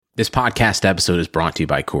This podcast episode is brought to you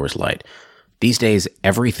by Coors Light. These days,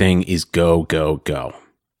 everything is go, go, go.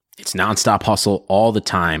 It's nonstop hustle all the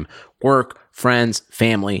time. Work, friends,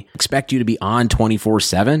 family expect you to be on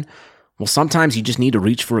 24/7. Well, sometimes you just need to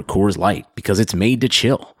reach for a Coors Light because it's made to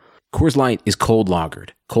chill. Coors Light is cold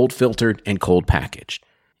lagered, cold filtered, and cold packaged.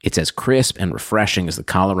 It's as crisp and refreshing as the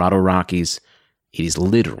Colorado Rockies. It is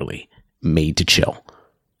literally made to chill.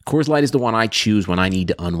 Coors Light is the one I choose when I need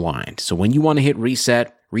to unwind. So when you want to hit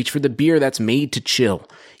reset, reach for the beer that's made to chill.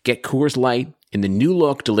 Get Coors Light in the new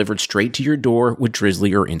look delivered straight to your door with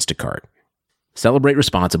Drizzly or Instacart. Celebrate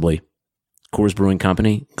responsibly. Coors Brewing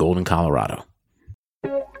Company, Golden, Colorado.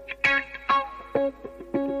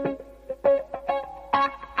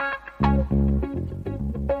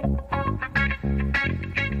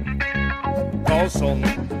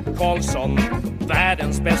 Karlsson,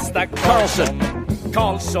 världens bästa Karlsson,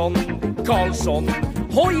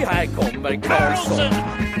 hoj här kommer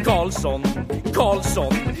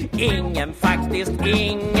Karlsson, ingen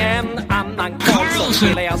ingen annan Karlsson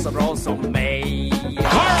spelar jag så bra som mig.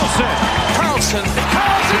 Karlsson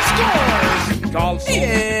scores! Karlsson,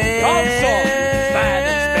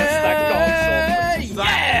 världens bästa Karlsson.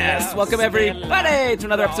 Yes! Welcome everybody to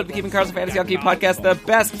another episode of the Keeping Karlsson Fantasy Hockey Podcast, the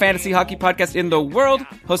best fantasy hockey podcast in the world,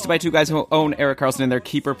 hosted by two guys who own Erik Karlsson in their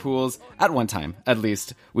keeper pools. At one time, at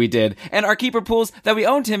least, we did. And our keeper pools that we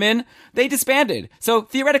owned him in, they disbanded. So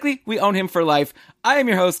theoretically, we own him for life. I am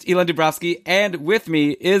your host, Elon Dubrovsky, and with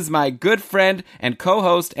me is my good friend and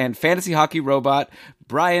co-host and fantasy hockey robot,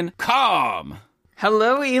 Brian Calm.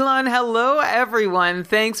 Hello, Elon. Hello, everyone.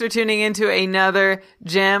 Thanks for tuning into another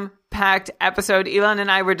jam-packed episode. Elon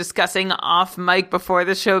and I were discussing off mic before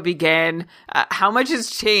the show began how much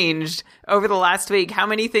has changed over the last week, how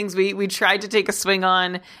many things we tried to take a swing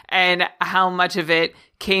on, and how much of it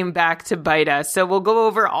came back to bite us. So we'll go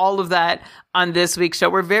over all of that on this week's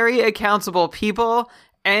show. We're very accountable people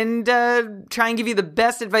and try and give you the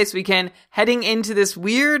best advice we can heading into this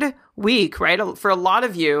weird week, right? For a lot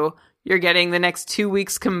of you, you're getting the next 2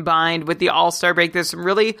 weeks combined with the All-Star break. There's some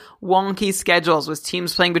really wonky schedules with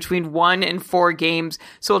teams playing between 1 and 4 games.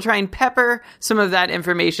 So we'll try and pepper some of that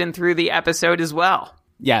information through the episode as well.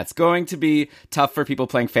 Yeah, it's going to be tough for people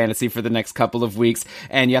playing fantasy for the next couple of weeks,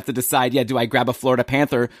 and you have to decide, do I grab a Florida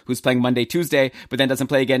Panther who's playing Monday, Tuesday, but then doesn't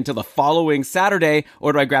play again until the following Saturday,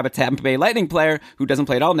 or do I grab a Tampa Bay Lightning player who doesn't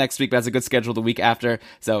play at all next week, but has a good schedule the week after?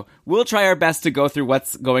 So we'll try our best to go through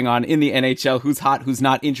what's going on in the NHL, who's hot, who's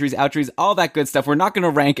not, injuries, outjuries, all that good stuff. We're not going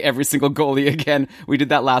to rank every single goalie again. We did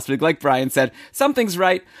that last week. Like Brian said, something's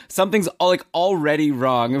right, something's already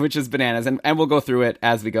wrong, which is bananas, and we'll go through it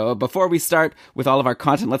as we go. Before we start with all of our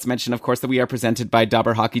content, let's mention, of course, that we are presented by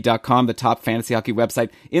DobberHockey.com, the top fantasy hockey website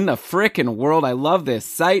in the frickin' world. I love this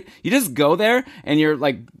site. You just go there and you're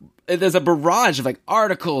like, there's a barrage of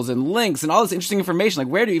articles and links and all this interesting information.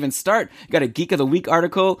 Where do you even start? You got a Geek of the Week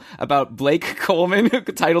article about Blake Coleman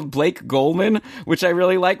titled Blake Goldman, which I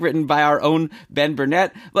really like, written by our own Ben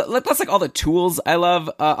Burnett. Plus all the tools I love.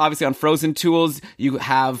 Obviously on Frozen Tools, you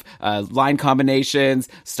have line combinations,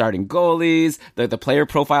 starting goalies. The player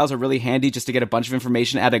profiles are really handy just to get a bunch of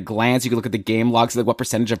information at a glance. You can look at the game logs, what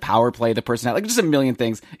percentage of power play the person had, just a million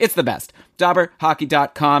things. It's the best.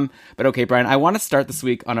 DobberHockey.com. But okay, Brian, I want to start this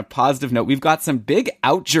week on a positive note. We've got some big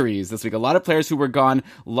outjuries this week. A lot of players who were gone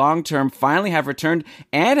long-term finally have returned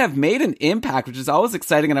and have made an impact, which is always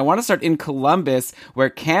exciting. And I want to start in Columbus, where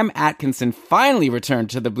Cam Atkinson finally returned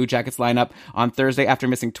to the Blue Jackets lineup on Thursday after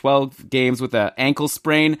missing 12 games with an ankle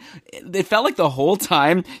sprain. It felt like the whole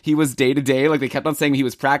time he was day-to-day. They kept on saying he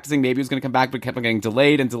was practicing, maybe he was going to come back, but kept on getting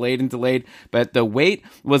delayed. But the wait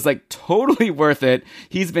was totally worth it.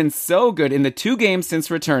 He's been so good in the 2 games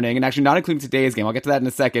since returning, and actually not including today's game. I'll get to that in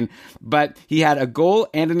a second. But he had a goal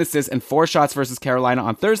and an assist and 4 shots versus Carolina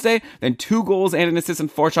on Thursday, then 2 goals and an assist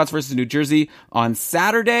and 4 shots versus New Jersey on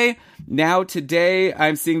Saturday. Now today,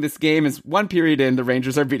 I'm seeing this game is 1 period in, the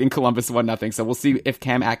Rangers are beating Columbus 1-0. So we'll see if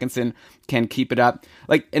Cam Atkinson can keep it up.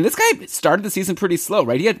 And this guy started the season pretty slow,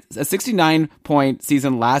 right? He had a 69-point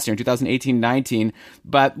season last year in 2018-19,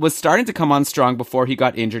 but was starting to come on strong before he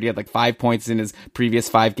got injured. He had 5 points in his previous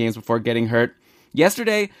 5 games before getting hurt.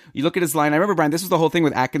 Yesterday, you look at his line. I remember, Brian, this was the whole thing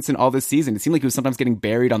with Atkinson all this season. It seemed like he was sometimes getting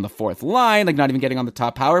buried on the 4th line, not even getting on the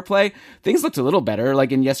top power play. Things looked a little better.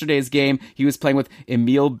 In yesterday's game, he was playing with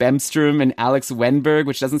Emil Bemstrom and Alex Wenberg,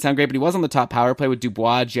 which doesn't sound great, but he was on the top power play with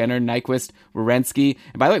Dubois, Jenner, Nyquist, Werenski.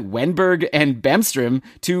 And by the way, Wenberg and Bemstrom,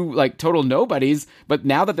 2 total nobodies, but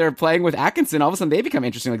now that they're playing with Atkinson, all of a sudden they become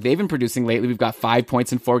interesting. They've been producing lately. We've got 5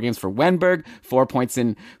 points in 4 games for Wenberg, 4 points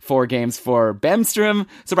in 4 games for Bemstrom.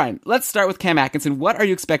 So, Brian, let's start with Cam Atkinson. Atkinson, what are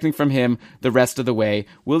you expecting from him the rest of the way?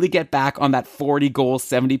 Will he get back on that 40-goal,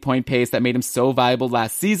 70-point pace that made him so valuable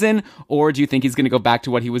last season? Or do you think he's going to go back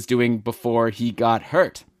to what he was doing before he got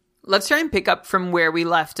hurt? Let's try and pick up from where we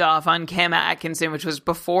left off on Cam Atkinson, which was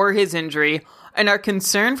before his injury, and our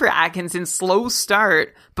concern for Atkinson's slow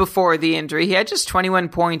start before the injury. He had just 21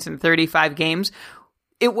 points in 35 games.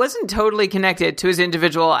 It wasn't totally connected to his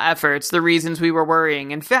individual efforts, the reasons we were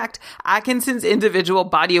worrying. In fact, Atkinson's individual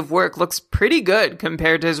body of work looks pretty good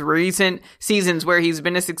compared to his recent seasons where he's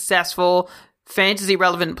been a successful fantasy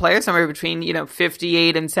relevant player, somewhere between,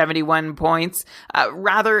 58 and 71 points.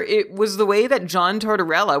 Rather, it was the way that John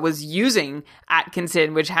Tortorella was using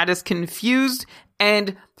Atkinson, which had us confused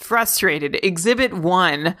and frustrated. Exhibit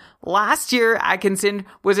 1. Last year, Atkinson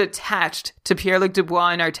was attached to Pierre-Luc Dubois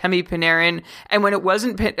and Artemi Panarin, and when it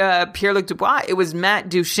wasn't Pierre-Luc Dubois, it was Matt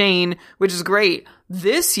Duchene, which is great.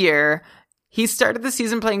 This year, he started the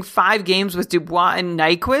season playing 5 games with Dubois and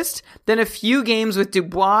Nyquist, then a few games with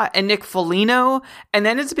Dubois and Nick Foligno, and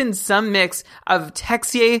then it's been some mix of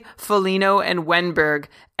Texier, Foligno, and Wenberg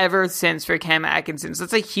ever since for Cam Atkinson. So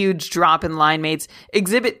that's a huge drop in line mates.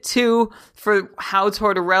 Exhibit 2 for how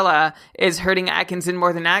Tortorella is hurting Atkinson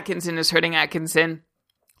more than Atkinson is hurting Atkinson.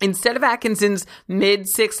 Instead of Atkinson's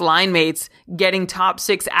mid-6 line mates getting top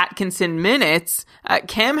 6 Atkinson minutes,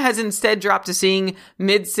 Cam has instead dropped to seeing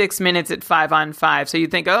mid-6 minutes at 5-on-5. So you'd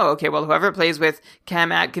think, okay, well, whoever plays with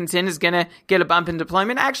Cam Atkinson is going to get a bump in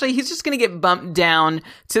deployment. Actually, he's just going to get bumped down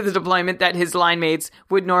to the deployment that his line mates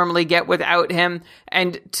would normally get without him.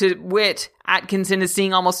 And to wit, Atkinson is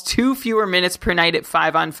seeing almost 2 fewer minutes per night at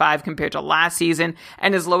 5-on-5 compared to last season,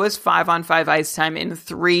 and his lowest 5-on-5 ice time in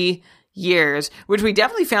 3 years, which we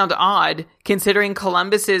definitely found odd considering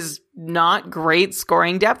Columbus's not great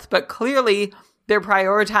scoring depth, but clearly they're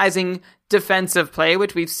prioritizing defensive play,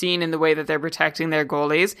 which we've seen in the way that they're protecting their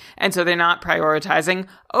goalies, and so they're not prioritizing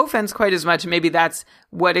offense quite as much. Maybe that's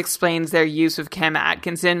what explains their use of Cam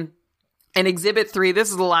Atkinson. And Exhibit 3, this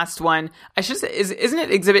is the last one. I should say, isn't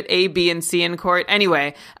it Exhibit A, B, and C in court?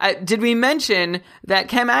 Anyway, did we mention that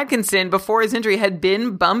Cam Atkinson, before his injury, had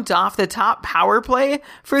been bumped off the top power play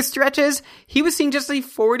for stretches? He was seeing just a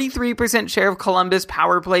 43% share of Columbus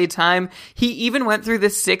power play time. He even went through the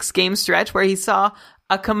 6-game stretch where he saw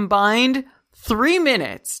a combined 3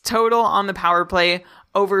 minutes total on the power play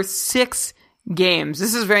over 6 games.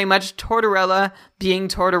 This is very much Tortorella being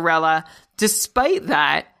Tortorella. Despite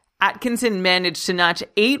that, Atkinson managed to notch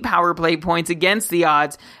 8 power play points against the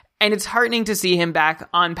odds, and it's heartening to see him back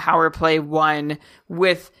on power play 1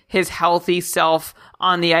 with his healthy self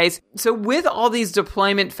on the ice. So with all these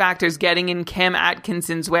deployment factors getting in Cam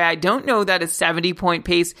Atkinson's way, I don't know that a 70-point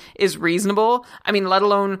pace is reasonable. I mean, let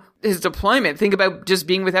alone his deployment. Think about just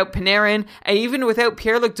being without Panarin and even without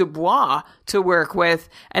Pierre-Luc Dubois to work with.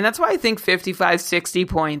 And that's why I think 55, 60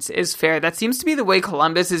 points is fair. That seems to be the way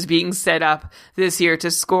Columbus is being set up this year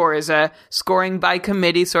to score, is a scoring by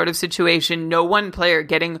committee sort of situation. No one player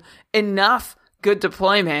getting enough good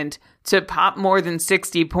deployment to pop more than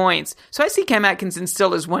 60 points. So I see Cam Atkinson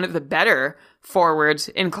still as one of the better forwards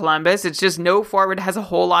in Columbus. It's just no forward has a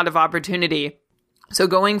whole lot of opportunity. So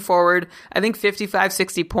going forward, I think 55,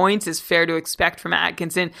 60 points is fair to expect from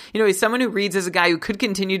Atkinson. He's someone who reads as a guy who could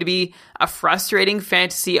continue to be a frustrating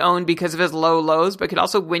fantasy own because of his low lows, but could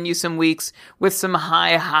also win you some weeks with some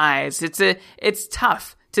high highs. It's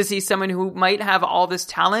tough to see someone who might have all this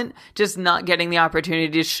talent just not getting the opportunity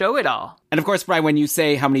to show it all. And of course, Brian, when you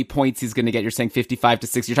say how many points he's going to get, you're saying 55 to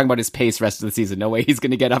 60. You're talking about his pace rest of the season. No way he's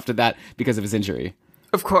going to get up to that because of his injury.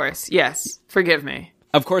 Of course, yes. Forgive me.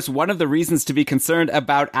 Of course, one of the reasons to be concerned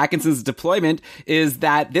about Atkinson's deployment is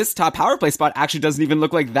that this top power play spot actually doesn't even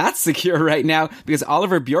look like that's secure right now because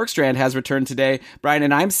Oliver Bjorkstrand has returned today, Brian,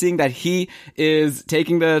 and I'm seeing that he is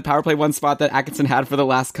taking the power play 1 spot that Atkinson had for the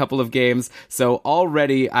last couple of games. So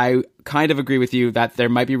already I kind of agree with you that there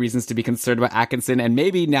might be reasons to be concerned about Atkinson, and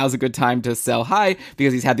maybe now's a good time to sell high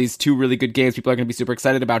because he's had these 2 really good games. People are going to be super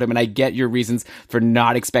excited about him, and I get your reasons for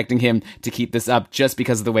not expecting him to keep this up just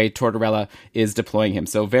because of the way Tortorella is deploying him.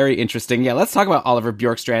 So very interesting. Yeah, let's talk about Oliver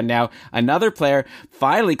Bjorkstrand now. Another player.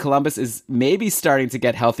 Finally, Columbus is maybe starting to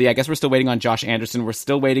get healthy. I guess we're still waiting on Josh Anderson. We're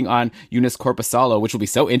still waiting on Joonas Korpisalo, which will be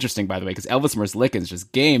so interesting, by the way, because Elvis Merzlikins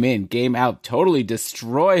just game in, game out, totally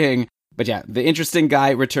destroying. But yeah, the interesting guy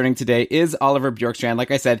returning today is Oliver Bjorkstrand.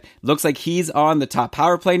 Like I said, looks like he's on the top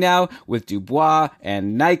power play now with Dubois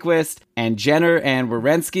and Nyquist. and Jenner and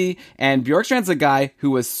Werenski. And Bjorkstrand's a guy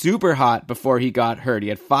who was super hot before he got hurt. He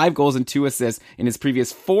had 5 goals and 2 assists in his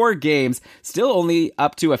previous 4 games, still only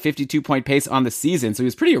up to a 52-point pace on the season. So he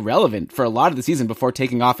was pretty irrelevant for a lot of the season before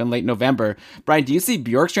taking off in late November. Brian, do you see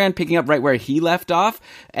Bjorkstrand picking up right where he left off?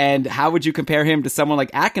 And how would you compare him to someone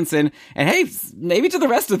like Atkinson? And hey, maybe to the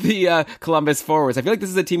rest of the Columbus forwards. I feel like this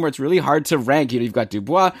is a team where it's really hard to rank. You've got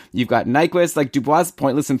Dubois, you've got Nyquist. Like Dubois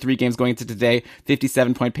pointless in 3 games going into today,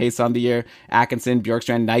 57-point pace on the year. Atkinson,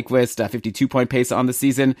 Bjorkstrand, Nyquist, 52-point pace on the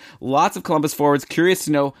season. Lots of Columbus forwards. Curious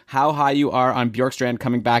to know how high you are on Bjorkstrand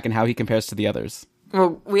coming back and how he compares to the others.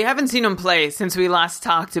 Well, we haven't seen him play since we last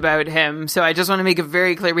talked about him, so I just want to make it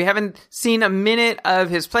very clear. We haven't seen a minute of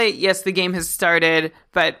his play. Yes, the game has started,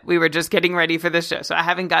 but we were just getting ready for the show, so I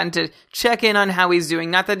haven't gotten to check in on how he's doing.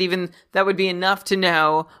 Not that even that would be enough to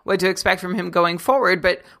know what to expect from him going forward,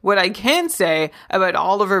 but what I can say about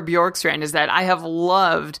Oliver Bjorkstrand is that I have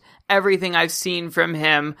loved everything I've seen from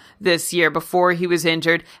him this year before he was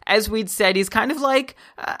injured. As we'd said, he's kind of like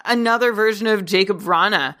another version of Jacob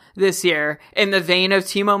Vrana this year, in the vein of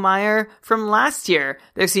Timo Meier from last year.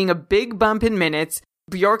 They're seeing a big bump in minutes.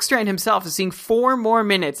 Bjorkstrand himself is seeing 4 more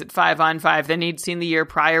minutes at 5-on-5 than he'd seen the year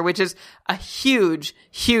prior, which is a huge,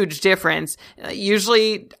 huge difference.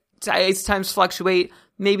 Usually ice times fluctuate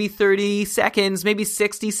maybe 30 seconds, maybe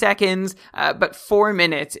 60 seconds, but 4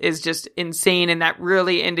 minutes is just insane, and that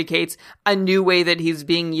really indicates a new way that he's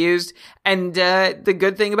being used. And the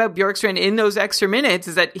good thing about Bjorkstrand in those extra minutes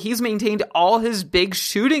is that he's maintained all his big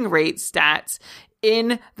shooting rate stats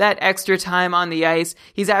in that extra time on the ice.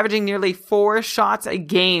 He's averaging nearly 4 shots a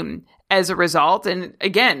game as a result. And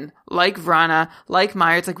again, like Vrana, like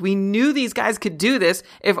Meier, it's like we knew these guys could do this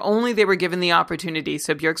if only they were given the opportunity.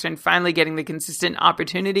 So Bjorkstrand finally getting the consistent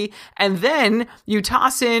opportunity. And then you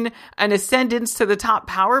toss in an ascendance to the top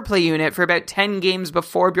power play unit for about 10 games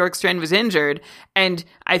before Bjorkstrand was injured. And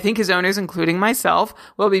I think his owners, including myself,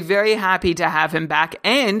 will be very happy to have him back.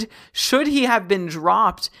 And should he have been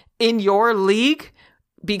dropped in your league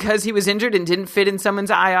because he was injured and didn't fit in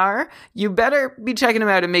someone's IR, you better be checking him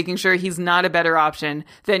out and making sure he's not a better option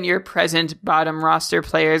than your present bottom roster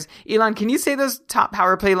players. Elon, can you say those top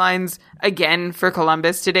power play lines again for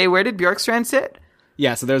Columbus today? Where did Bjorkstrand sit?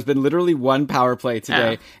 Yeah, so there's been literally 1 power play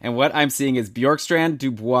today, and what I'm seeing is Bjorkstrand,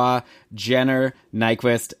 Dubois, Jenner,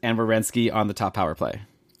 Nyquist, and Werenski on the top power play.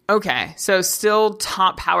 Okay, so still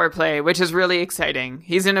top power play, which is really exciting.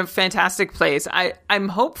 He's in a fantastic place. I'm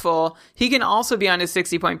hopeful he can also be on his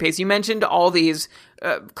 60-point pace. You mentioned all these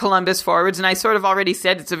Columbus forwards, and I sort of already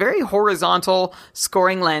said it's a very horizontal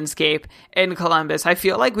scoring landscape in Columbus. I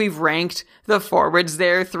feel like we've ranked the forwards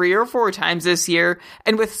there 3 or 4 times this year,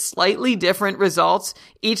 and with slightly different results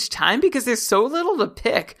each time because there's so little to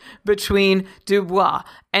pick between Dubois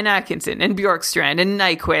and Atkinson and Bjorkstrand and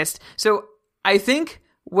Nyquist. So I think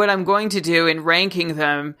what I'm going to do in ranking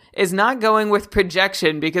them is not going with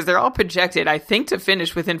projection, because they're all projected, I think, to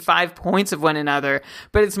finish within 5 points of one another,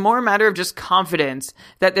 but it's more a matter of just confidence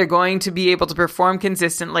that they're going to be able to perform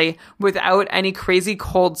consistently without any crazy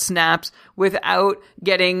cold snaps, without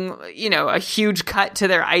getting, a huge cut to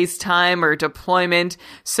their ice time or deployment.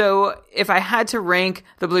 So if I had to rank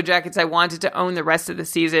the Blue Jackets I wanted to own the rest of the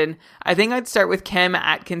season, I think I'd start with Cam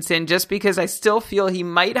Atkinson, just because I still feel he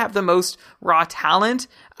might have the most raw talent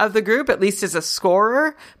of the group, at least as a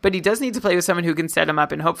scorer, but he does need to play with someone who can set him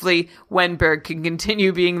up, and hopefully Wenberg can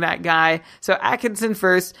continue being that guy. So Atkinson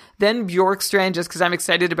first, then Bjorkstrand, just because I'm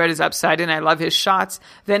excited about his upside and I love his shots,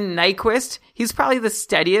 then Nyquist. He's probably the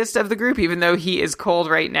steadiest of the group, even though he is cold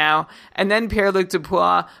right now, and then Pierre-Luc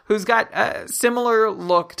Dubois, who's got a similar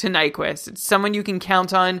look to Nyquist. It's someone you can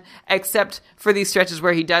count on, except for these stretches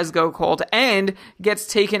where he does go cold and gets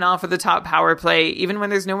taken off of the top power play, even when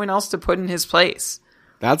there's no one else to put in his place.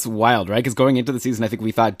 That's wild, right? Because going into the season, I think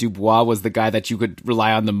we thought Dubois was the guy that you could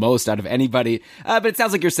rely on the most out of anybody. But it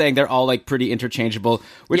sounds like you're saying they're all pretty interchangeable,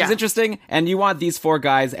 which is interesting. And you want these 4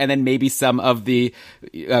 guys and then maybe some of the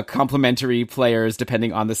complementary players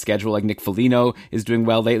depending on the schedule. Like Nick Foligno is doing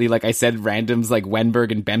well lately. Like I said, randoms like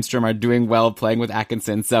Wenberg and Bemstrom are doing well playing with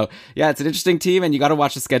Atkinson. So yeah, it's an interesting team, and you got to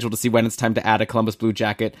watch the schedule to see when it's time to add a Columbus Blue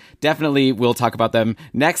Jacket. Definitely we'll talk about them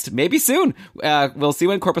next, maybe soon. We'll see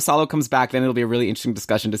when Korpisalo comes back. Then it'll be a really interesting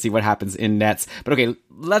discussion to see what happens in nets. But okay,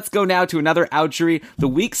 let's go now to another outjury. The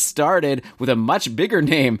week started with a much bigger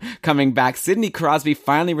name coming back. Sidney Crosby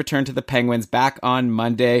finally returned to the Penguins back on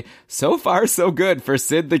Monday. So far, so good for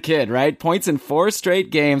Sid the Kid, right? Points in 4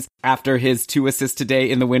 straight games after his 2 assists today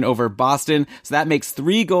in the win over Boston. So that makes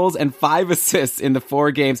 3 goals and 5 assists in the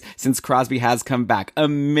 4 games since Crosby has come back.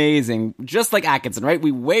 Amazing. Just like Atkinson, right?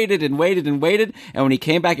 We waited and waited and waited, and when he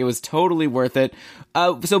came back, it was totally worth it.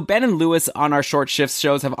 So Ben and Lewis on our short shifts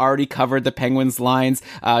shows have already covered the Penguins lines.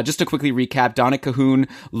 Just to quickly recap, Dominic Cahoon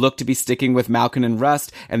looked to be sticking with Malkin and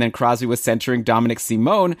Rust, and then Crosby was centering Dominic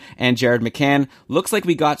Simone and Jared McCann. Looks like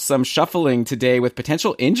we got some shuffling today with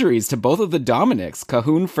potential injuries to both of the Dominics.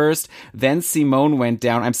 Cahoon first, then Simone went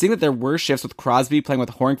down. I'm seeing that there were shifts with Crosby playing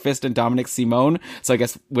with Hornqvist and Dominic Simone. So I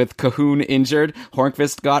guess with Cahoon injured,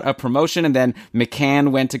 Hornqvist got a promotion, and then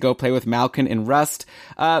McCann went to go play with Malkin and Rust.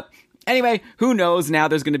 Anyway, who knows? Now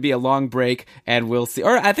there's going to be a long break, and we'll see.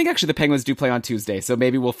 Or I think actually the Penguins do play on Tuesday, so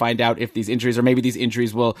maybe we'll find out if these injuries, or maybe these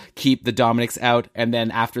injuries will keep the Dominics out, and then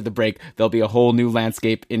after the break, there'll be a whole new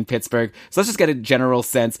landscape in Pittsburgh. So let's just get a general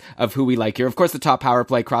sense of who we like here. Of course, the top power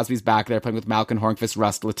play, Crosby's back there playing with Malkin, Hornqvist,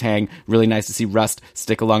 Rust, Letang. Really nice to see Rust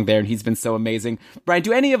stick along there, and he's been so amazing. Brian,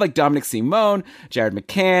 do any of like Dominic Simone, Jared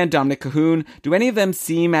McCann, Dominic Cahoon, do any of them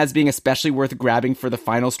seem as being especially worth grabbing for the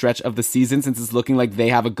final stretch of the season, since it's looking like they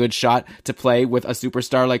have a good shot to play with a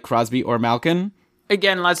superstar like Crosby or Malkin?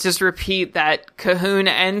 Again, let's just repeat that Cahoon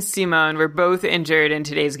and Simone were both injured in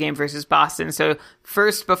today's game versus Boston. So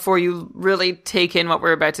first, before you really take in what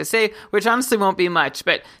we're about to say, which honestly won't be much,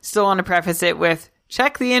 but still want to preface it with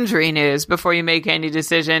check the injury news before you make any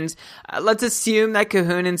decisions. Let's assume that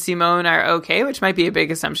Cahoon and Simone are okay, which might be a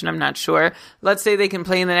big assumption. I'm not sure. Let's say they can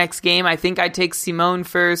play in the next game. I think I'd take Simone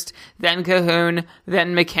first, then Cahoon,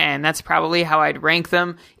 then McCann. That's probably how I'd rank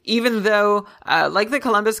them. Even though, like the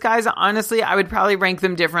Columbus guys, honestly, I would probably rank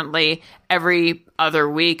them differently every other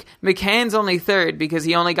week. McCann's only third because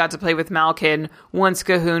he only got to play with Malkin once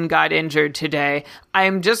Cahoon got injured today.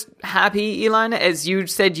 I'm just happy, Elon, as you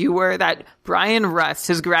said you were, that Brian Rust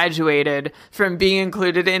has graduated from being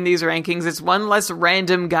included in these rankings. It's one less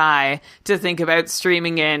random guy to think about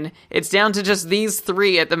streaming in. It's down to just these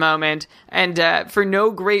 3 at the moment, and for no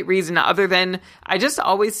great reason other than I just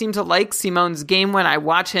always seem to like Simone's game when I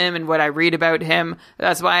watch him and what I read about him.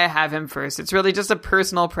 That's why I have him first. It's really just a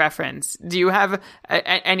personal preference. Do you have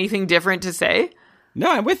anything different to say? No,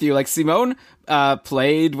 I'm with you. Like, Simone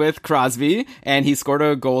played with Crosby, and he scored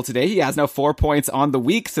a goal today. He has now 4 points on the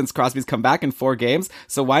week since Crosby's come back in 4 games.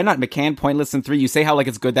 So why not McCann pointless in 3? You say how like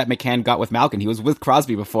it's good that McCann got with Malkin. He was with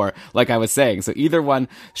Crosby before, like I was saying. So either one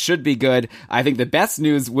should be good. I think the best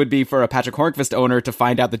news would be for a Patrick Hornqvist owner to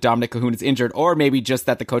find out that Dominic Cahoon is injured, or maybe just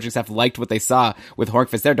that the coaching staff liked what they saw with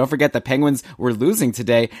Hornqvist there. Don't forget the Penguins were losing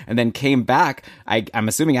today and then came back, I'm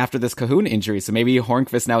assuming after this Cahoon injury. So maybe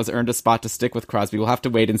Hornqvist now has earned a spot to stick with Crosby. We'll have to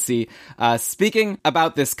wait and see. Speaking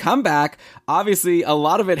about this comeback, obviously a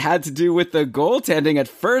lot of it had to do with the goaltending. At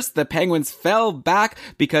first, the Penguins fell back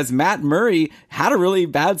because Matt Murray had a really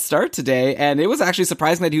bad start today, and it was actually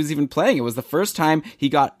surprising that he was even playing. It was the first time he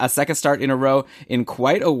got a second start in a row in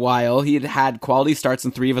quite a while. He had had quality starts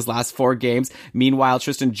in 3 of his last 4 games. Meanwhile,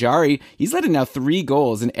 Tristan Jarry, he's letting now 3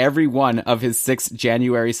 goals in every one of his 6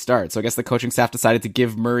 January starts. So I guess the coaching staff decided to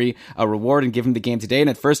give Murray a reward and give him the game today,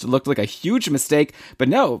 and at first it looked like a huge mistake, but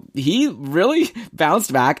no, he really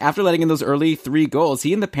bounced back after letting in those early 3 goals.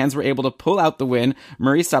 He and the Pens were able to pull out the win.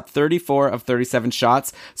 Murray stopped 34 of 37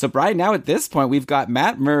 shots. So Brian, now at this point, we've got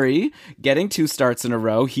Matt Murray getting 2 starts in a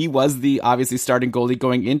row. He was the obviously starting goalie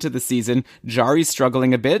going into the season. Jarry's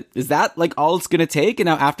struggling a bit. Is that like all it's going to take? And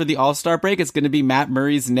now after the All-Star break, it's going to be Matt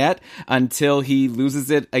Murray's net until he loses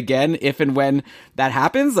it again, if and when that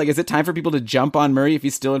happens? Like, is it time for people to jump on Murray if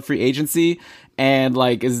he's still in free agency? And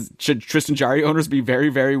like, should Tristan Jarry owners be very,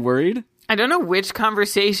 very worried? I don't know which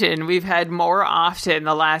conversation we've had more often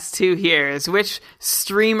the last 2 years. Which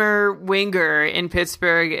streamer winger in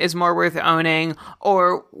Pittsburgh is more worth owning?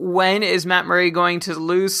 Or when is Matt Murray going to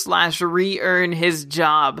lose / re-earn his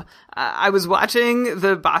job? I was watching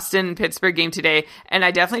the Boston-Pittsburgh game today, and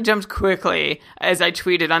I definitely jumped quickly as I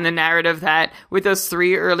tweeted on the narrative that with those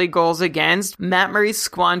 3 early goals against, Matt Murray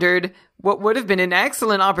squandered what would have been an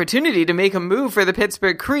excellent opportunity to make a move for the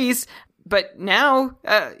Pittsburgh crease. But now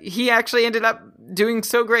he actually ended up doing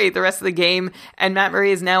so great the rest of the game, and Matt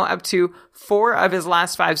Murray is now up to 4 of his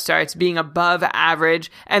last 5 starts being above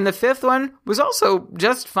average, and the 5th one was also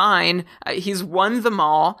just fine. He's won them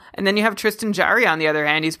all. And then you have Tristan Jarry on the other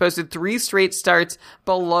hand. He's posted 3 straight starts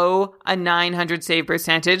below a 900 save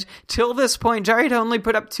percentage. Till this point, Jarry had only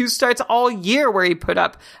put up 2 starts all year where he put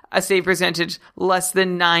up a save percentage less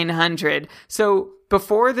than 900. So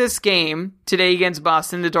before this game today against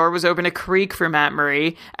Boston, the door was open a creak for Matt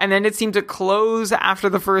Murray, and then it seemed to close after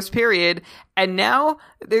the first period. And now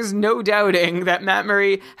there's no doubting that Matt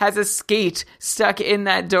Murray has a skate stuck in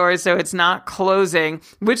that door, so it's not closing,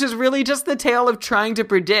 which is really just the tale of trying to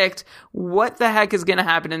predict what the heck is going to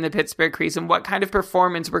happen in the Pittsburgh crease and what kind of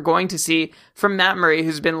performance we're going to see from Matt Murray,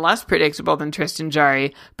 who's been less predictable than Tristan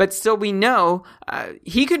Jarry. But still, we know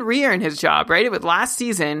he could re-earn his job, right? With last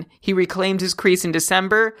season, he reclaimed his crease in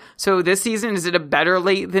December. So this season, is it a better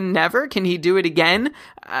late than never? Can he do it again?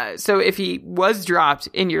 So if he was dropped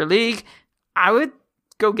in your league, I would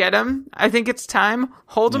go get him. I think it's time.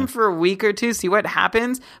 Hold him for a week or two, see what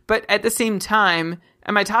happens. But at the same time,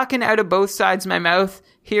 am I talking out of both sides of my mouth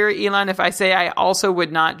here, Elon, if I say I also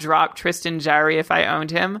would not drop Tristan Jarry if I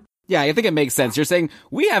owned him? Yeah, I think it makes sense. You're saying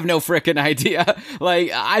we have no frickin' idea. Like,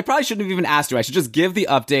 I probably shouldn't have even asked you. I should just give the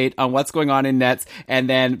update on what's going on in Nets, and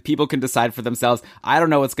then people can decide for themselves. I don't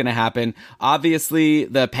know what's going to happen. Obviously,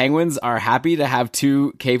 the Penguins are happy to have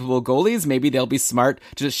two capable goalies. Maybe they'll be smart.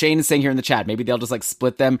 Just Shane is saying here in the chat, maybe they'll just like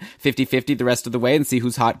split them 50-50 the rest of the way and see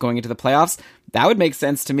who's hot going into the playoffs. That would make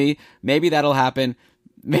sense to me. Maybe that'll happen.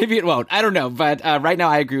 Maybe it won't. I don't know. But right now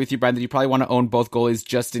I agree with you, Brian, that you probably want to own both goalies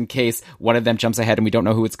just in case one of them jumps ahead and we don't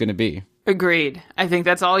know who it's going to be. Agreed. I think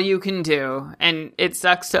that's all you can do. And it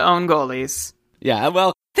sucks to own goalies. Yeah,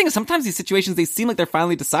 well, the thing is, sometimes these situations, they seem like they're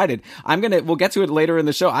finally decided. We'll get to it later in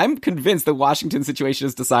the show. I'm convinced the Washington situation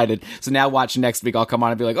is decided. So now watch next week. I'll come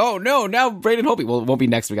on and be like, oh no, now Braden Holtby. Well, it won't be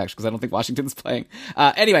next week actually, because I don't think Washington's playing.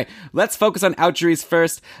 Anyway, let's focus on outjuries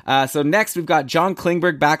first. So next we've got John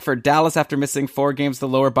Klingberg back for Dallas after missing 4 games with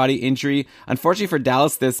a lower body injury. Unfortunately for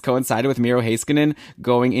Dallas, this coincided with Miro Heiskanen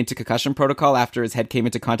going into concussion protocol after his head came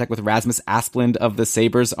into contact with Rasmus Asplund of the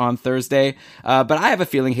Sabres on Thursday. But I have a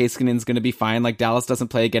feeling Heiskanen's going to be fine. Like, Dallas doesn't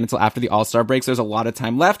play again until after the All-Star break, so there's a lot of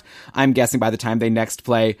time left. I'm guessing by the time they next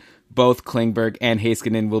play, both Klingberg and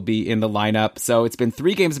Heiskanen will be in the lineup. So it's been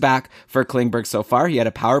 3 games back for Klingberg so far. He had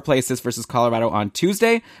a power play assist versus Colorado on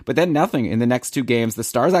Tuesday, but then nothing in the next 2 games. The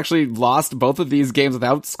Stars actually lost both of these games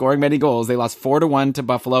without scoring many goals. They lost 4-1 to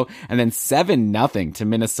Buffalo and then 7-0 to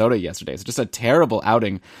Minnesota yesterday. So just a terrible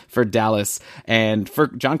outing for Dallas and for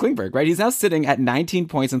John Klingberg, right? He's now sitting at 19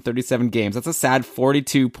 points in 37 games. That's a sad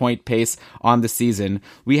 42-point pace on the season.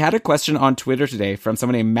 We had a question on Twitter today from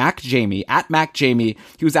someone named Mac Jamie, at Mac Jamie.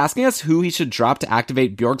 He was asking us who he should drop to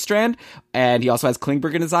activate Bjorkstrand, and he also has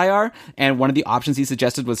Klingberg in his IR, and one of the options he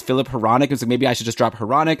suggested was Philip Hronek. He was like, maybe I should just drop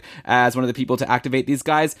Hronek as one of the people to activate these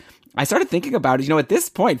guys. I started thinking about it. At this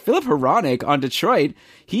point, Philip Hronek on Detroit,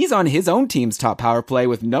 he's on his own team's top power play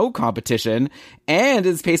with no competition and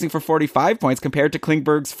is pacing for 45 points compared to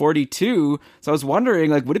Klingberg's 42. So I was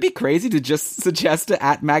wondering, would it be crazy to just suggest to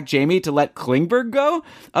at Mac Jamie to let Klingberg go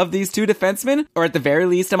of these 2 defensemen? Or at the very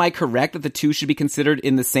least, am I correct that the 2 should be considered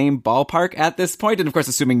in the same ballpark at this point? And of course,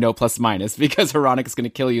 assuming no plus minus, because Hronek is going to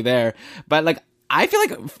kill you there. But I feel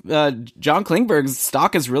like John Klingberg's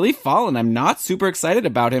stock has really fallen. I'm not super excited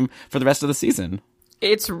about him for the rest of the season.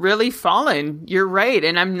 It's really fallen. You're right.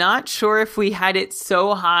 And I'm not sure if we had it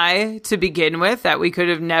so high to begin with that we could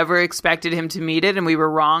have never expected him to meet it and we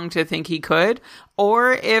were wrong to think he could,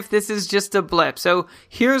 or if this is just a blip. So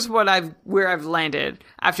here's where I've landed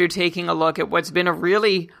after taking a look at what's been a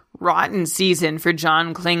really rotten season for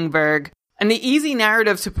John Klingberg. And the easy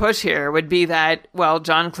narrative to push here would be that, well,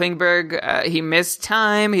 John Klingberg, he missed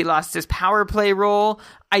time, he lost his power play role.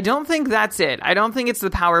 I don't think that's it. I don't think it's the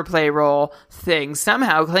power play role thing.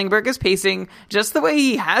 Somehow, Klingberg is pacing just the way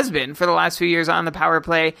he has been for the last few years on the power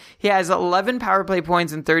play. He has 11 power play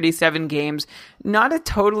points in 37 games. Not a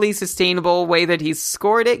totally sustainable way that he's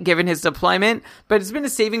scored it, given his deployment, but it's been a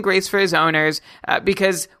saving grace for his owners,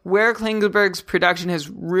 because where Klingberg's production has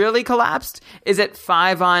really collapsed is at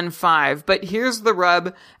 5-on-5. But here's the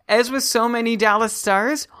rub. As with so many Dallas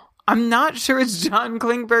Stars, I'm not sure it's John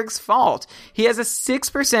Klingberg's fault. He has a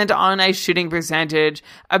 6% on-ice shooting percentage,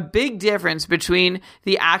 a big difference between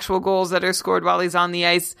the actual goals that are scored while he's on the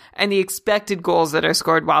ice and the expected goals that are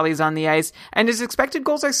scored while he's on the ice. And his expected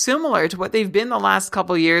goals are similar to what they've been the last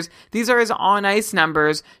couple years. These are his on-ice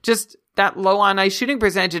numbers, just that low on-ice shooting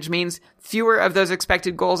percentage means fewer of those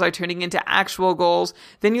expected goals are turning into actual goals.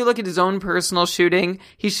 Then you look at his own personal shooting.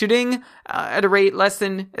 He's shooting at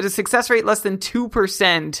a success rate less than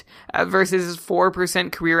 2% versus his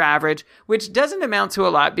 4% career average, which doesn't amount to a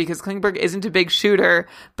lot because Klingberg isn't a big shooter.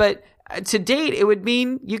 But to date, it would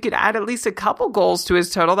mean you could add at least a couple goals to his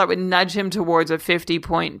total that would nudge him towards a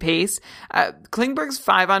 50-point pace. Klingberg's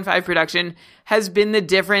 5-on-5 production has been the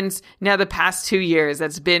difference now the past 2 years.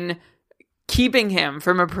 That's been keeping him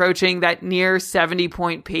from approaching that near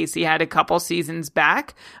 70-point pace he had a couple seasons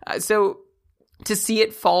back. So to see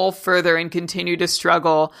it fall further and continue to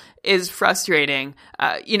struggle is frustrating.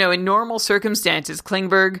 In normal circumstances,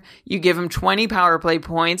 Klingberg, you give him 20 power play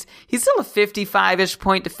points. He's still a 55-ish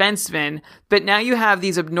point defenseman, but now you have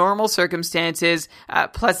these abnormal circumstances,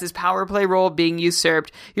 plus his power play role being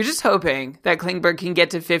usurped. You're just hoping that Klingberg can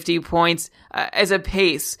get to 50 points as a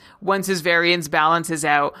pace once his variance balances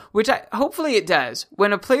out, which hopefully it does.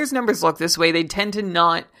 When a player's numbers look this way, they tend to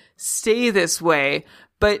not stay this way,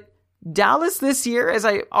 but Dallas this year, as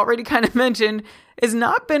I already kind of mentioned, has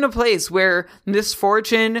not been a place where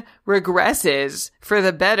misfortune regresses for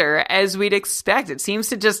the better as we'd expect. It seems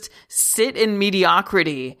to just sit in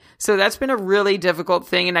mediocrity. So that's been a really difficult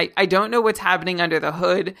thing, and I don't know what's happening under the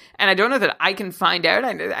hood, and I don't know that I can find out.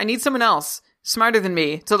 I need someone else smarter than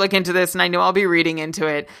me to look into this, and I know I'll be reading into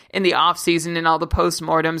it in the off season and all the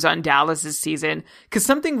postmortems on Dallas's season, because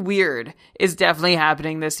something weird is definitely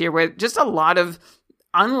happening this year where just a lot of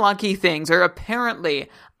unlucky things, or apparently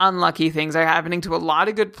unlucky things, are happening to a lot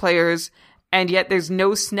of good players, and yet there's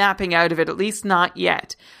no snapping out of it, at least not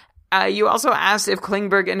yet. You also asked if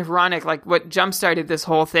Klingberg and Hronek, like what jump-started this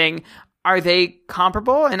whole thing, are they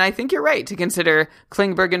comparable? And I think you're right to consider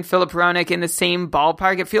Klingberg and Filip Hronek in the same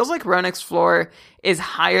ballpark. It feels like Hronek's floor is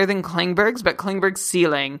higher than Klingberg's, but Klingberg's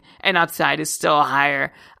ceiling and upside is still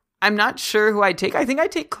higher. I'm not sure who I'd take. I think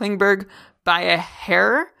I'd take Klingberg by a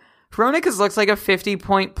hair. Hronek has looked like a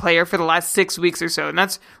 50-point player for the last 6 weeks or so, and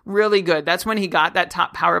that's really good. That's when he got that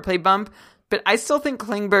top power play bump. But I still think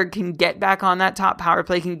Klingberg can get back on that top power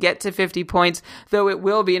play, can get to 50 points, though it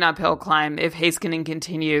will be an uphill climb if Heiskanen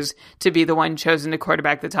continues to be the one chosen to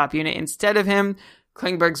quarterback the top unit instead of him.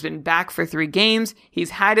 Klingberg's been back for 3 games. He's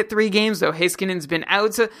had it 3 games, though Heiskanen's been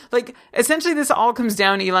out. So, essentially this all comes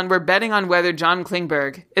down, Elon. We're betting on whether John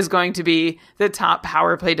Klingberg is going to be the top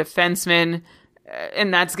power play defenseman,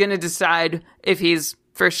 and that's going to decide if he's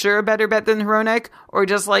for sure a better bet than Hronek, or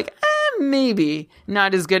just maybe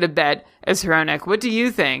not as good a bet as Hronek. What do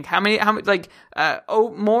you think? How many,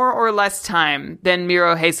 more or less time than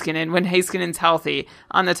Miro Heiskanen when Heiskanen's healthy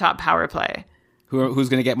on the top power play? Who's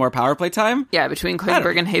going to get more power play time? Yeah, between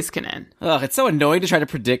Klingberg and Heiskanen. Ugh, it's so annoying to try to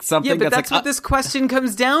predict something. Yeah, but that's what this question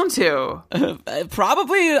comes down to.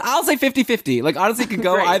 Probably, I'll say 50-50. Honestly, it could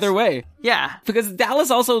go either way. Yeah. Because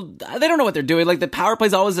Dallas also, they don't know what they're doing. The power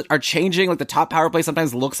plays always are changing. The top power play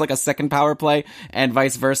sometimes looks like a second power play and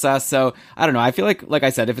vice versa. So, I don't know. I feel like I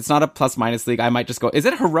said, if it's not a plus-minus league, I might just go, is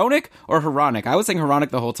it Hronek or Hronek? I was saying Hronek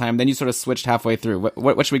the whole time. Then you sort of switched halfway through.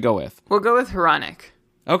 What should we go with? We'll go with Hronek.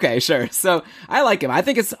 Okay, sure. So I like him. I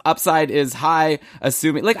think his upside is high,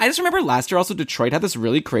 assuming, I just remember last year also Detroit had this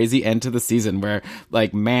really crazy end to the season where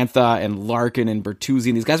Mantha and Larkin and Bertuzzi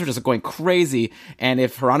and these guys were just going crazy. And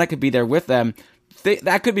if Hronek could be there with them,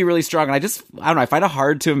 that could be really strong. And I don't know, I find it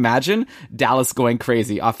hard to imagine Dallas going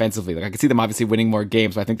crazy offensively. I can see them obviously winning more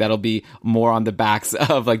games, but I think that'll be more on the backs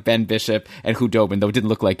of Ben Bishop and Khudobin, though it didn't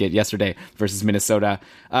look like it yesterday versus Minnesota.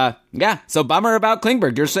 So bummer about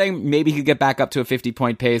Klingberg. You're saying maybe he could get back up to a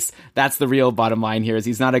 50-point pace. That's the real bottom line here, is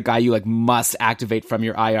he's not a guy you must activate from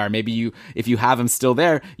your IR. Maybe if you have him still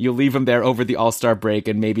there, you'll leave him there over the All-Star break,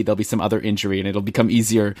 and maybe there'll be some other injury and it'll become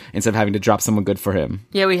easier instead of having to drop someone good for him.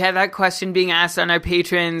 Yeah, we had that question being asked on our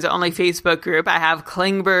patrons only Facebook group. I have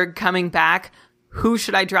Klingberg coming back. Who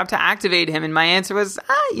should I drop to activate him? And my answer was,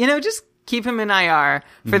 just keep him in IR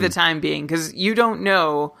for the time being, because you don't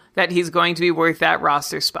know that he's going to be worth that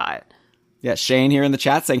roster spot. Yeah, Shane here in the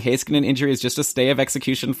chat saying Heiskanen injury is just a stay of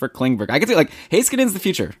execution for Klingberg. I can see, Heiskanen's the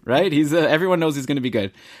future, right? He's everyone knows he's going to be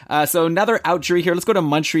good. So another outjury here. Let's go to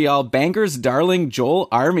Montreal. Bangers darling Joel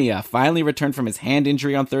Armia finally returned from his hand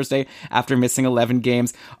injury on Thursday after missing 11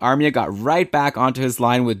 games. Armia got right back onto his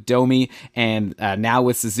line with Domi and now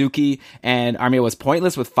with Suzuki. And Armia was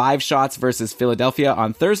pointless with 5 shots versus Philadelphia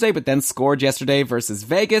on Thursday, but then scored yesterday versus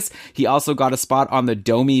Vegas. He also got a spot on the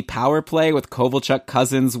Domi power play with Kovalchuk,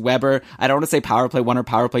 Cousins, Weber. I don't want to say power play 1 or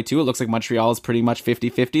power play 2. It looks like Montreal is pretty much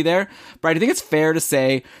 50-50 there. But I think it's fair to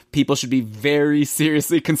say people should be very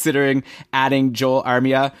seriously considering adding Joel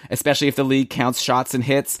Armia, especially if the league counts shots and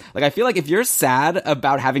hits. I feel like if you're sad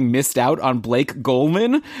about having missed out on Blake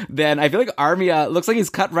Goldman, then I feel like Armia looks like he's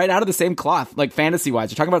cut right out of the same cloth,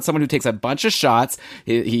 fantasy-wise. You're talking about someone who takes a bunch of shots,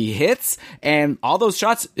 he hits, and all those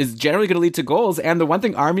shots is generally going to lead to goals. And the one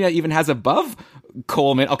thing Armia even has above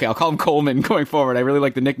Coleman, okay, I'll call him Coleman going forward. I really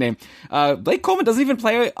like the nickname. Blake Coleman doesn't even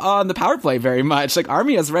play on the power play very much.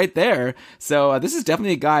 Armia's right there. So this is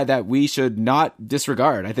definitely a guy that we should not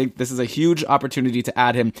disregard. I think this is a huge opportunity to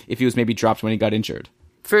add him if he was maybe dropped when he got injured.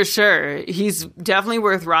 For sure. He's definitely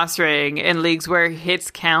worth rostering in leagues where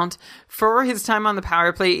hits count For his time on the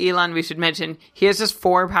power play, Elon, we should mention, he has just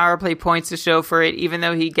 4 power play points to show for it, even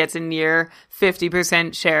though he gets a near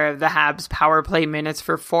 50% share of the Habs power play minutes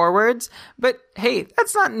for forwards. But hey,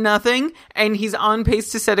 that's not nothing. And he's on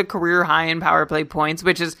pace to set a career high in power play points,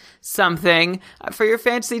 which is something. For your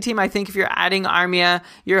fantasy team, I think if you're adding Armia,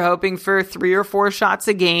 you're hoping for 3 or 4 shots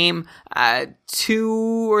a game,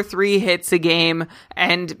 2 or 3 hits a game,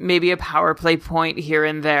 and maybe a power play point here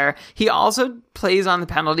and there. He also plays on the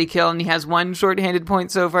penalty kill, and he has 1 shorthanded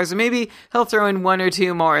point so far, so maybe he'll throw in 1 or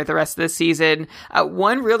 2 more the rest of the season.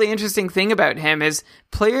 One really interesting thing about him is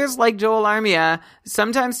players like Joel Armia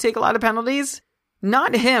sometimes take a lot of penalties.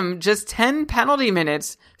 Not him, just 10 penalty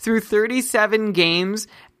minutes through 37 games,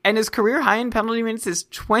 and his career high in penalty minutes is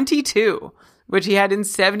 22, which he had in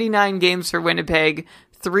 79 games for Winnipeg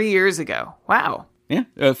 3 years ago. Wow.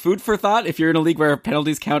 Yeah, food for thought. If you're in a league where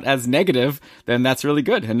penalties count as negative, then that's really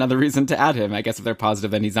good. Another reason to add him. I guess if they're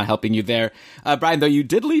positive, then he's not helping you there. Brian, though, you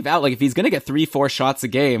did leave out, like, if he's going to get 3-4 shots a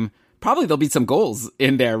game, probably there'll be some goals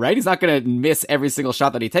in there, right? He's not going to miss every single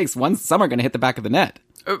shot that he takes. Some are going to hit the back of the net.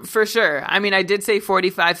 For sure. I mean, I did say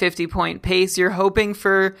 45, 50 point pace. You're hoping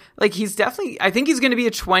for, like, he's definitely, I think he's going to be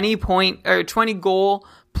a 20 goal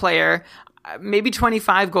player. Maybe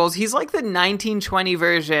 25 goals. He's like the 1920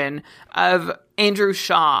 version of Andrew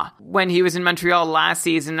Shaw when he was in Montreal last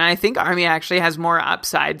season. And I think Armia actually has more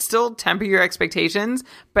upside. Still temper your expectations,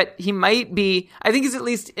 but he might be, I think he's at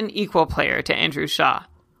least an equal player to Andrew Shaw.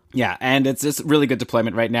 Yeah, and it's just really good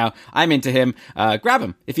deployment right now. I'm into him. Grab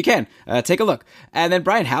him if you can. Take a look. And then,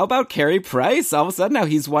 Brian, how about Carey Price? All of a sudden now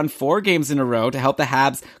he's won 4 games in a row to help the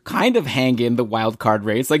Habs kind of hang in the wild card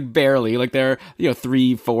race, like barely. Like they're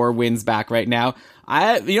 3-4 wins back right now.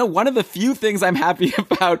 One of the few things I'm happy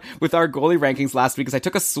about with our goalie rankings last week is I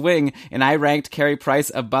took a swing and I ranked Carey Price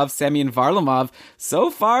above Semyon Varlamov. So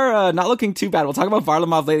far, not looking too bad. We'll talk about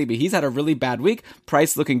Varlamov lately, but he's had a really bad week.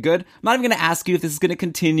 Price looking good. I'm not even going to ask you if this is going to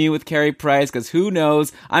continue with Carey Price, because who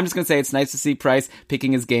knows? I'm just going to say it's nice to see Price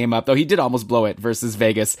picking his game up, though he did almost blow it versus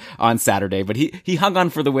Vegas on Saturday, but he hung on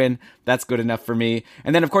for the win. That's good enough for me.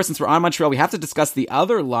 And then, of course, since we're on Montreal, we have to discuss the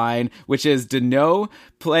other line, which is Deneau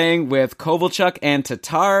playing with Kovalchuk and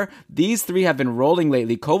Tatar. These 3 have been rolling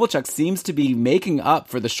lately. Kovalchuk seems to be making up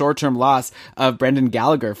for the short-term loss of Brendan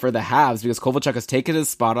Gallagher for the Habs, because Kovalchuk has taken his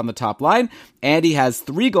spot on the top line, and he has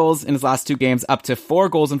 3 goals in his last 2 games, up to 4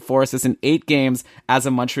 goals and 4 assists in 8 games as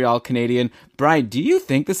a Montreal Canadian. Brian, do you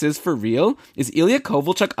think this is for real? Is Ilya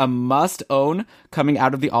Kovalchuk a must-own coming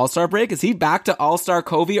out of the All-Star break? Is he back to All-Star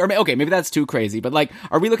Kovy? Or, okay, maybe that's too crazy, but like,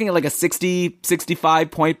 are we looking at like a 60,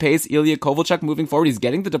 65 point pace Ilya Kovalchuk moving forward? He's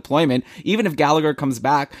getting the deployment. Even if Gallagher comes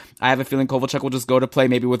back, I have a feeling Kovalchuk will just go to play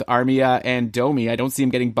maybe with Armia and Domi. I don't see him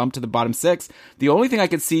getting bumped to the bottom 6. The only thing I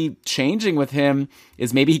could see changing with him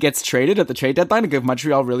is maybe he gets traded at the trade deadline, and if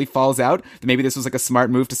Montreal really falls out, then maybe this was like a smart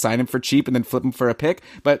move to sign him for cheap and then flip him for a pick.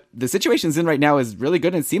 But the situation's in right now is really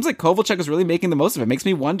good, and it seems like Kovalchuk is really making the most of it. It makes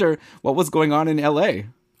me wonder what was going on in LA.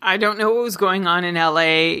 I don't know what was going on in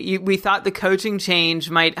LA. We thought the coaching change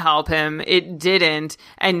might help him. It didn't.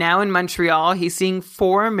 And now in Montreal, he's seeing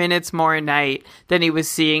 4 minutes more a night than he was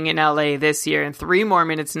seeing in LA this year, and 3 more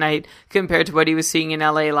minutes a night compared to what he was seeing in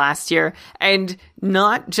LA last year. And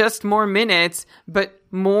not just more minutes, but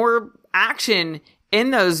more action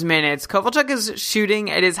in those minutes. Kovalchuk is shooting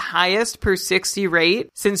at his highest per 60 rate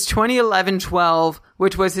since 2011-12,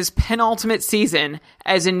 which was his penultimate season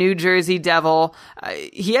as a New Jersey Devil.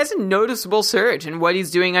 He has a noticeable surge in what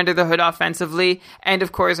he's doing under the hood offensively. And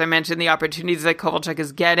of course, I mentioned the opportunities that Kovalchuk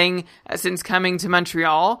is getting since coming to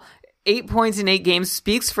Montreal. 8 points in 8 games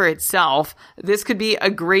speaks for itself. This could be a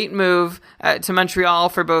great move to Montreal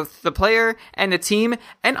for both the player and the team,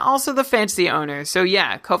 and also the fantasy owner. So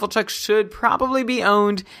yeah, Kovalchuk should probably be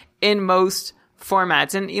owned in most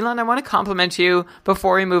formats. And Elon, I want to compliment you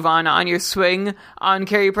before we move on your swing on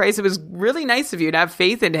Carey Price. It was really nice of you to have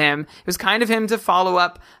faith in him. It was kind of him to follow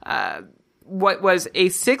up what was a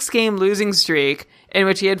 6-game losing streak in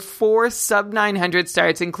which he had 4 sub-900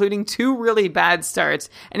 starts, including 2 really bad starts,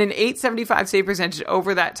 and an .875 save percentage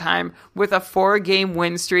over that time with a 4-game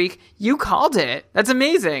win streak. You called it. That's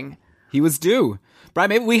amazing. He was due. Brian,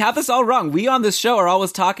 maybe we have this all wrong. We on this show are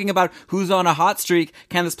always talking about who's on a hot streak.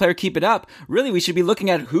 Can this player keep it up? Really, we should be looking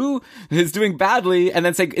at who is doing badly and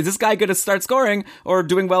then say, is this guy going to start scoring or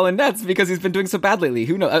doing well in nets because he's been doing so bad lately?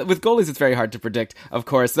 Who knows? With goalies, it's very hard to predict, of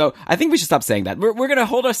course. So I think we should stop saying that. We're going to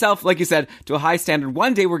hold ourselves, like you said, to a high standard.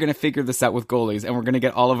 One day we're going to figure this out with goalies, and we're going to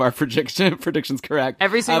get all of our predictions correct.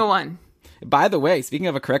 Every single one. By the way, speaking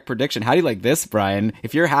of a correct prediction, how do you like this, Brian?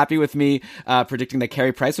 If you're happy with me predicting that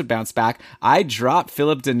Carey Price would bounce back, I dropped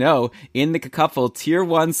Philip Deneau in the cupful tier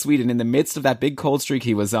 1 Sweden in the midst of that big cold streak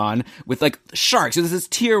he was on with like Sharks. So this is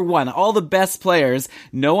tier 1, all the best players.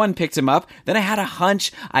 No one picked him up. Then I had a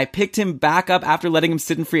hunch. I picked him back up after letting him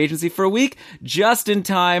sit in free agency for a week, just in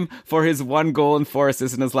time for his 1 goal and 4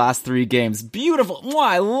 assists in his last 3 games. Beautiful. Mwah,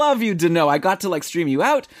 I love you, Deneau. I got to like stream you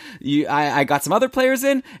out. I got some other players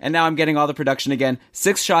in, and now I'm getting all the production again.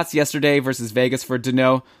 6 shots yesterday versus Vegas for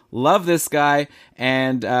Deneau. Love this guy,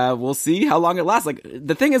 and we'll see how long it lasts. Like,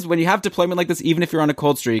 the thing is, when you have deployment like this, even if you're on a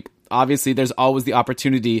cold streak, obviously there's always the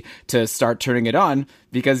opportunity to start turning it on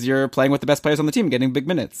because you're playing with the best players on the team, getting big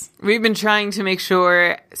minutes. We've been trying to make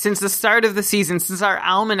sure since the start of the season, since our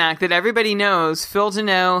almanac, that everybody knows Phil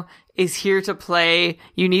Deneau is here to play.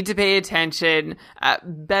 You need to pay attention.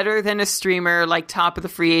 Better than a streamer, like top of the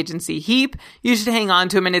free agency heap. You should hang on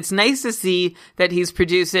to him, and it's nice to see that he's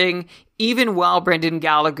producing even while Brendan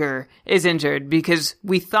Gallagher is injured, because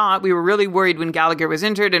we were really worried when Gallagher was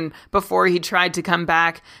injured and before he tried to come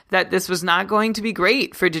back that this was not going to be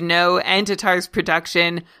great for Deneau and Tatar's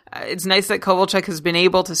production. It's nice that Kovalchuk has been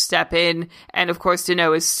able to step in, and of course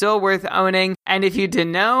Deneau is still worth owning. And if you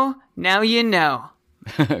didn't know, now you know.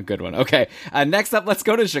 Good one. Okay. Next up, let's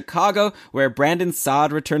go to Chicago, where Brandon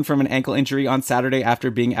Saad returned from an ankle injury on Saturday after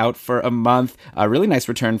being out for a month. A really nice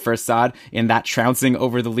return for Saad in that trouncing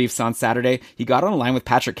over the Leafs on Saturday. He got on a line with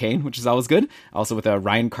Patrick Kane, which is always good. Also with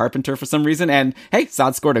Ryan Carpenter for some reason. And hey,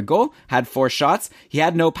 Saad scored a goal, had 4 shots. He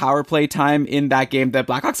had no power play time in that game. The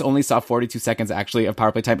Blackhawks only saw 42 seconds actually of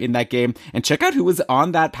power play time in that game. And check out who was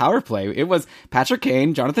on that power play. It was Patrick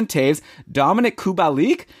Kane, Jonathan Toews, Dominic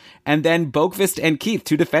Kubalik, and then Boqvist and Keith,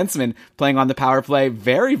 2 defensemen playing on the power play.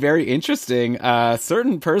 Very, very interesting. A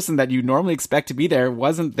certain person that you normally expect to be there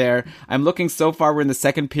wasn't there. I'm looking so far. We're in the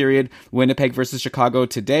second period. Winnipeg versus Chicago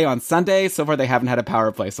today on Sunday. So far, they haven't had a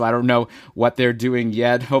power play. So I don't know what they're doing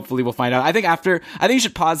yet. Hopefully, we'll find out. I think you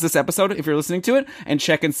should pause this episode if you're listening to it and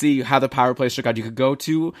check and see how the power play shook out. You could go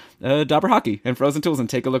to Dobber Hockey and Frozen Tools and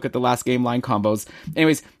take a look at the last game line combos.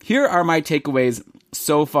 Anyways, here are my takeaways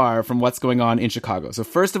so far from what's going on in Chicago. So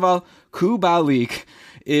first of all, Kubalik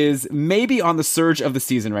is maybe on the surge of the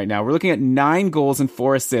season right now. We're looking at 9 goals and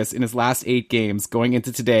 4 assists in his last 8 games going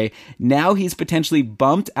into today. Now he's potentially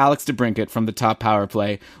bumped Alex DeBrincat from the top power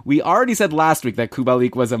play. We already said last week that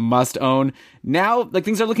Kubalik was a must own. Now,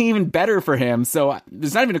 things are looking even better for him. So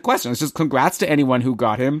there's not even a question. It's just congrats to anyone who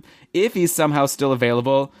got him. If he's somehow still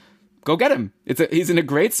available, go get him. He's in a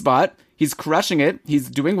great spot. He's crushing it. He's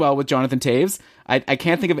doing well with Jonathan Toews. I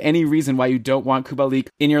can't think of any reason why you don't want Kubalik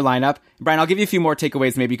in your lineup. Brian, I'll give you a few more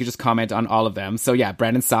takeaways. Maybe you could just comment on all of them. So yeah,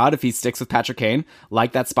 Brandon Saad, if he sticks with Patrick Kane,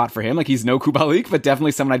 like that spot for him. Like, he's no Kubalik, but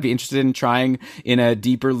definitely someone I'd be interested in trying in a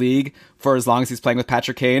deeper league for as long as he's playing with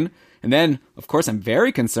Patrick Kane. And then, of course, I'm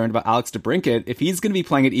very concerned about Alex DeBrincat. If he's going to be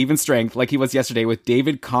playing at even strength like he was yesterday with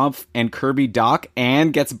David Kampf and Kirby Dach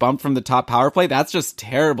and gets bumped from the top power play, that's just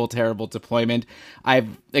terrible, terrible deployment.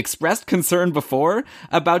 I've expressed concern before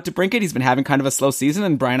about DeBrincat. He's been having kind of a slow season.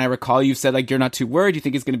 And Brian, I recall you said, you're not too worried. You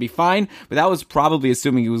think he's going to be fine. But that was probably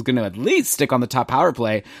assuming he was going to at least stick on the top power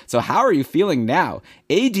play. So how are you feeling now?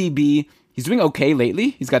 ADB, he's doing okay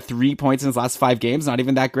lately. He's got 3 points in his last 5 games. Not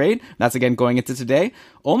even that great. That's again going into today.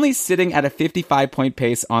 Only sitting at a 55-point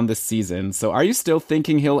pace on the season. So are you still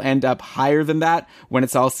thinking he'll end up higher than that when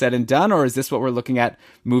it's all said and done? Or is this what we're looking at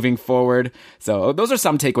moving forward? So those are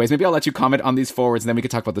some takeaways. Maybe I'll let you comment on these forwards and then we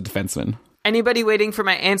can talk about the defensemen. Anybody waiting for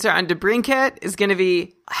my answer on DeBrincat is going to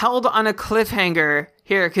be held on a cliffhanger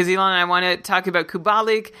here, because Elon and I want to talk about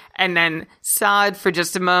Kubalik and then Saad for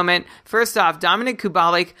just a moment. First off, Dominic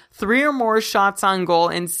Kubalik, 3 or more shots on goal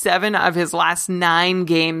in 7 of his last 9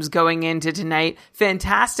 games going into tonight.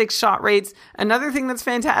 Fantastic shot rates. Another thing that's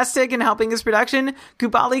fantastic in helping his production,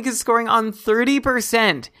 Kubalik is scoring on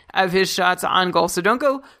 30% of his shots on goal. So don't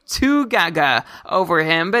go too gaga over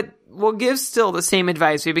him, but we'll give still the same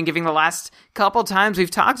advice we've been giving the last couple times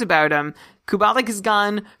we've talked about him. Kubalik has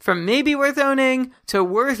gone from maybe worth owning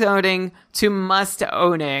to must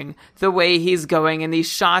owning the way he's going. And these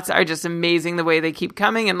shots are just amazing the way they keep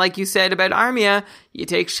coming. And like you said about Armia, you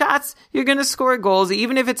take shots, you're going to score goals.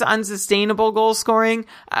 Even if it's unsustainable goal scoring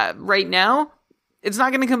right now, it's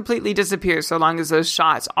not going to completely disappear so long as those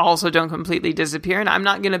shots also don't completely disappear. And I'm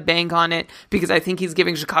not going to bank on it because I think he's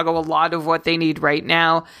giving Chicago a lot of what they need right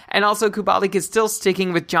now. And also Kubalik is still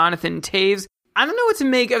sticking with Jonathan Toews. I don't know what to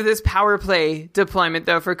make of this power play deployment,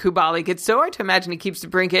 though, for Kubalik. It's so hard to imagine he keeps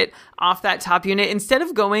DeBrincat off that top unit. Instead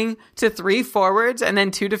of going to 3 forwards and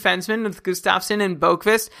then 2 defensemen with Gustafsson and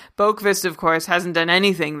Boqvist. Boqvist, of course, hasn't done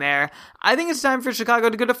anything there. I think it's time for Chicago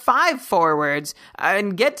to go to 5 forwards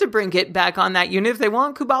and get DeBrincat back on that unit. If they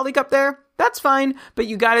want Kubalik up there, that's fine, but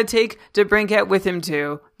you gotta take DeBrincat with him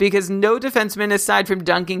too, because no defenseman aside from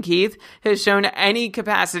Duncan Keith has shown any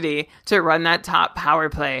capacity to run that top power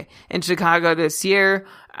play in Chicago this year.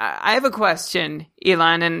 I have a question,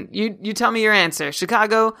 Elon, and you tell me your answer.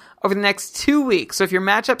 Chicago, over the next 2 weeks, so if your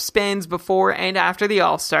matchup spans before and after the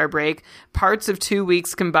All-Star break, parts of 2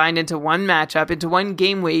 weeks combined into one matchup, into one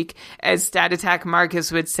game week, as Stat Attack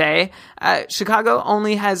Marcus would say, Chicago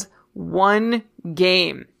only has 1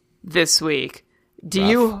 game this week. Do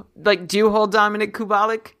you hold Dominik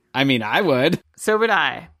Kubalik? I mean, I would. So would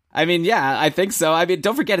I. I mean, yeah, I think so. I mean,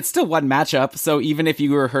 don't forget, it's still one matchup. So even if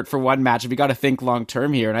you were hurt for one matchup, you got to think long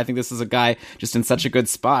term here. And I think this is a guy just in such a good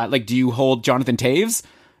spot. Like, do you hold Jonathan Toews?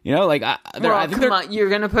 You know, like, come on, you're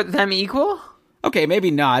gonna put them equal? Okay, maybe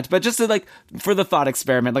not, but just to, for the thought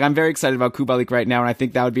experiment, I'm very excited about Kubalik right now, and I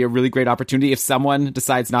think that would be a really great opportunity if someone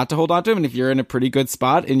decides not to hold on to him, and if you're in a pretty good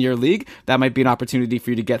spot in your league, that might be an opportunity for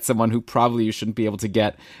you to get someone who probably you shouldn't be able to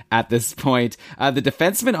get at this point. The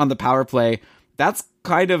defenseman on the power play, that's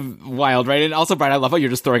kind of wild, right? And also, Brian, I love how you're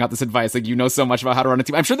just throwing out this advice. Like, you know so much about how to run a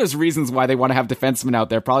team. I'm sure there's reasons why they want to have defensemen out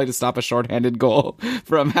there, probably to stop a shorthanded goal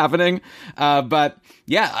from happening. But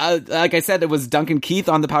yeah, like I said, it was Duncan Keith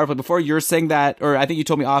on the power play before. You're saying that, or I think you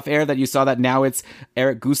told me off air that you saw that now it's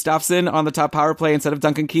Erik Gustafsson on the top power play instead of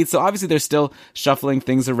Duncan Keith. So obviously they're still shuffling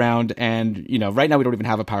things around. And, you know, right now we don't even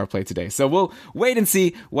have a power play today. So we'll wait and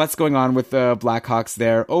see what's going on with the Blackhawks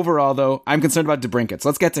there. Overall, though, I'm concerned about DeBrincat. So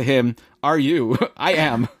let's get to him. Are you? I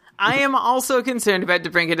am. I am also concerned about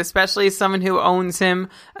DeBrincat, especially as someone who owns him.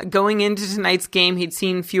 Going into tonight's game, he'd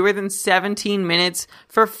seen fewer than 17 minutes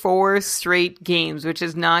for 4 straight games, which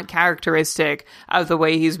is not characteristic of the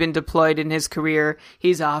way he's been deployed in his career.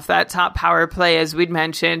 He's off that top power play, as we'd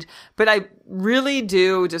mentioned. But I really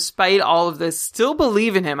do, despite all of this, still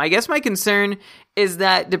believe in him. I guess my concern is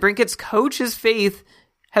that DeBrincat's coach's faith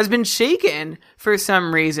has been shaken for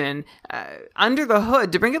some reason. Under the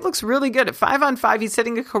hood, DeBrincat looks really good. At 5-on-5, he's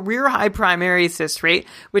setting a career-high primary assist rate,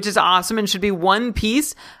 which is awesome and should be one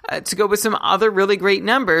piece to go with some other really great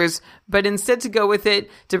numbers. But instead to go with it,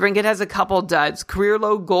 DeBrincat has a couple duds,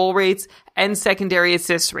 career-low goal rates and secondary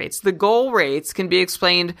assist rates. The goal rates can be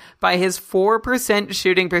explained by his 4%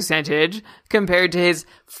 shooting percentage compared to his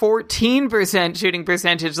 14% shooting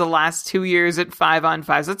percentage the last 2 years at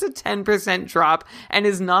 5-on-5. So that's a 10% drop and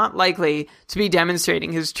is not likely to be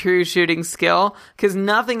demonstrating his true shooting skill because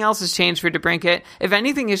nothing else has changed for DeBrincat. If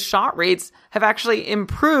anything, his shot rates have actually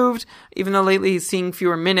improved, even though lately he's seeing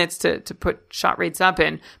fewer minutes to put shot rates up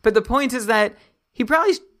in. But the point is that he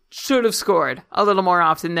probably should have scored a little more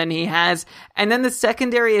often than he has. And then the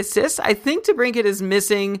secondary assists, I think DeBrincat is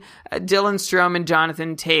missing Dylan Strome and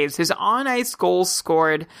Jonathan Toews. His on-ice goals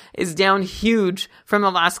scored is down huge from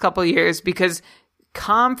the last couple of years because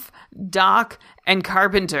Kampf, Doc, and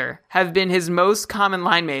Carpenter have been his most common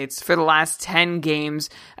line mates for the last 10 games.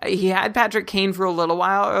 He had Patrick Kane for a little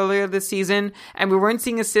while earlier this season, and we weren't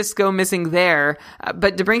seeing assists go missing there.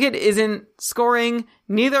 But DeBrincat isn't scoring.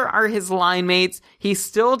 Neither are his line mates. He's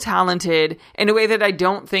still talented in a way that I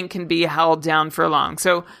don't think can be held down for long.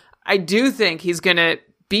 So I do think he's going to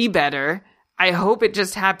be better. I hope it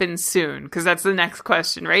just happens soon, because that's the next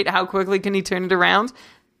question, right? How quickly can he turn it around?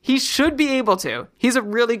 He should be able to. He's a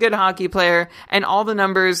really good hockey player, and all the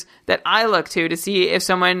numbers that I look to see if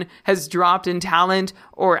someone has dropped in talent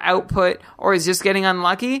or output or is just getting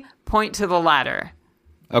unlucky point to the latter.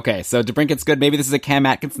 Okay, so DeBrincat's good. Maybe this is a Cam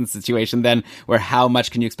Atkinson situation then, where how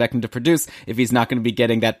much can you expect him to produce if he's not going to be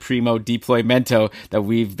getting that primo deploymento that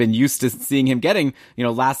we've been used to seeing him getting,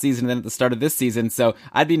 last season and then at the start of this season. So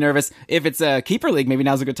I'd be nervous. If it's a keeper league, maybe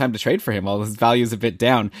now's a good time to trade for him while his value is a bit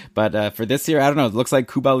down. But for this year, I don't know. It looks like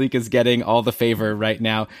Kubalik is getting all the favor right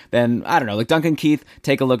now. Then, I don't know, like Duncan Keith,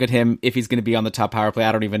 take a look at him if he's going to be on the top power play.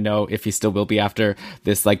 I don't even know if he still will be after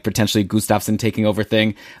this, potentially Gustafsson taking over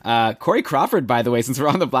thing. Corey Crawford, by the way, since we're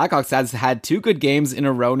on the Blackhawks, has had 2 good games in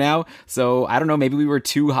a row now. So I don't know, maybe we were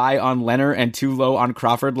too high on Leonard and too low on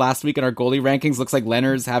Crawford last week in our goalie rankings. Looks like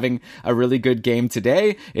Leonard's having a really good game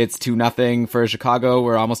today. It's 2-0 for Chicago.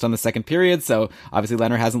 We're almost on the second period. So obviously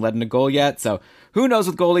Leonard hasn't led in a goal yet. So who knows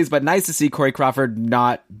with goalies, but nice to see Corey Crawford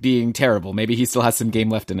not being terrible. Maybe he still has some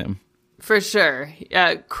game left in him. For sure.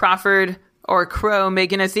 Crawford or Crow,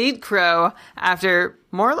 making us eat Crow after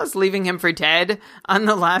more or less leaving him for dead on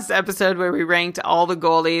the last episode where we ranked all the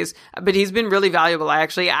goalies. But he's been really valuable. I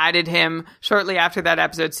actually added him shortly after that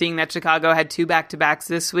episode, seeing that Chicago had 2 back-to-backs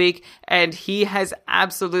this week, and he has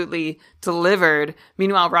absolutely delivered.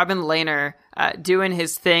 Meanwhile, Robin Lehner doing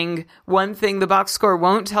his thing. One thing the box score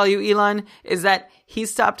won't tell you, Elon, is that he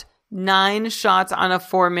stopped 9 shots on a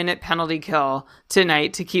 4-minute penalty kill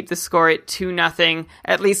tonight to keep the score at 2-0,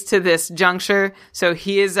 at least to this juncture. So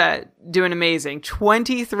he is doing amazing.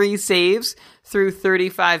 23 saves through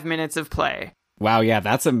 35 minutes of play. Wow, yeah,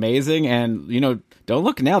 that's amazing. And, don't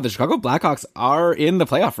look now. The Chicago Blackhawks are in the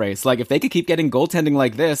playoff race. Like, if they could keep getting goaltending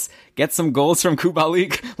like this, get some goals from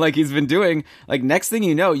Kubalik like he's been doing, like, next thing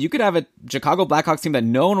you know, you could have a Chicago Blackhawks team that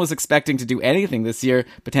no one was expecting to do anything this year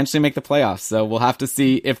potentially make the playoffs. So we'll have to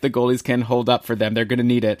see if the goalies can hold up for them. They're going to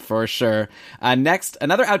need it for sure. Next,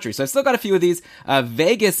 another outry. So I've still got a few of these.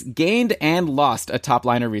 Vegas gained and lost a top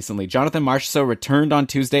liner recently. Jonathan Marchessault returned on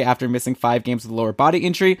Tuesday after missing 5 games with a lower body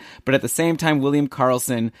injury, but at the same time, William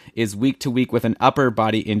Karlsson is week to week with an upper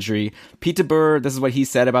body injury. Pete DeBoer, this is what he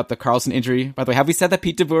said about the Karlsson injury. By the way, have we said that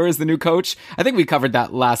Pete DeBoer is the new coach? I think we covered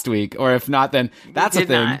that last week, or if not, then that's a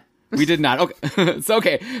thing. We did not. Okay. It's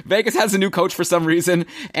okay. Vegas has a new coach for some reason,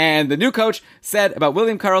 and the new coach said about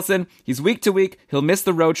William Karlsson, he's week to week, he'll miss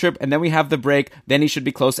the road trip, and then we have the break, then he should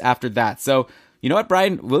be close after that. So, you know what,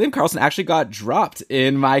 Brian? William Karlsson actually got dropped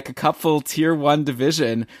in my Cupful Tier 1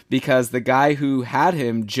 division because the guy who had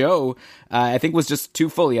him, Joe, I think was just too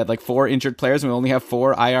full. He had like 4 injured players, and we only have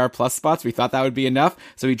 4 IR plus spots. We thought that would be enough,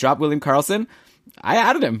 so he dropped William Karlsson. I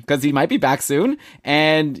added him because he might be back soon,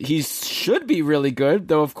 and he should be really good,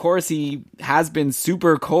 though of course he has been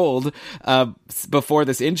super cold before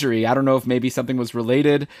this injury. I don't know if maybe something was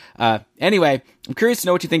related. Anyway, I'm curious to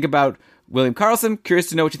know what you think about William Karlsson. Curious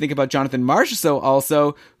to know what you think about Jonathan Marchessault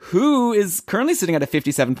also, who is currently sitting at a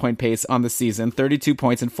 57-point pace on the season, 32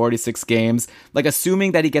 points in 46 games. Like,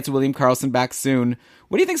 assuming that he gets William Karlsson back soon,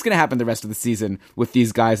 what do you think is going to happen the rest of the season with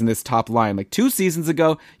these guys in this top line? Like 2 seasons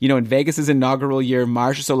ago, in Vegas' inaugural year,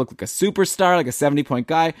 Marchessault looked like a superstar, like a 70-point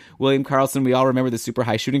guy. William Karlsson, we all remember the super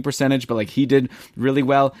high shooting percentage, but like he did really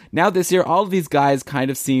well. Now this year, all of these guys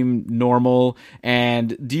kind of seem normal.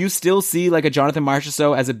 And do you still see like a Jonathan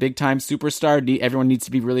Marchessault as a big-time superstar? Everyone needs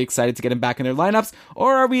to be really excited to get him back in their lineups?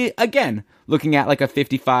 Or are we, again, looking at like a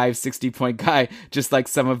 55, 60-point guy, just like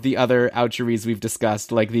some of the other outcheries we've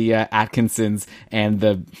discussed, like the Atkinsons and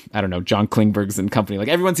the, John Klingbergs and company. Like,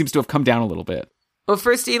 everyone seems to have come down a little bit. Well,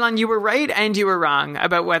 first, Elon, you were right and you were wrong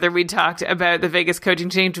about whether we talked about the Vegas coaching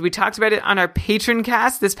change. We talked about it on our Patron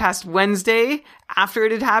cast this past Wednesday after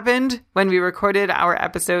it had happened. When we recorded our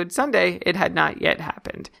episode Sunday, it had not yet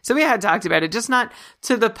happened. So we had talked about it, just not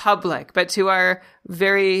to the public, but to our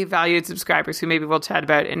very valued subscribers, who maybe we'll chat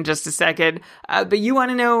about in just a second. But you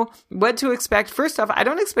want to know what to expect. First off, I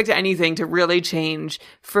don't expect anything to really change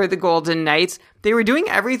for the Golden Knights. They were doing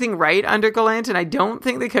everything right under Gallant, and I don't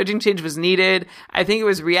think the coaching change was needed. I think it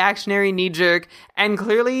was reactionary, knee-jerk, and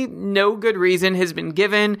clearly no good reason has been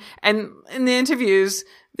given. And in the interviews,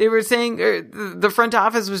 they were saying, the front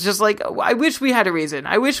office was just like, I wish we had a reason.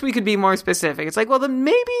 I wish we could be more specific. It's like, well, then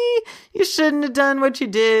maybe you shouldn't have done what you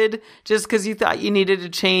did just because you thought you needed a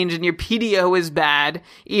change and your PDO is bad,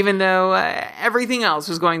 even though everything else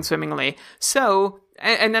was going swimmingly. So,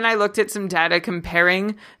 and then I looked at some data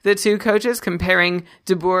comparing the two coaches, comparing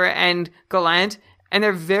DeBoer and Gallant, and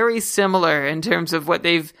they're very similar in terms of what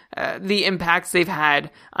the impacts they've had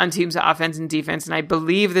on teams' offense and defense. And I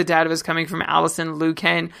believe the data was coming from Allison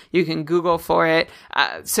Luken. You can Google for it.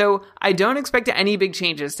 So I don't expect any big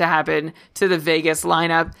changes to happen to the Vegas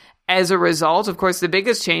lineup. As a result, of course, the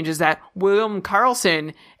biggest change is that William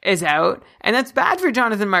Karlsson is out, and that's bad for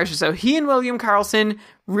Jonathan Marchessault. He and William Karlsson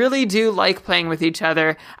really do like playing with each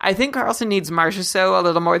other. I think Karlsson needs Marchessault a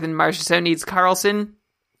little more than Marchessault needs Karlsson.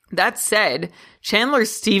 That said, Chandler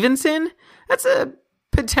Stevenson, that's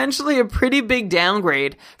potentially a pretty big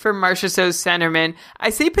downgrade for Marchessault's centerman.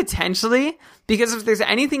 I say potentially because if there's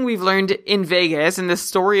anything we've learned in Vegas and the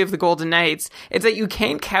story of the Golden Knights, it's that you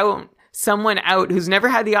can't count someone out who's never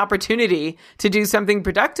had the opportunity to do something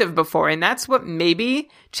productive before. And that's what maybe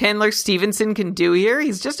Chandler Stevenson can do here.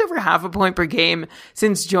 He's just over half a point per game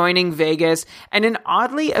since joining Vegas, and an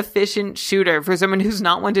oddly efficient shooter for someone who's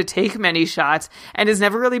not one to take many shots and has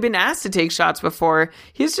never really been asked to take shots before.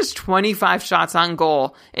 He has just 25 shots on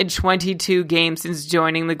goal in 22 games since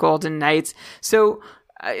joining the Golden Knights. So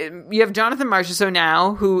you have Jonathan Marchessault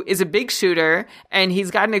now, who is a big shooter, and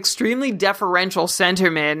he's got an extremely deferential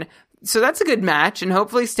centerman So that's a good match, and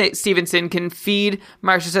hopefully Stevenson can feed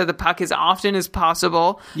Marchessault the puck as often as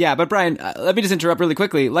possible. Yeah, but Brian, let me just interrupt really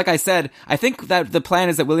quickly. Like I said, I think that the plan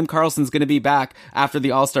is that William Karlsson's going to be back after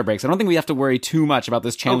the All-Star break, so I don't think we have to worry too much about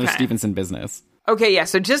this Chandler Stevenson business. Okay, yeah,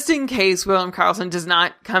 so just in case William Karlsson does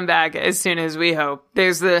not come back as soon as we hope,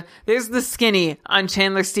 there's the skinny on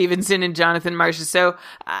Chandler Stevenson and Jonathan Marchessault.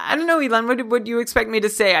 I don't know, Elon, what would you expect me to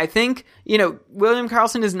say? I think, William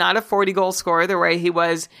Karlsson is not a 40-goal scorer the way he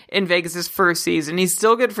was in Vegas' first season. He's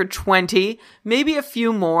still good for 20, maybe a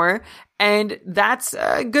few more. And that's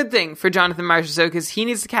a good thing for Jonathan Marchessault because he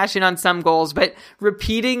needs to cash in on some goals. But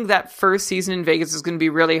repeating that first season in Vegas is going to be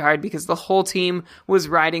really hard because the whole team was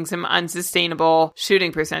riding some unsustainable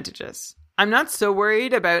shooting percentages. I'm not so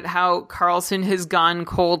worried about how Karlsson has gone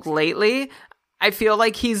cold lately. I feel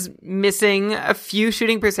like he's missing a few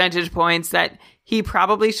shooting percentage points that he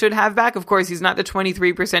probably should have back. Of course, he's not the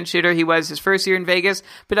 23% shooter he was his first year in Vegas,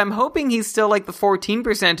 but I'm hoping he's still like the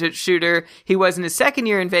 14% shooter he was in his second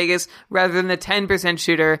year in Vegas rather than the 10%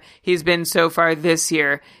 shooter he's been so far this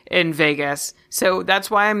year in Vegas. So that's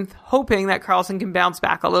why I'm hoping that Karlsson can bounce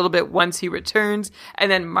back a little bit once he returns, and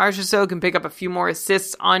then Marchessault can pick up a few more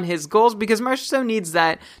assists on his goals because Marchessault needs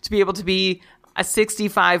that to be able to be a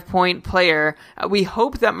 65-point player. We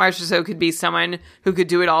hope that Marchessault could be someone who could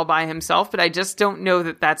do it all by himself, but I just don't know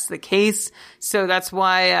that that's the case. So that's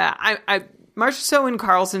why Marchessault and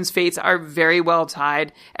Karlsson's fates are very well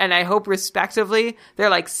tied, and I hope respectively they're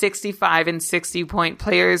like 65 and 60-point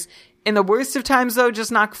players. In the worst of times, though,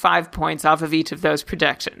 just knock 5 points off of each of those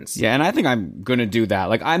projections. Yeah, and I think I'm going to do that.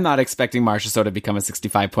 Like, I'm not expecting Marchessault to become a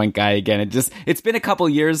 65-point guy again. It's been a couple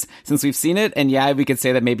years since we've seen it, and yeah, we could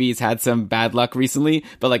say that maybe he's had some bad luck recently,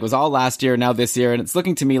 but like, it was all last year, now this year, and it's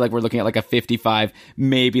looking to me like we're looking at like a 55,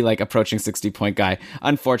 maybe like approaching 60-point guy,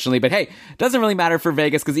 unfortunately. But hey, doesn't really matter for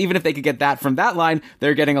Vegas, because even if they could get that from that line,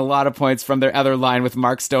 they're getting a lot of points from their other line with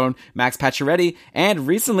Mark Stone, Max Pacioretty, and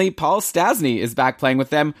recently, Paul Stastny is back playing with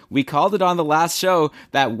them. We called it on the last show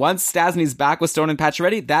that once Stastny's back with Stone and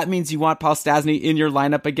Pacioretty, that means you want Paul Stastny in your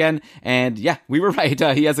lineup again. And yeah, we were right.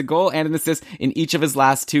 He has a goal and an assist in each of his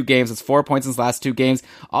last 2 games. It's 4 points in his last 2 games.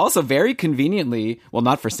 Also, very conveniently, well,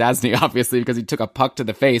 not for Stastny, obviously, because he took a puck to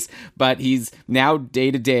the face, but he's now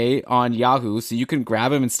day-to-day on Yahoo, so you can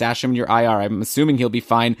grab him and stash him in your IR. I'm assuming he'll be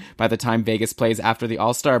fine by the time Vegas plays after the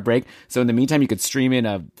All-Star break. So in the meantime, you could stream in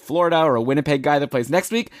a Florida or a Winnipeg guy that plays next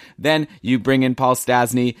week. Then you bring in Paul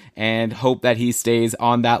Stastny and hope that he stays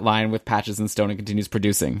on that line with Patches and Stone and continues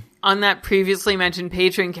producing. On that previously mentioned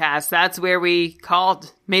Patreon cast, that's where we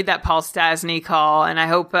made that Paul Stastny call, and I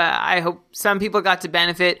hope some people got to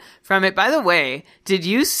benefit from it. By the way, did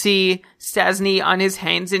you see Stastny on his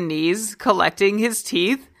hands and knees collecting his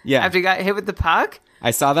teeth after he got hit with the puck?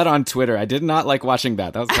 I saw that on Twitter. I did not like watching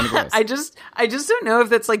that. That was kind of gross. I just don't know if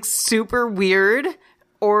that's like super weird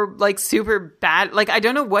or like super bad. Like, I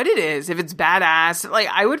don't know what it is. If it's badass, like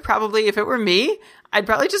I would probably, if it were me, I'd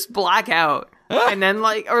probably just black out and then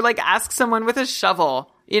ask someone with a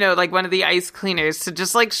shovel, like one of the ice cleaners to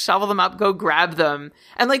just like shovel them up, go grab them.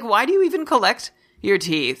 And like, why do you even collect your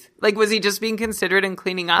teeth? Like, was he just being considerate and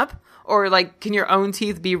cleaning up? Or like, can your own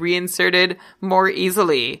teeth be reinserted more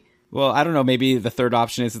easily? Well, I don't know. Maybe the third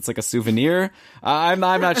option is it's like a souvenir. I'm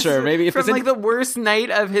not sure. Maybe if from like the worst night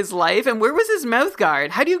of his life. And where was his mouth guard?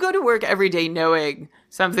 How do you go to work every day knowing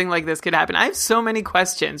something like this could happen? I have so many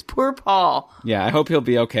questions. Poor Paul. Yeah, I hope he'll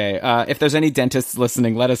be okay. If there's any dentists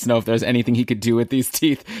listening, let us know if there's anything he could do with these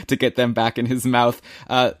teeth to get them back in his mouth.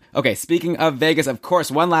 Okay, speaking of Vegas, of course,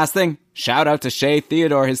 one last thing. Shout out to Shea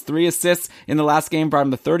Theodore. His 3 assists in the last game brought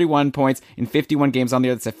him to 31 points in 51 games on the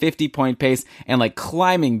year. That's a 50-point pace and like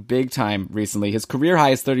climbing big time recently. His career high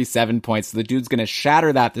is 37 points. So the dude's going to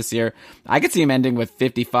shatter that this year. I could see him ending with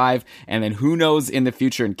 55, and then who knows in the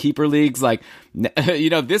future in keeper leagues. Like,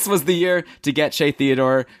 this was the year to get Shea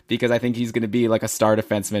Theodore because I think he's going to be like a star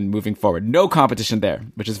defenseman moving forward. No competition there,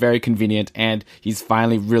 which is very convenient, and he's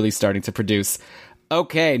finally really starting to produce.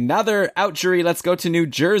 Okay, another outjury. Let's go to New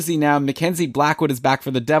Jersey now. Mackenzie Blackwood is back for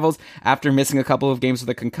the Devils after missing a couple of games with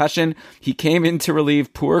a concussion. He came in to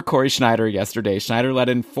relieve poor Corey Schneider yesterday. Schneider let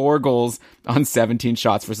in 4 goals on 17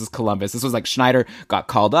 shots versus Columbus. This was like Schneider got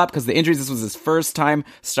called up because of the injuries. This was his first time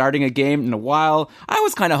starting a game in a while. I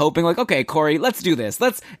was kind of hoping like, okay, Corey, let's do this.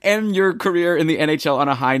 Let's end your career in the NHL on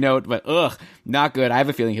a high note, but not good. I have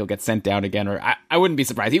a feeling he'll get sent down again, or I wouldn't be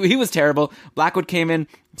surprised. He was terrible. Blackwood came in,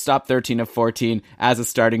 stopped 13 of 14 as a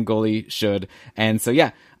starting goalie should. And so,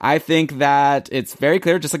 yeah, I think that it's very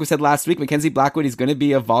clear, just like we said last week, Mackenzie Blackwood is going to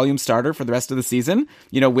be a volume starter for the rest of the season,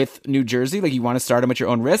 with New Jersey. Like, you want to start him at your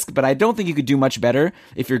own risk, but I don't think you could do much better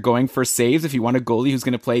if you're going for saves, if you want a goalie who's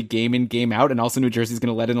going to play game in, game out, and also New Jersey's going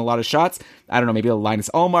to let in a lot of shots. I don't know, maybe a Linus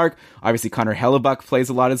Ullmark. Obviously, Connor Hellebuck plays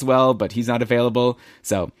a lot as well, but he's not available.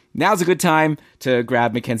 So now's a good time to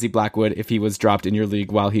grab Mackenzie Blackwood if he was dropped in your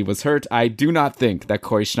league while he was hurt. I do not think that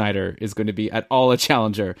Corey Schneider is going to be at all a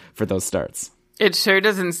challenger for those starts. It sure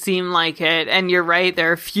doesn't seem like it. And you're right,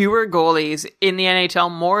 there are fewer goalies in the NHL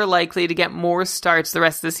more likely to get more starts the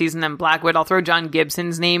rest of the season than Blackwood. I'll throw John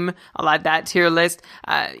Gibson's name. I'll add that to your list.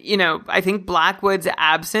 I think Blackwood's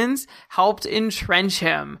absence helped entrench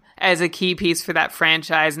him as a key piece for that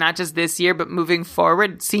franchise, not just this year, but moving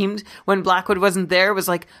forward. It seemed when Blackwood wasn't there, it was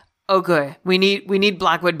like, oh good, we need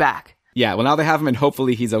Blackwood back. Yeah, well, now they have him, and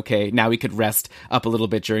hopefully he's okay. Now he could rest up a little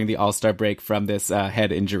bit during the All-Star break from this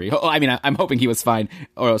head injury. I mean, I'm hoping he was fine,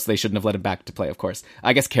 or else they shouldn't have let him back to play, of course.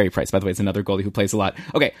 I guess Carey Price, by the way, is another goalie who plays a lot.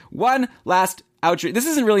 Okay, one last outjury. This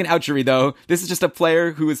isn't really an outjury, though. This is just a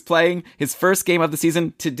player who is playing his first game of the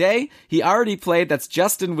season today. He already played. That's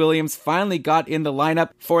Justin Williams. Finally got in the lineup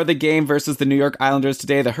for the game versus the New York Islanders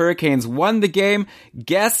today. The Hurricanes won the game.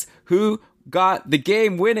 Guess who got the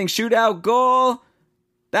game-winning shootout goal?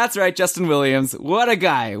 That's right, Justin Williams. What a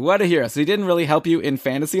guy. What a hero. So he didn't really help you in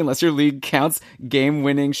fantasy unless your league counts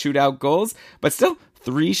game-winning shootout goals. But still,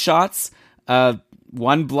 3 shots,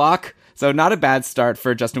 1 block. So not a bad start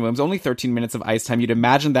for Justin Williams. Only 13 minutes of ice time. You'd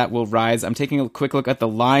imagine that will rise. I'm taking a quick look at the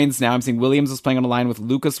lines now. I'm seeing Williams was playing on a line with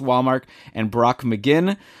Lucas Wallmark and Brock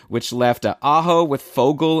McGinn, which left Aho with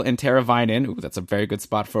Fogle and Teravainen. Ooh, that's a very good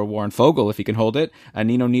spot for Warren Fogle if he can hold it.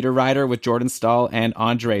 Nino Niederreiter with Jordan Stahl and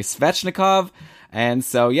Andrei Svechnikov. And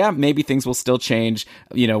so, yeah, maybe things will still change,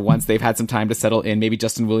 once they've had some time to settle in. Maybe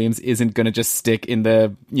Justin Williams isn't going to just stick in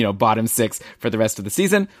the, bottom 6 for the rest of the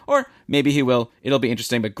season. Or maybe he will. It'll be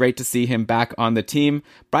interesting, but great to see him back on the team.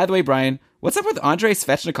 By the way, Brian, what's up with Andrei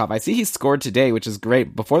Svechnikov? I see he scored today, which is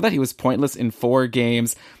great. Before that, he was pointless in 4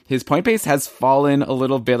 games. His point pace has fallen a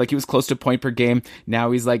little bit. Like, he was close to a point per game.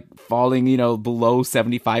 Now he's, falling, below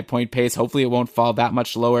 75 point pace. Hopefully it won't fall that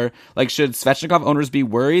much lower. Should Svechnikov owners be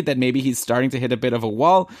worried that maybe he's starting to hit a bit of a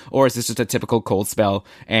wall? Or is this just a typical cold spell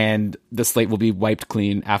and the slate will be wiped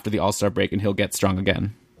clean after the All-Star break and he'll get strong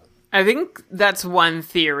again? I think that's one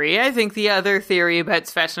theory. I think the other theory about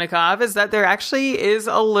Svechnikov is that there actually is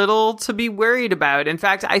a little to be worried about. In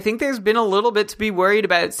fact, I think there's been a little bit to be worried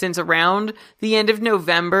about since around the end of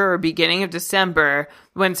November or beginning of December,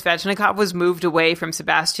 when Svechnikov was moved away from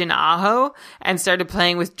Sebastian Aho and started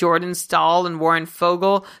playing with Jordan Stahl and Warren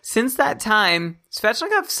Fogle. Since that time,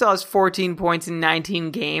 Svechnikov still has 14 points in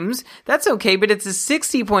 19 games. That's okay, but it's a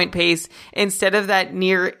 60-point pace instead of that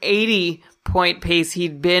near 80-point pace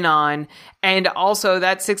he'd been on. And also,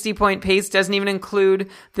 that 60-point pace doesn't even include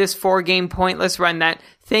this 4-game pointless run that,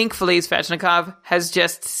 thankfully, Svechnikov has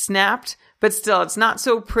just snapped. But still, it's not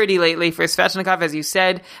so pretty lately for Svechnikov, as you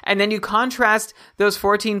said. And then you contrast those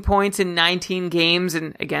 14 points in 19 games,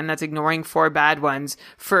 and again, that's ignoring 4 bad ones,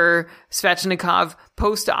 for Svechnikov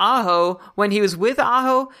post-Aho. When he was with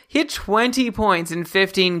Aho, he had 20 points in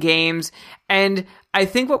 15 games. And I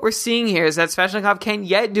think what we're seeing here is that Svechnikov can't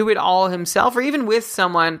yet do it all himself, or even with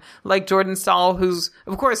someone like Jordan Stahl, who's,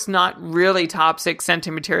 of course, not really top 6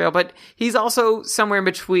 center material, but he's also somewhere in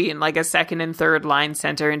between, like a second and third line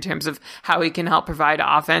center in terms of how he can help provide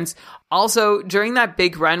offense. Also, during that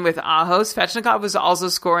big run with Aho, Svechnikov was also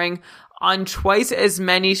scoring on twice as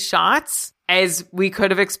many shots as we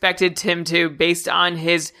could have expected him to based on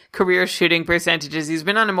his career shooting percentages. He's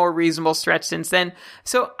been on a more reasonable stretch since then.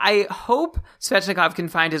 So I hope Svechnikov can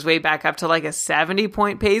find his way back up to like a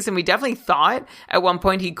 70-point pace. And we definitely thought at one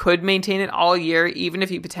point he could maintain it all year, even if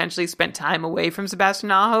he potentially spent time away from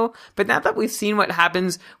Sebastian Aho. But now that we've seen what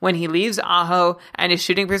happens when he leaves Aho and his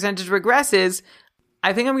shooting percentage regresses,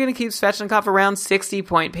 I think I'm going to keep Svechnikov around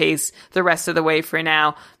 60-point pace the rest of the way for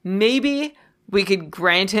now. Maybe we could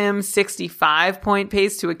grant him 65-point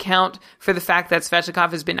pace to account for the fact that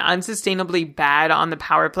Svechnikov has been unsustainably bad on the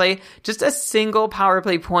power play. Just a single power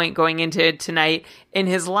play point going into tonight in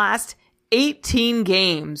his last 18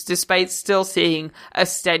 games, despite still seeing a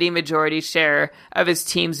steady majority share of his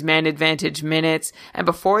team's man advantage minutes. And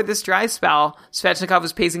before this dry spell, Svechnikov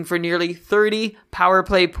was pacing for nearly 30 power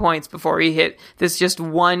play points before he hit this just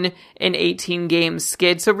 1 in 18 games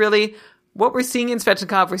skid. So really, what we're seeing in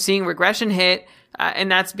Svechnikov, we're seeing regression hit, and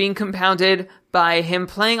that's being compounded by him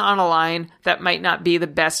playing on a line that might not be the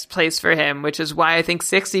best place for him, which is why I think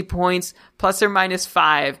 60 points plus or minus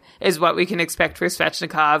 5 is what we can expect for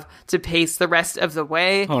Svechnikov to pace the rest of the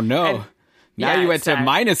way. Oh no. Now you went to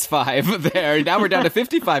 -5 there. Now we're down to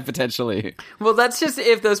 55 potentially. Well, that's just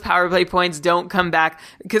if those power play points don't come back,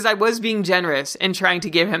 because I was being generous in trying to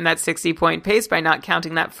give him that 60-point pace by not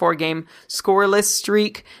counting that 4-game scoreless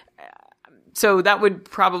streak. So that would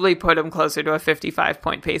probably put him closer to a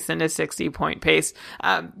 55-point pace than a 60-point pace.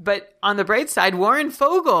 But on the bright side, Warren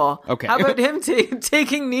Fogle. Okay. How about him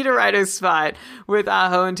taking Niederreiter's spot with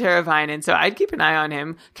Aho and Teravainen? So I'd keep an eye on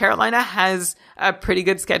him. Carolina has a pretty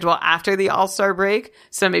good schedule after the All-Star break,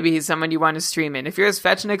 so maybe he's someone you want to stream in. If you're a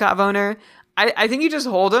Svechnikov owner, I think you just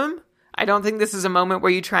hold him. I don't think this is a moment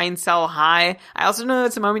where you try and sell high. I also know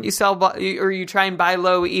it's a moment you sell or you try and buy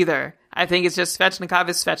low either. I think it's just Svechnikov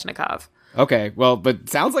is Svechnikov. Okay, well, but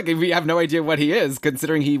sounds like we have no idea what he is,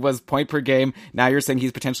 considering he was point per game. Now you're saying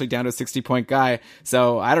he's potentially down to a 60-point guy.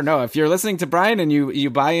 So I don't know. If you're listening to Brian and you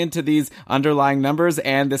buy into these underlying numbers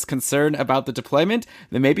and this concern about the deployment,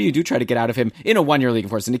 then maybe you do try to get out of him in a one-year league,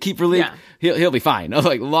 of course. In a keeper league, he'll be fine,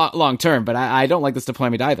 like long term. But I don't like this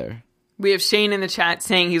deployment either. We have Shane in the chat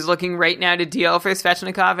saying he's looking right now to deal for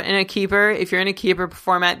Svechnikov in a keeper. If you're in a keeper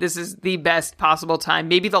format, this is the best possible time,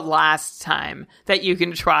 maybe the last time that you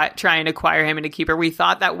can try and acquire him in a keeper. We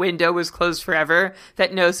thought that window was closed forever,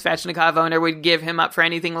 that no Svechnikov owner would give him up for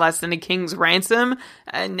anything less than a king's ransom.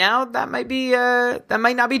 And now that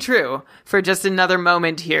might not be true for just another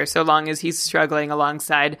moment here, so long as he's struggling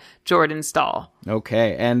alongside Jordan Staal.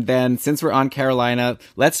 Okay, and then since we're on Carolina,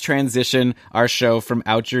 let's transition our show from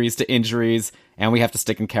outjuries to injuries, and we have to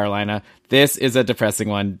stick in Carolina. This is a depressing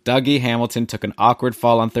one. Dougie Hamilton took an awkward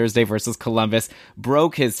fall on Thursday versus Columbus,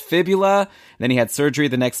 broke his fibula, then he had surgery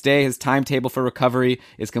the next day. His timetable for recovery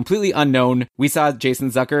is completely unknown. We saw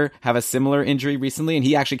Jason Zucker have a similar injury recently, and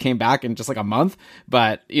he actually came back in just like a month.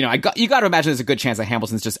 But, you got to imagine there's a good chance that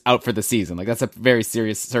Hamilton's just out for the season. Like, that's a very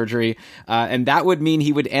serious surgery. And that would mean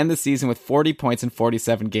he would end the season with 40 points in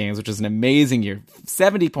 47 games, which is an amazing year.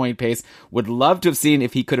 70-point pace. Would love to have seen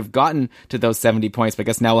if he could have gotten to those 70 points, but I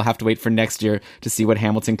guess now we'll have to wait for next year to see what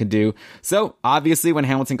Hamilton can do. So obviously when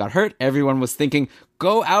Hamilton got hurt, everyone was thinking,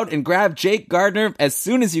 go out and grab Jake Gardiner as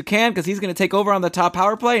soon as you can, because he's going to take over on the top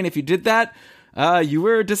power play. And if you did that, you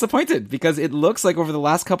were disappointed, because it looks like over the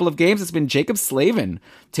last couple of games, it's been Jacob Slavin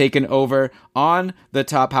taken over on the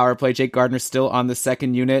top power play. Jake Gardiner still on the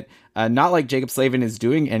second unit. Not like Jacob Slavin is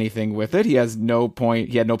doing anything with it. He had no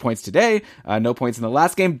points today, no points in the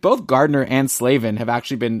last game. Both Gardiner and Slavin have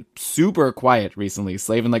actually been super quiet recently.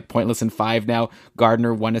 Slavin like pointless in 5 now.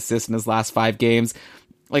 Gardiner 1 assist in his last 5 games.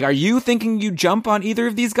 Like, are you thinking you jump on either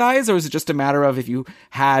of these guys, or is it just a matter of if you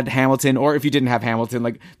had Hamilton, or if you didn't have Hamilton,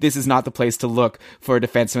 like, this is not the place to look for a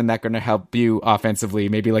defenseman that's going to help you offensively,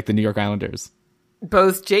 maybe like the New York Islanders?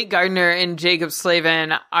 Both Jake Gardiner and Jacob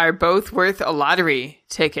Slavin are both worth a lottery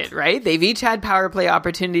ticket, right? They've each had power play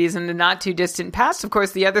opportunities in the not too distant past. Of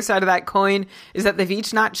course, the other side of that coin is that they've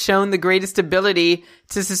each not shown the greatest ability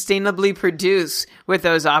to sustainably produce with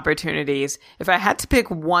those opportunities. If I had to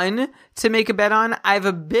pick one to make a bet on, I have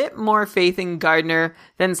a bit more faith in Gardiner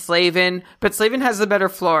than Slavin, but Slavin has the better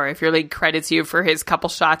floor if your league credits you for his couple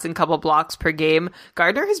shots and couple blocks per game.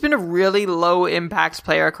 Gardiner has been a really low impact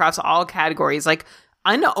player across all categories, like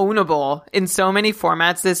unownable in so many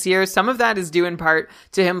formats this year. Some of that is due in part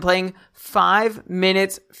to him playing 5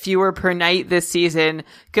 minutes fewer per night this season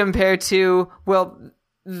compared to, well,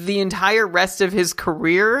 the entire rest of his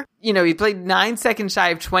career. He played 9 seconds shy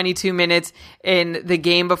of 22 minutes in the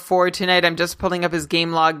game before tonight. I'm just pulling up his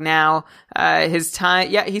game log now. His time,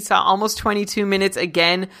 he saw almost 22 minutes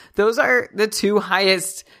again. Those are the 2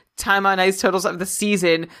 highest time on ice totals of the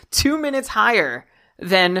season, 2 minutes higher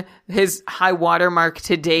than his high watermark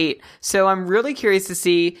to date. So I'm really curious to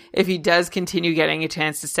see if he does continue getting a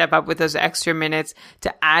chance to step up with those extra minutes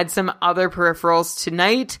to add some other peripherals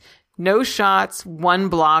tonight. No shots, 1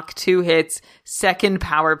 block, 2 hits, second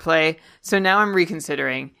power play. So now I'm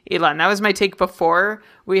reconsidering. Elon, that was my take before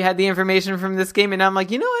we had the information from this game, and I'm like,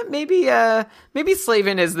 you know what? Maybe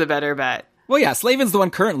Slavin is the better bet. Well, yeah, Slavin's the one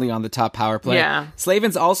currently on the top power play. Yeah.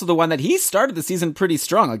 Slavin's also the one that he started the season pretty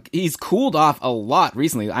strong. Like, he's cooled off a lot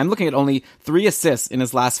recently. I'm looking at only 3 assists in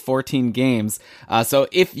his last 14 games. So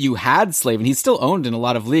if you had Slavin, he's still owned in a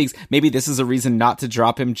lot of leagues. Maybe this is a reason not to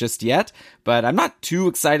drop him just yet, but I'm not too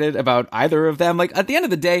excited about either of them. Like, at the end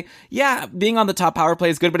of the day, yeah, being on the top power play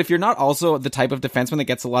is good, but if you're not also the type of defenseman that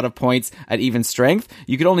gets a lot of points at even strength,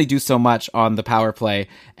 you could only do so much on the power play,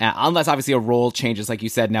 unless obviously a role changes. Like you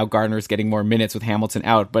said, now Gardner's getting more minutes with Hamilton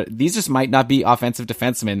out, but these just might not be offensive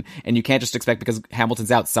defensemen, and you can't just expect because Hamilton's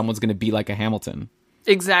out, someone's going to be like a Hamilton.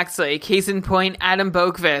 Exactly. Case in point, Adam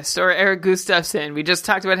Boqvist or Eric Gustafsson. We just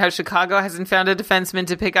talked about how Chicago hasn't found a defenseman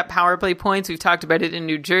to pick up power play points. We've talked about it in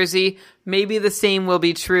New Jersey. Maybe the same will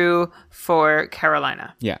be true for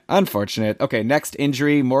Carolina. Yeah, unfortunate. Okay, next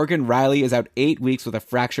injury. Morgan Rielly is out 8 weeks with a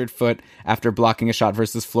fractured foot after blocking a shot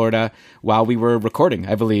versus Florida while we were recording,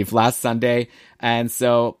 I believe, last Sunday. And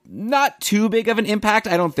so not too big of an impact,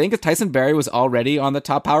 I don't think, as Tyson Barrie was already on the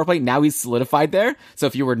top power play. Now he's solidified there. So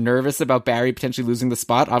if you were nervous about Barrie potentially losing the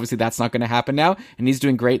spot, obviously that's not going to happen now. And he's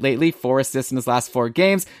doing great lately. 4 assists in his last 4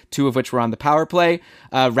 games, 2 of which were on the power play.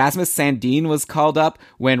 Rasmus Sandin was called up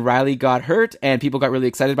when Rielly got hurt, and people got really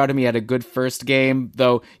excited about him. He had a good first game,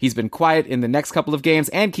 though he's been quiet in the next couple of games.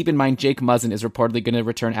 And keep in mind, Jake Muzzin is reportedly going to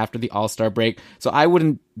return after the All-Star break. So I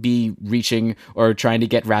wouldn't be reaching or trying to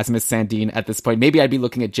get Rasmus Sandin at this point. Maybe I'd be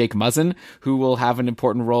looking at Jake Muzzin, who will have an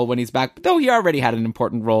important role when he's back, though he already had an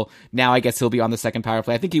important role. Now I guess he'll be on the second power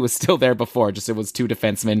play. I think he was still there before, just it was 2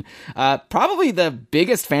 defensemen. Probably the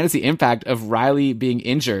biggest fantasy impact of Rielly being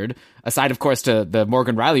injured, aside, of course, to the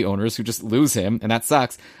Morgan Rielly owners who just lose him, and that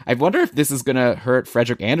sucks. I wonder if this is going to hurt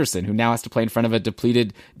Frederik Andersen, who now has to play in front of a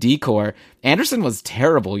depleted D-core. Andersen was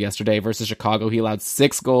terrible yesterday versus Chicago. He allowed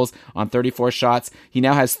 6 goals on 34 shots. He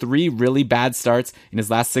now has 3 really bad starts in his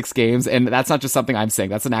last 6 games, and that's not just something I'm saying.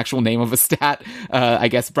 That's an actual name of a stat. I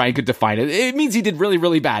guess Brian could define it. It means he did really,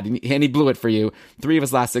 really bad, and he blew it for you. 3 of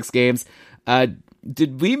his last 6 games.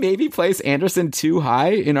 Did we maybe place Andersen too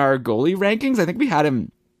high in our goalie rankings? I think we had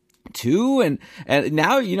him 2, and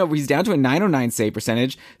now, you know, he's down to a .909 save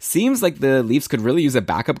percentage. Seems like the Leafs could really use a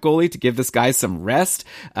backup goalie to give this guy some rest.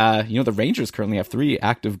 The Rangers currently have 3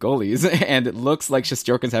 active goalies, and it looks like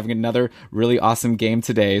Shesterkin's having another really awesome game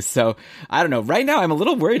today. So I don't know. Right now, I'm a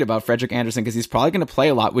little worried about Frederik Andersen because he's probably going to play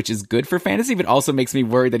a lot, which is good for fantasy, but also makes me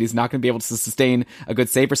worried that he's not going to be able to sustain a good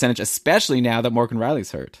save percentage, especially now that Morgan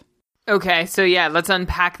Rielly's hurt. Okay, so yeah, let's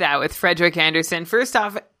unpack that with Frederik Andersen. First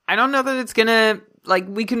off, I don't know that it's going to,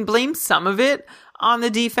 we can blame some of it on the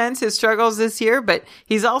defense, his struggles this year, but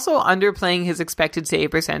he's also underplaying his expected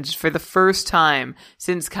save percentage for the first time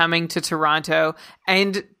since coming to Toronto.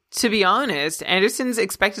 And to be honest, Andersen's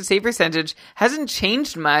expected save percentage hasn't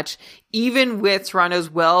changed much, even with Toronto's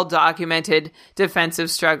well-documented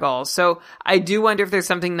defensive struggles. So I do wonder if there's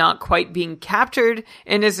something not quite being captured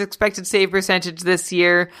in his expected save percentage this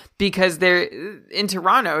year, because in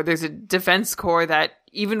Toronto, there's a defense core that,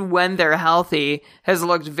 even when they're healthy, has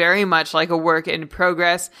looked very much like a work in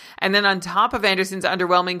progress. And then on top of Andersen's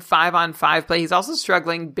underwhelming 5-on-5 play, he's also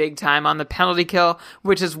struggling big time on the penalty kill,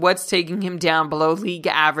 which is what's taking him down below league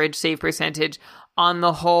average save percentage on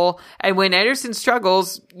the whole. And when Andersen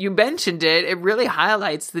struggles, you mentioned it, it really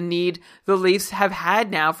highlights the need the Leafs have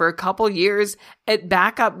had now for a couple years at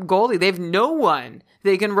backup goalie. They have no one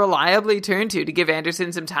they can reliably turn to give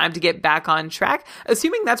Andersen some time to get back on track,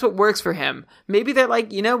 assuming that's what works for him. Maybe they're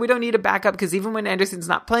like, we don't need a backup because even when Andersen's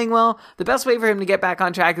not playing well, the best way for him to get back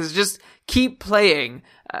on track is just keep playing.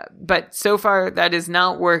 But so far, that is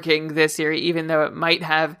not working this year, even though it might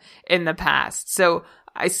have in the past. So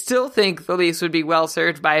I still think the Leafs would be well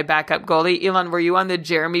served by a backup goalie. Elon, were you on the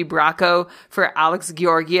Jeremy Bracco for Alex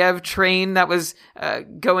Georgiev train that was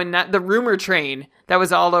the rumor train that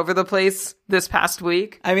was all over the place this past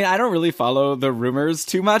week? I mean, I don't really follow the rumors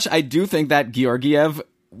too much. I do think that Georgiev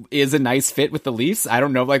is a nice fit with the Leafs. I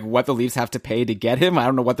don't know what the Leafs have to pay to get him. I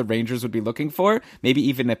don't know what the Rangers would be looking for. Maybe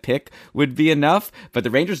even a pick would be enough, but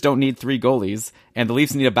the Rangers don't need 3 goalies and the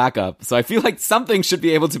Leafs need a backup. So I feel like something should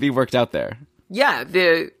be able to be worked out there. Yeah,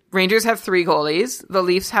 the Rangers have 3 goalies. The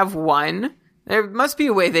Leafs have 1. There must be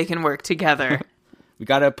a way they can work together. We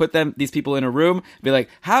got to put these people in a room and be like,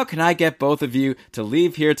 how can I get both of you to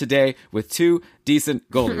leave here today with 2 decent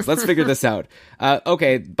goalies? Let's figure this out.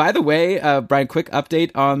 Okay, by the way, Brian, quick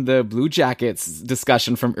update on the Blue Jackets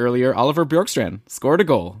discussion from earlier. Oliver Bjorkstrand scored a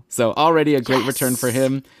goal. So already a great return for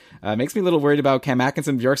him. Makes me a little worried about Cam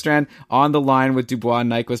Atkinson. Bjorkstrand on the line with Dubois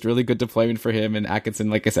and Nyquist. Really good deployment for him. And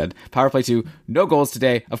Atkinson, like I said, power play 2, no goals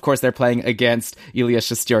today. Of course, they're playing against Ilya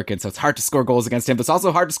Shesterkin, so it's hard to score goals against him. But it's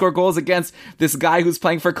also hard to score goals against this guy who's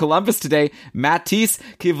playing for Columbus today, Matiss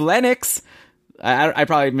Kivlenieks. I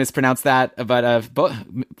probably mispronounced that, but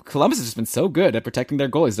Columbus has just been so good at protecting their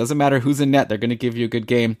goalies. Doesn't matter who's in net, they're going to give you a good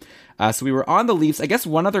game. So we were on the Leafs. I guess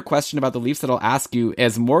one other question about the Leafs that I'll ask you,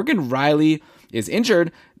 as Morgan Rielly is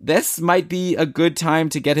injured, this might be a good time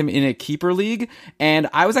to get him in a keeper league. And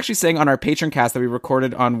I was actually saying on our Patreon cast that we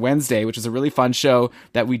recorded on Wednesday, which is a really fun show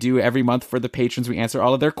that we do every month for the patrons. We answer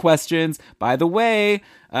all of their questions. By the way,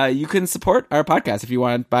 you can support our podcast if you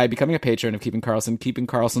want by becoming a patron of Keeping Karlsson,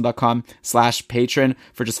 keepingkarlsson.com/patron.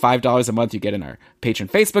 For just $5 a month, you get in our patron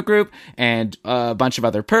Facebook group and a bunch of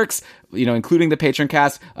other perks, including the Patreon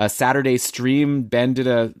cast, a Saturday stream. Ben did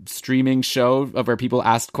a streaming show where people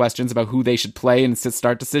asked questions about who they should play and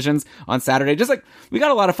start decisions on Saturday. Just like, we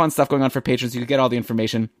got a lot of fun stuff going on for patrons. You can get all the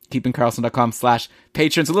information,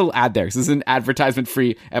 keepingkarlsson.com/patrons. A little ad there, because this is an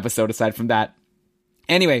advertisement-free episode aside from that.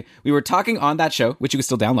 Anyway, we were talking on that show, which you can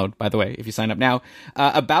still download, by the way, if you sign up now,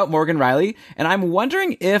 about Morgan Rielly. And I'm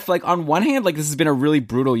wondering if, on one hand, this has been a really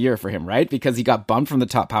brutal year for him, right? Because he got bumped from the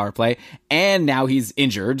top power play, and now he's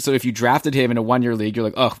injured. So if you drafted him in a one-year league, you're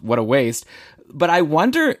like, ugh, what a waste. But I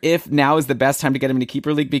wonder if now is the best time to get him into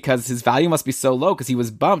keeper league, because his value must be so low because he was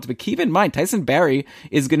bumped. But keep in mind, Tyson Barrie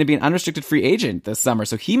is going to be an unrestricted free agent this summer,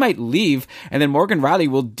 so he might leave, and then Morgan Rielly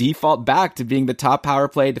will default back to being the top power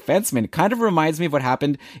play defenseman. It kind of reminds me of what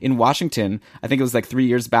happened in Washington. I think it was 3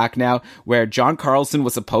 years back now, where John Carlson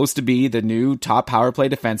was supposed to be the new top power play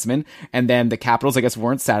defenseman, and then the Capitals, I guess,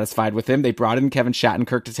 weren't satisfied with him. They brought in Kevin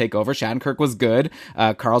Shattenkirk to take over. Shattenkirk was good.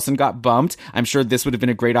 Carlson got bumped. I'm sure this would have been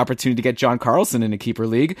a great opportunity to get John Carlson in a keeper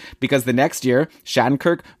league, because the next year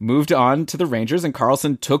Shattenkirk moved on to the Rangers and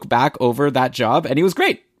Carlson took back over that job, and he was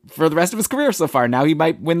great for the rest of his career so far. Now he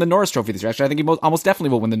might win the Norris Trophy this year. Actually, I think he almost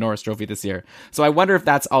definitely will win the Norris Trophy this year. So I wonder if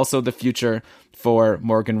that's also the future for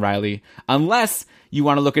Morgan Rielly, unless you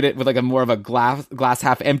want to look at it with a more of a glass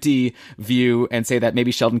half empty view and say that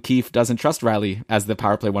maybe Sheldon Keefe doesn't trust Rielly as the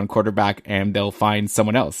power play one quarterback and they'll find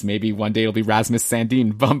someone else. Maybe one day it'll be Rasmus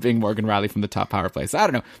Sandin bumping Morgan Rielly from the top power play. So I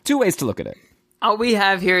don't know. Two ways to look at it. All we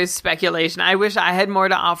have here is speculation. I wish I had more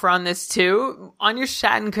to offer on this too. On your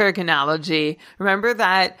Shattenkirk analogy, remember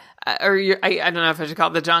that, I don't know if I should call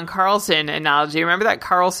it the John Carlson analogy. Remember that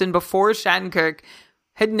Carlson before Shattenkirk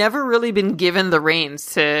had never really been given the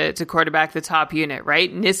reins to quarterback the top unit,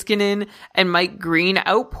 right? Niskanen and Mike Green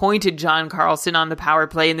outpointed John Carlson on the power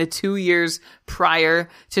play in the 2 years prior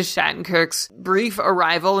to Shattenkirk's brief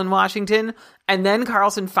arrival in Washington. And then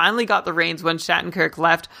Carlson finally got the reins when Shattenkirk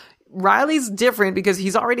left. Rielly's different because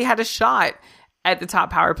he's already had a shot at the top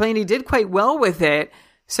power play and he did quite well with it.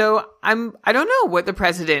 So I don't know what the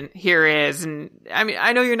precedent here is. And I mean,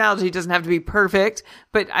 I know your analogy doesn't have to be perfect,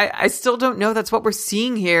 but I still don't know that's what we're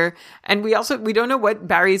seeing here. And we don't know what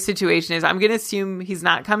Barry's situation is. I'm going to assume he's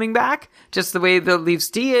not coming back, just the way the Leafs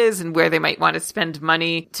D is and where they might want to spend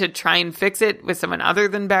money to try and fix it with someone other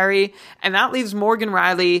than Barry. And that leaves Morgan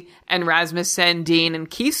Rielly and Rasmus Sandin. And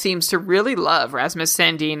Keith seems to really love Rasmus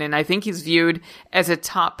Sandin. And I think he's viewed as a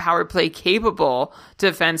top power play capable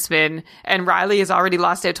defenseman. And Rielly has already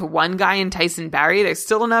lost out to one guy in Tyson Barrie. There's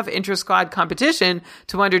still enough intra-squad competition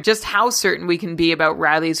to wonder just how certain we can be about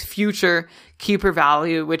Rielly's future keeper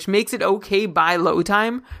value, which makes it okay buy low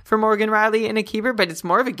time for Morgan Rielly in a keeper, but it's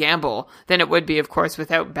more of a gamble than it would be, of course,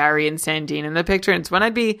 without Barrie and Sandin in the picture. And it's one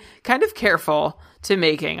I'd be kind of careful to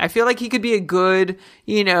making. I feel like he could be a good,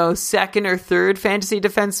 second or third fantasy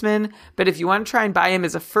defenseman, but if you want to try and buy him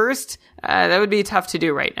as a first, that would be tough to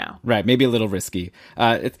do right now. Right, maybe a little risky.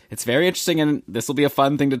 It's very interesting, and this will be a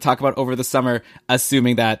fun thing to talk about over the summer,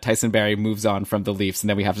 assuming that Tyson Barrie moves on from the Leafs, and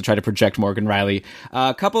then we have to try to project Morgan Rielly.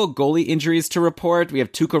 A couple goalie injuries to report. We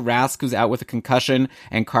have Tuukka Rask, who's out with a concussion,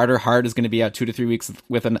 and Carter Hart is going to be out 2 to 3 weeks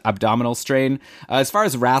with an abdominal strain. As far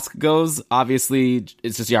as Rask goes, obviously,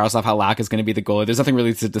 it's just Yaroslav Halak is going to be the goalie. There's nothing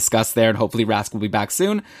really to discuss there, and hopefully Rask will be back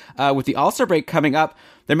soon. With the All-Star break coming up,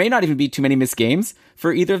 there may not even be too many missed games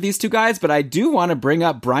for either of these two guys, but I do want to bring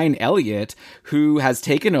up Brian Elliott, who has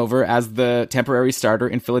taken over as the temporary starter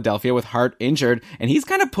in Philadelphia with Hart injured, and he's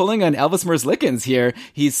kind of pulling an Elvis Merzlikins here.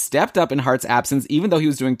 He's stepped up in Hart's absence, even though he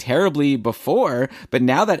was doing terribly before, but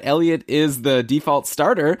now that Elliott is the default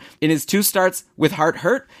starter, in his 2 starts with Hart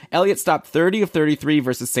hurt, Elliott stopped 30 of 33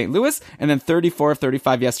 versus St. Louis, and then 34 of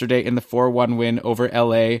 35 yesterday in the 4-1 win over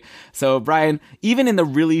LA. So, Brian, even in the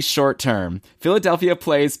really short term, Philadelphia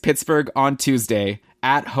plays Pittsburgh on Tuesday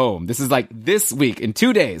at home. This is this week in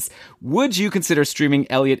 2 days. Would you consider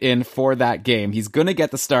streaming Elliott in for that game? He's going to get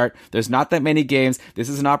the start. There's not that many games. This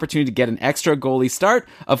is an opportunity to get an extra goalie start.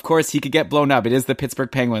 Of course, he could get blown up. It is the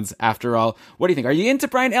Pittsburgh Penguins after all. What do you think? Are you into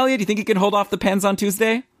Brian Elliott? Do you think he can hold off the Pens on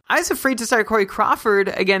Tuesday? I was afraid to start Corey Crawford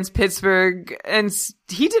against Pittsburgh, and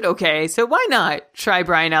he did okay. So why not try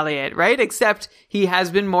Brian Elliott, right? Except he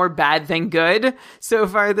has been more bad than good so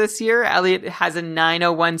far this year. Elliott has a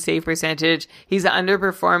 .901 save percentage. He's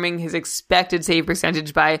underperforming his expected save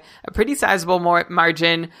percentage by a pretty sizable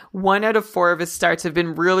margin. 1 out of 4 of his starts have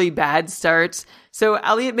been really bad starts. So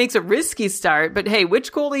Elliott makes a risky start, but hey,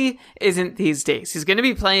 which goalie isn't these days? He's going to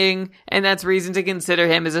be playing, and that's reason to consider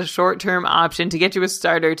him as a short-term option to get you a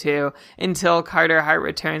start or two until Carter Hart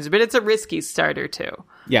returns. But it's a risky start or two.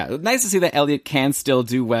 Yeah, nice to see that Elliott can still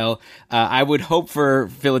do well. I would hope for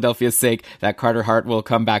Philadelphia's sake that Carter Hart will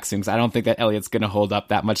come back soon, because I don't think that Elliott's going to hold up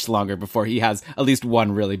that much longer before he has at least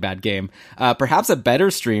one really bad game. Perhaps a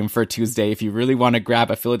better stream for Tuesday if you really want to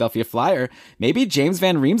grab a Philadelphia Flyer. Maybe James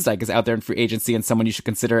Van Riemsdyk is out there in free agency and someone you should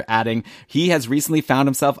consider adding. He has recently found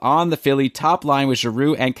himself on the Philly top line with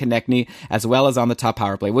Giroux and Konechny, as well as on the top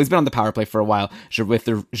power play. Well, he's been on the power play for a while with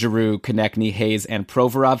Giroux, Konechny, Hayes, and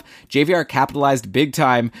Provorov. JVR capitalized big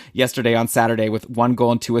time yesterday on Saturday with 1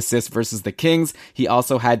 goal and 2 assists versus the Kings. He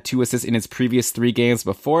also had 2 assists in his previous 3 games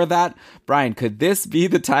before that. Brian, could this be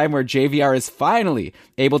the time where JVR is finally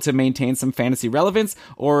able to maintain some fantasy relevance,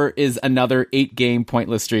 or is another 8-game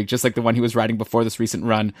pointless streak, just like the one he was riding before this recent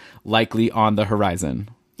run, likely on the horizon?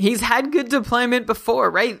 He's had good deployment before,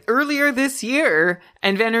 right? Earlier this year,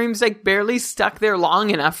 and Van Riemsdyk barely stuck there long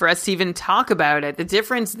enough for us to even talk about it. The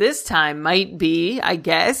difference this time might be, I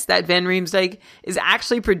guess, that Van Riemsdyk is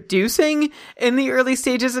actually producing in the early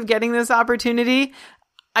stages of getting this opportunity.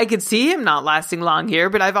 I could see him not lasting long here,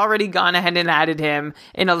 but I've already gone ahead and added him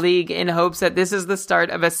in a league in hopes that this is the start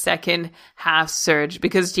of a second half surge,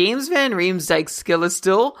 because James Van Riemsdyk's skill is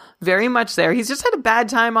still very much there. He's just had a bad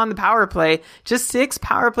time on the power play, just 6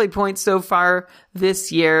 power play points so far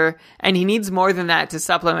this year, and he needs more than that to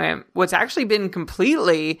supplement what's actually been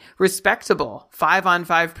completely respectable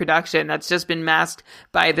 5-on-5 production that's just been masked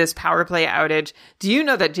by this power play outage. Do you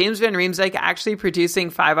know that James Van Riemsdyk actually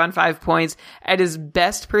producing 5-on-5 points at his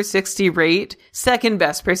best per 60 rate, second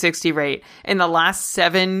best per 60 rate in the last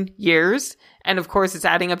 7 years? And of course, it's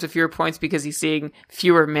adding up to fewer points because he's seeing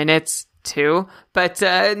fewer minutes too. But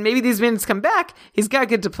maybe these minutes come back. He's got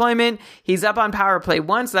good deployment. He's up on power play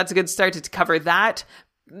 1, so that's a good start to cover that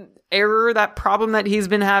error, that problem that he's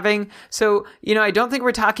been having. So, I don't think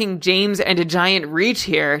we're talking James and a giant reach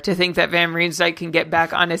here to think that Van Riemsdyk can get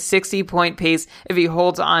back on a 60-point pace if he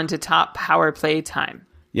holds on to top power play time.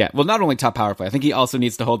 Yeah, well, not only top power play, I think he also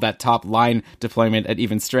needs to hold that top line deployment at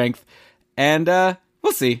even strength. And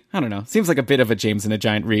we'll see. I don't know. Seems like a bit of a James and a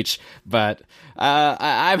giant reach, but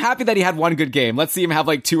I'm happy that he had one good game. Let's see him have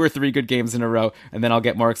like 2 or 3 good games in a row, and then I'll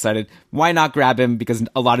get more excited. Why not grab him? Because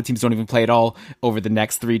a lot of teams don't even play at all over the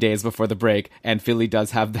next 3 days before the break, and Philly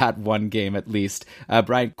does have that one game at least.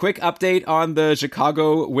 Brian, quick update on the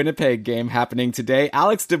Chicago-Winnipeg game happening today.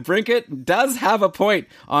 Alex DeBrincat does have a point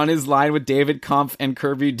on his line with David Kampf and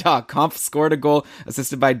Kirby Dach. Kampf scored a goal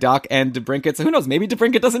assisted by Dach and DeBrincat, so who knows? Maybe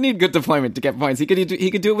DeBrincat doesn't need good deployment to get points. He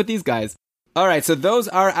could do it with these guys. All right, so those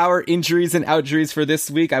are our injuries and outjuries for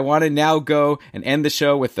this week. I want to now go and end the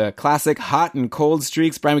show with the classic hot and cold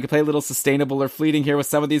streaks. Brian, we can play a little sustainable or fleeting here with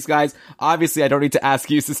some of these guys. Obviously, I don't need to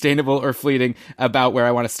ask you sustainable or fleeting about where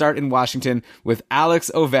I want to start in Washington with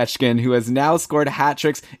Alex Ovechkin, who has now scored hat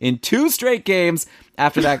tricks in 2 straight games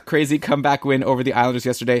after that crazy comeback win over the Islanders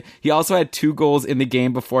yesterday. He also had 2 goals in the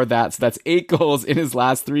game before that, so that's 8 goals in his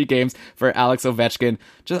last 3 games for Alex Ovechkin.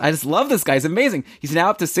 I just love this guy. He's amazing. He's now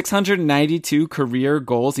up to 692 career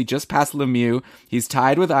goals. He just passed Lemieux. He's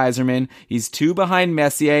tied with Yzerman. He's 2 behind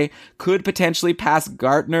Messier. Could potentially pass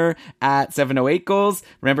Gartner at 708 goals.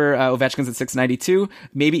 Remember, Ovechkin's at 692.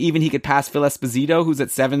 Maybe even he could pass Phil Esposito, who's at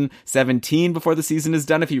 717 before the season is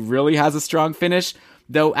done if he really has a strong finish.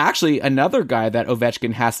 Though actually another guy that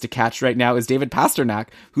Ovechkin has to catch right now is David Pastrnak,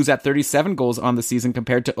 who's at 37 goals on the season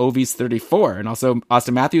compared to Ovi's 34. And also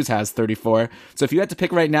Austin Matthews has 34. So if you had to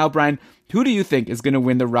pick right now, Brian, who do you think is going to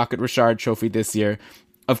win the Rocket Richard Trophy this year?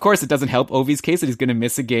 Of course, it doesn't help Ovi's case that he's going to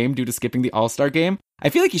miss a game due to skipping the All-Star game. I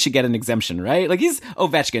feel like he should get an exemption, right? Like, he's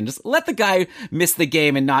Ovechkin. Just let the guy miss the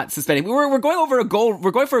game and not suspend him. We're going over a goal.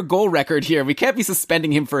 We're going for a goal record here. We can't be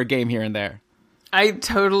suspending him for a game here and there. I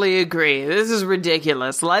totally agree. This is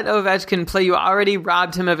ridiculous. Let Ovechkin play. You already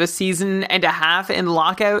robbed him of a season and a half in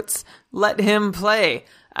lockouts. Let him play.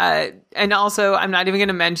 And also, I'm not even going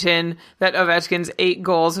to mention that Ovechkin's 8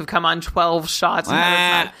 goals have come on 12 shots.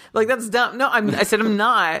 Like, that's dumb. No, I said I'm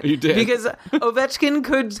not. You did. Because Ovechkin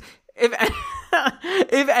could...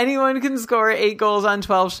 if anyone can score 8 goals on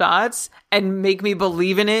 12 shots and make me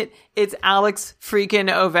believe in it, it's Alex freaking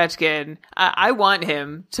Ovechkin. I want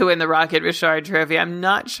him to win the Rocket Richard Trophy. I'm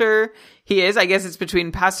not sure he is. I guess it's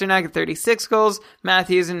between Pasternak at 36 goals,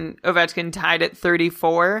 Matthews and Ovechkin tied at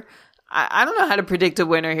 34. I don't know how to predict a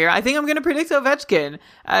winner here. I think I'm going to predict Ovechkin,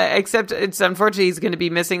 except it's unfortunate he's going to be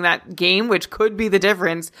missing that game, which could be the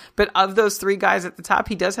difference. But of those 3 guys at the top,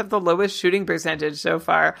 he does have the lowest shooting percentage so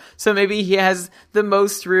far. So maybe he has the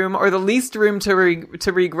most room or the least room to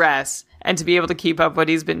regress and to be able to keep up what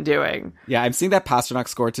he's been doing. Yeah, I'm seeing that Pasternak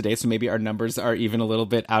score today, so maybe our numbers are even a little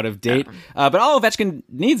bit out of date. But all Ovechkin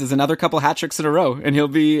needs is another couple hat tricks in a row, and he'll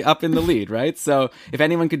be up in the lead, right? So if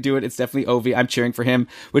anyone could do it, it's definitely Ovi. I'm cheering for him,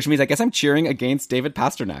 which means I guess I'm cheering against David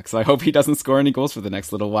Pasternak, so I hope he doesn't score any goals for the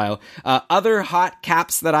next little while. Other hot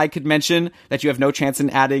caps that I could mention that you have no chance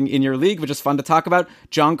in adding in your league, which is fun to talk about.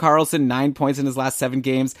 John Carlson, 9 points in his last 7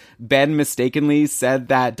 games. Ben mistakenly said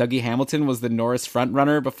that Dougie Hamilton was the Norris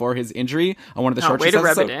frontrunner before his injury on one of the short way to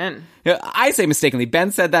rub it in. Yeah, I say mistakenly.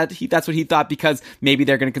 Ben said that that's what he thought because maybe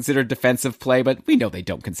they're going to consider defensive play, but we know they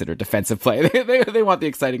don't consider defensive play. They want the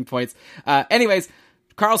exciting points. Anyways,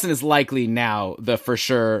 Carlson is likely now the for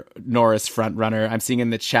sure Norris front runner. I'm seeing in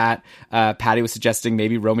the chat, Patty was suggesting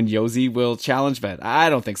maybe Roman Josi will challenge, but I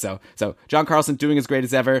don't think so. So John Carlson doing as great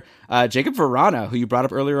as ever. Jacob Vrana, who you brought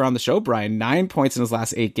up earlier on the show, Brian, 9 points in his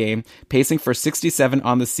last 8 games, pacing for 67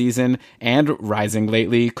 on the season and rising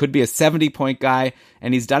lately. Could be a 70-point guy,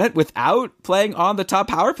 and he's done it without playing on the top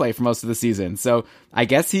power play for most of the season. So I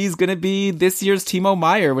guess he's going to be this year's Timo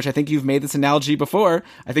Meier, which I think you've made this analogy before.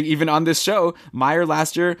 I think even on this show, Meier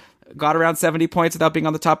last year got around 70 points without being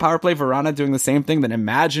on the top power play. Vrana doing the same thing. Then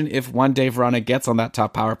imagine if one day Vrana gets on that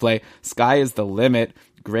top power play. Sky is the limit.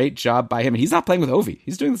 Great job by him. And he's not playing with Ovi.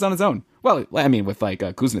 He's doing this on his own. Well, I mean, with like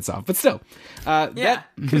Kuznetsov, but still.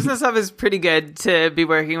 Kuznetsov is pretty good to be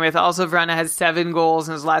working with. Also, Vrana has 7 goals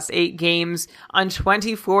in his last 8 games on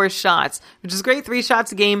 24 shots, which is great. 3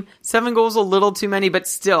 shots a game. 7 goals, a little too many, but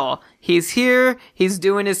still, he's here. He's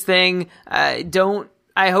doing his thing.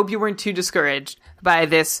 I hope you weren't too discouraged by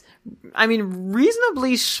this,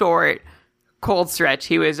 reasonably short cold stretch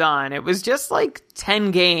he was on. It was just like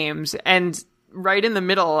 10 games, and right in the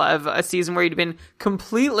middle of a season where he'd been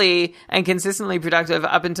completely and consistently productive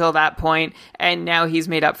up until that point, and now he's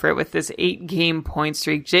made up for it with this 8-game point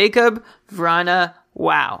streak. Jacob Vrana,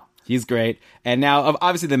 wow. He's great. And now,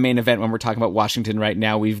 obviously, the main event when we're talking about Washington right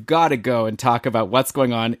now, we've got to go and talk about what's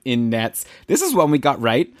going on in nets. This is one we got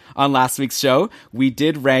right on last week's show. We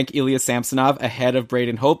did rank Ilya Samsonov ahead of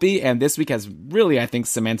Braden Holtby, and this week has really, I think,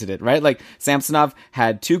 cemented it, right? Like, Samsonov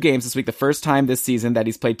had 2 games this week, the first time this season that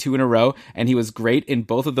he's played 2 in a row, and he was great in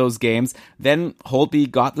both of those games. Then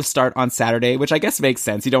Holtby got the start on Saturday, which I guess makes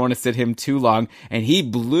sense. You don't want to sit him too long, and he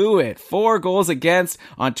blew it. 4 goals against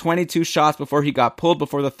on 22 shots before he got pulled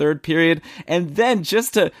before the third period. And then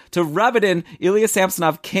just to rub it in, Ilya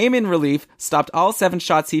Samsonov came in relief, stopped all 7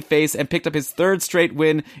 shots he faced, and picked up his 3rd straight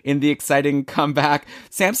win in the exciting comeback.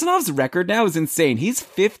 Samsonov's record now is insane. He's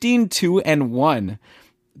 15-2-1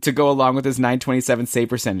 to go along with his .927 save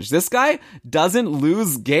percentage. This guy doesn't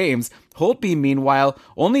lose games. Holtby, meanwhile,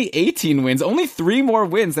 only 18 wins, only 3 more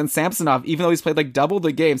wins than Samsonov, even though he's played like double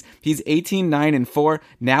the games. He's 18-9-4.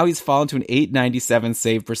 Now he's fallen to an .897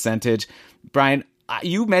 save percentage. Brian,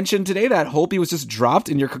 you mentioned today that Holtby was just dropped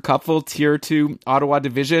in your Cupful Tier 2 Ottawa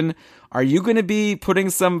division. Are you going to be putting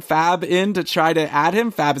some fab in to try to add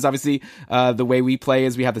him? Fab is obviously the way we play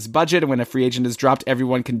is we have this budget, and when a free agent is dropped,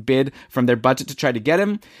 everyone can bid from their budget to try to get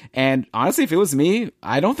him. And honestly, if it was me,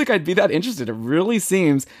 I don't think I'd be that interested. It really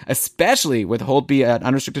seems, especially with Holtby an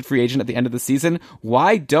unrestricted free agent at the end of the season,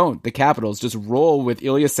 why don't the Capitals just roll with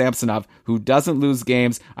Ilya Samsonov, who doesn't lose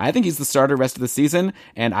games? I think he's the starter rest of the season,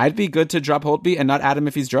 and I'd be good to drop Holtby and not add him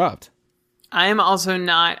if he's dropped. I'm also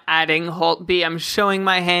not adding Holtby. I'm showing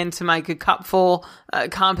my hand to my Cupful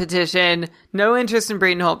competition. No interest in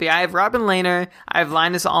Braden Holtby. I have Robin Lehner. I have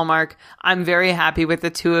Linus Ullmark. I'm very happy with the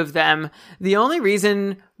 2 of them. The only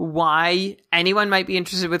reason why anyone might be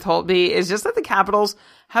interested with Holtby is just that the Capitals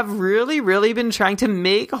have really, really been trying to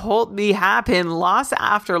make Holtby happen. Loss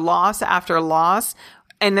after loss after loss.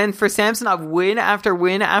 And then for Samsonov, win after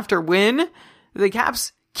win after win. The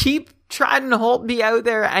Caps keep trotting Holtby out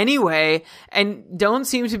there anyway, and don't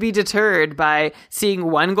seem to be deterred by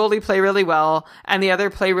seeing one goalie play really well and the other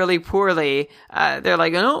play really poorly. They're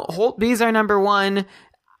like, oh, Holtby's our number 1.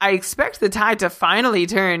 I expect the tide to finally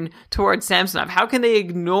turn towards Samsonov. How can they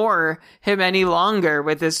ignore him any longer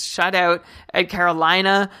with this shutout at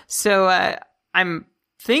Carolina? So I'm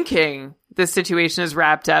thinking this situation is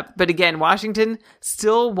wrapped up. But again, Washington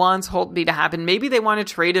still wants Holtby to happen. Maybe they want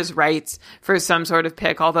to trade his rights for some sort of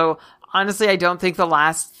pick, although honestly, I don't think the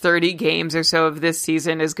last 30 games or so of this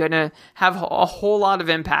season is going to have a whole lot of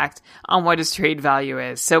impact on what his trade value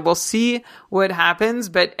is. So we'll see what happens.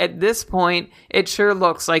 But at this point, it sure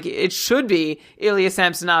looks like it should be Ilya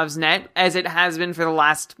Samsonov's net, as it has been for the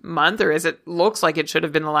last month, or as it looks like it should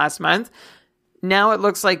have been the last month. Now it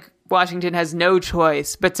looks like Washington has no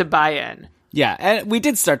choice but to buy in. Yeah, and we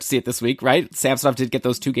did start to see it this week, right? Samsonov did get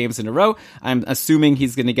those 2 games in a row. I'm assuming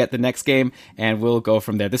he's going to get the next game, and we'll go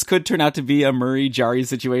from there. This could turn out to be a Murray-Jarry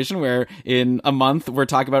situation where in a month we're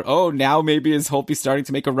talking about, oh, now maybe is Holtby starting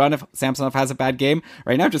to make a run if Samsonov has a bad game?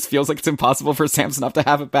 Right now it just feels like it's impossible for Samsonov to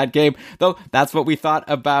have a bad game, though that's what we thought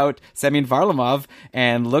about Semyon Varlamov,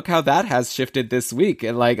 and look how that has shifted this week.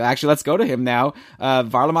 Actually, let's go to him now.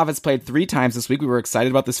 Varlamov has played 3 times this week. We were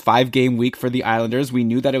excited about this 5-game week for the Islanders. We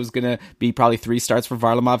knew that it was going to be probably 3 starts for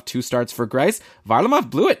Varlamov, 2 starts for Greiss. Varlamov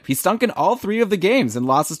blew it. He stunk in all 3 of the games and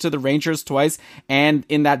losses to the Rangers twice, and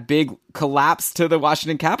in that big collapse to the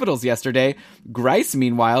Washington Capitals yesterday. Greiss,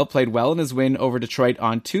 meanwhile, played well in his win over Detroit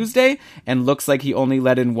on Tuesday, and looks like he only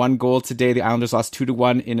let in 1 goal today. The Islanders lost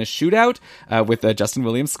 2-1 in a shootout, with Justin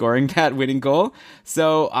Williams scoring that winning goal.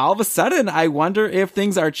 So all of a sudden, I wonder if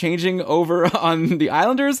things are changing over on the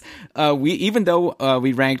Islanders. Even though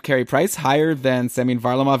we ranked Carey Price higher than Semyon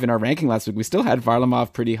Varlamov in our ranking last week, we still had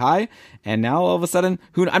Varlamov pretty high, and now all of a sudden,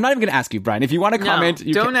 I'm not even going to ask you, Brian. If you want to comment,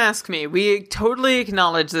 don't ask me. We totally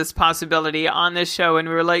acknowledge this possibility on this show, and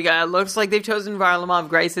we were like, looks like they've chosen Varlamov.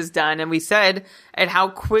 Greiss is done, and we said at how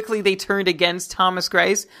quickly they turned against Thomas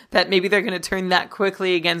Greiss that maybe they're going to turn that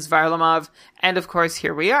quickly against Varlamov, and of course,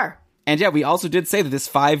 here we are. And yeah, we also did say that this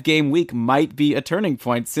 5-game week might be a turning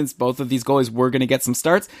point since both of these goalies were going to get some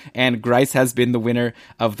starts, and Greiss has been the winner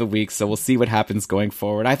of the week, so we'll see what happens going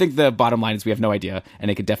forward. I think the bottom line is we have no idea, and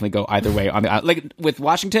it could definitely go either way. With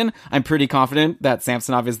Washington, I'm pretty confident that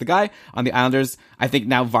Samsonov is the guy. On the Islanders, I think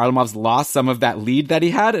now Varlamov's lost some of that lead that he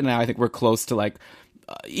had, and now I think we're close to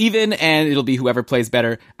even, and it'll be whoever plays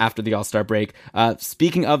better after the All-Star break.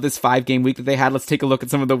 Speaking of this 5-game week that they had, let's take a look at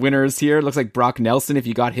some of the winners here. It looks like Brock Nelson, if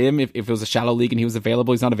you got him, if it was a shallow league and he was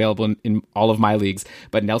available, he's not available in all of my leagues,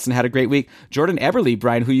 but Nelson had a great week. Jordan Eberle,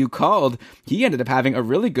 Brian, who you called, he ended up having a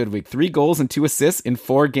really good week. 3 goals and 2 assists in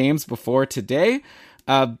 4 games before today.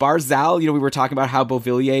 Barzal, we were talking about how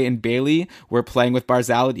Beauvillier and Bailey were playing with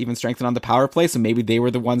Barzal at even strengthened on the power play, so maybe they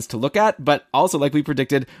were the ones to look at, but also, like we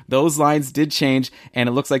predicted, those lines did change, and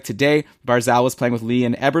it looks like today Barzal was playing with Lee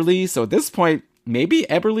and Eberle, so at this point, maybe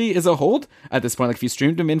Eberle is a hold at this point. If you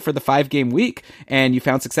streamed him in for the 5-game week and you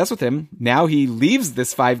found success with him, now he leaves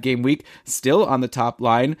this 5-game week still on the top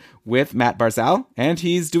line with Matt Barzal, and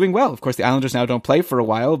he's doing well. Of course, the Islanders now don't play for a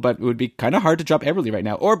while, but it would be kind of hard to drop Eberle right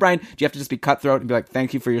now. Or, Brian, do you have to just be cutthroat and be like,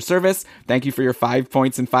 thank you for your service, thank you for your 5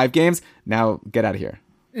 points in 5 games, now get out of here?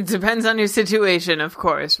 It depends on your situation, of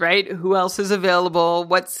course, right? Who else is available?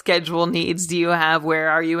 What schedule needs do you have? Where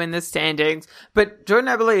are you in the standings? But Jordan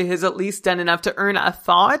Eberle has at least done enough to earn a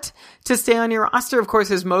thought to stay on your roster. Of course,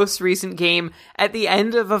 his most recent game at the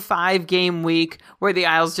end of a 5-game week where the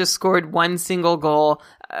Isles just scored 1 single goal.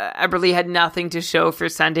 Eberle had nothing to show for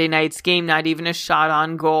Sunday night's game, not even a shot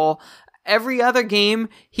on goal. Every other game,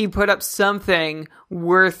 he put up something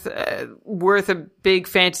worth a big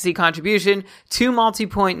fantasy contribution. 2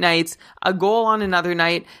 multi-point nights, a goal on another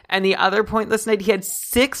night, and the other pointless night, he had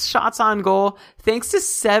 6 shots on goal, thanks to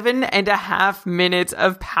 7.5 minutes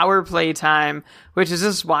of power play time, which is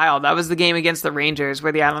just wild. That was the game against the Rangers,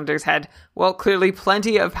 where the Islanders had, clearly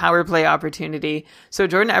plenty of power play opportunity. So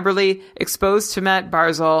Jordan Eberle exposed to Matt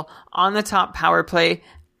Barzal on the top power play.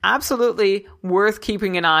 Absolutely worth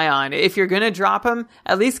keeping an eye on. If you're going to drop him,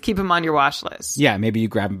 at least keep him on your watch list. Yeah, maybe you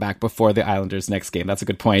grab him back before the Islanders' next game. That's a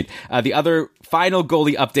good point. The other final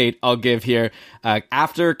goalie update I'll give here,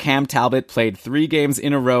 after Cam Talbot played 3 games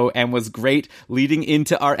in a row and was great leading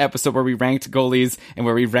into our episode where we ranked goalies and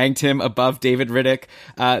where we ranked him above David Rittich,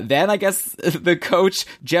 then I guess the coach,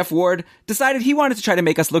 Jeff Ward, decided he wanted to try to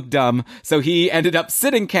make us look dumb. So he ended up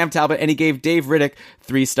sitting Cam Talbot and he gave Dave Rittich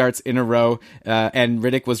 3 starts in a row. And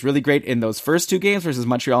Rittich was really great in those first 2 games versus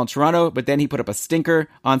Montreal and Toronto, but then he put up a stinker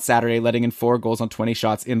on Saturday, letting in 4 goals on 20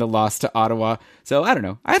 shots in the loss to Ottawa. So I don't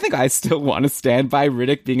know. I think I still want to stand by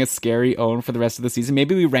Rittich being a scary own for the rest of the season.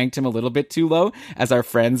 Maybe we ranked him a little bit too low, as our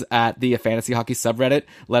friends at the Fantasy Hockey subreddit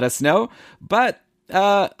let us know. But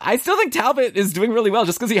I still think Talbot is doing really well.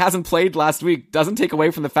 Just because he hasn't played last week doesn't take away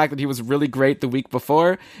from the fact that he was really great the week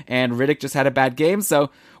before, and Rittich just had a bad game, so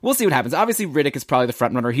we'll see what happens. Obviously, Rittich is probably the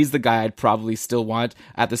front runner. He's the guy I'd probably still want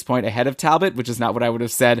at this point ahead of Talbot, which is not what I would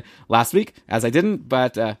have said last week, as I didn't,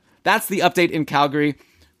 but that's the update in Calgary.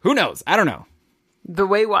 Who knows? I don't know. The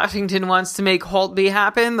way Washington wants to make Holtby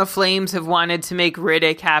happen, the Flames have wanted to make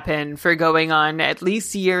Riddick happen for going on at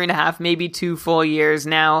least a year and a half, maybe 2 full years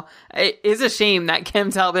now. It is a shame that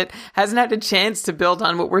Cam Talbot hasn't had a chance to build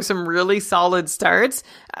on what were some really solid starts.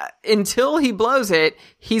 Until he blows it,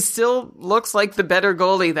 he still looks like the better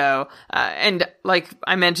goalie, though. And like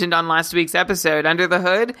I mentioned on last week's episode, under the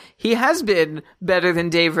hood, he has been better than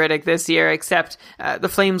Dave Riddick this year, except the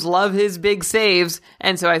Flames love his big saves,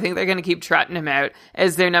 and so I think they're going to keep trotting him out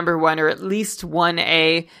as their number 1 or at least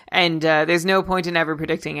 1A, and there's no point in ever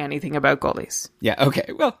predicting anything about goalies. Yeah,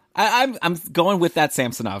 okay. Well, I'm going with that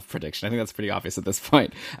Samsonov prediction. I think that's pretty obvious at this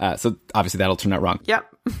point. So obviously that'll turn out wrong. Yep.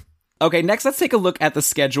 Okay, next let's take a look at the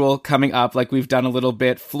schedule coming up like we've done a little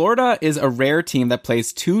bit. Florida is a rare team that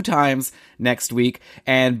plays 2 times next week,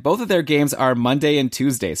 and both of their games are Monday and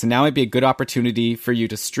Tuesday. So now might be a good opportunity for you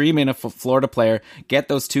to stream in a Florida player, get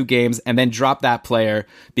those 2 games, and then drop that player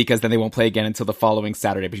because then they won't play again until the following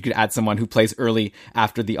Saturday. But you could add someone who plays early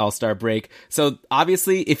after the All-Star break. So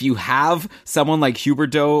obviously, if you have someone like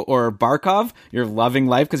Huberdeau or Barkov, you're loving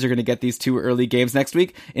life because you're going to get these 2 early games next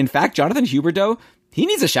week. In fact, Jonathan Huberdeau, he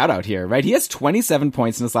needs a shout out here, right? He has 27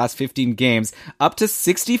 points in his last 15 games, up to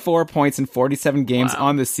 64 points in 47 games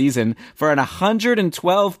on the season for an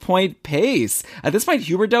 112 point pace. At this point,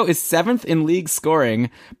 Huberdeau is 7th in league scoring.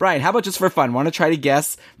 Brian, how about just for fun? Want to try to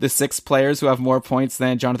guess the 6 players who have more points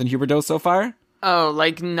than Jonathan Huberdeau so far? Oh,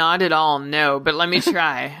 like not at all, no, but let me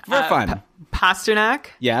try. For fun. Pasternak?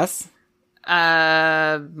 Yes.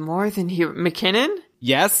 More than McKinnon?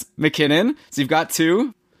 Yes, McKinnon. So you've got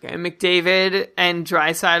 2. Okay, McDavid and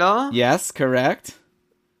Draisaitl. Yes, correct.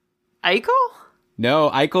 Eichel? No,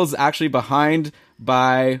 Eichel's actually behind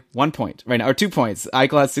by 1 point right now, or 2 points.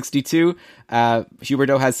 Eichel has 62.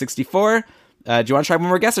 Huberdeau has 64. Do you want to try one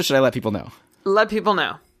more guess, or should I let people know? Let people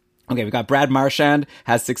know. Okay, we got Brad Marchand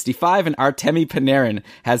has 65 and Artemi Panarin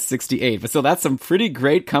has 68. But still, that's some pretty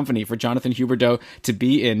great company for Jonathan Huberdeau to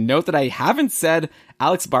be in. Note that I haven't said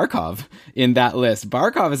Alex Barkov in that list.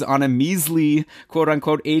 Barkov is on a measly,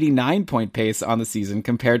 quote-unquote, 89-point pace on the season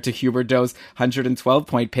compared to Huberdeau's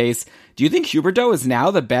 112-point pace. Do you think Huberdeau is now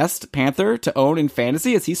the best Panther to own in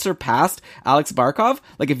fantasy? Has he surpassed Alex Barkov?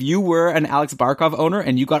 Like, if you were an Alex Barkov owner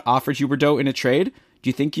and you got offered Huberdeau in a trade, do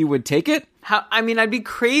you think you would take it? I'd be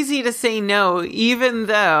crazy to say no, even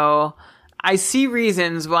though I see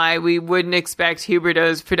reasons why we wouldn't expect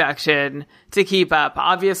Huberdeau's production to keep up.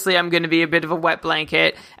 Obviously, I'm going to be a bit of a wet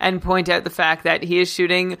blanket and point out the fact that he is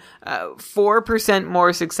shooting 4%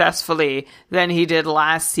 more successfully than he did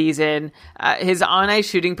last season. His on-ice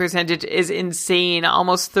shooting percentage is insane.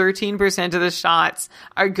 Almost 13% of the shots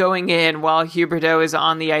are going in while Huberdeau is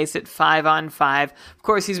on the ice at 5-on-5. Of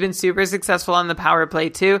course, he's been super successful on the power play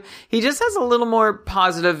too. He just has a little more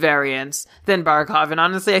positive variance than Barkov. And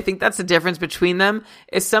honestly, I think that's the difference between them.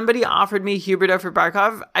 If somebody offered me Huberdeau for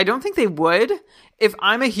Barkov, I don't think they would. If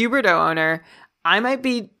I'm a Huberdeau owner, I might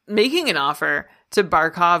be making an offer to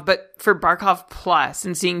Barkov, but for Barkov plus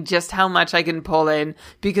and seeing just how much I can pull in,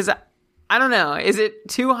 because I don't know. Is it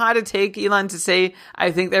too hot to take, Elon, to say I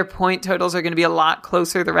think their point totals are going to be a lot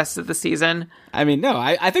closer the rest of the season? I mean, no,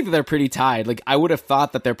 I think that they're pretty tied. Like, I would have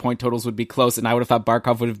thought that their point totals would be close, and I would have thought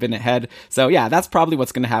Barkov would have been ahead. So, yeah, that's probably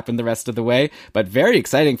what's going to happen the rest of the way. But very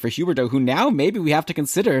exciting for Huberdeau, who now maybe we have to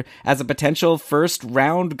consider as a potential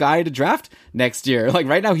first-round guy to draft next year. Like,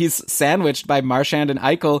 right now, he's sandwiched by Marchand and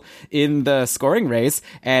Eichel in the scoring race,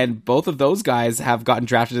 and both of those guys have gotten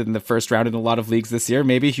drafted in the first round in a lot of leagues this year.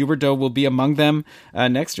 Maybe Huberdeau will be among them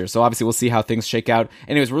next year. So, obviously, we'll see how things shake out.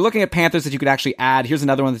 Anyways, we're looking at Panthers that you could actually add. Here's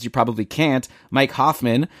another one that you probably can't. Mike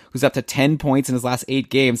Hoffman, who's up to 10 points in his last 8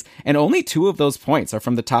 games, and only 2 of those points are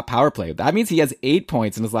from the top power play. That means he has 8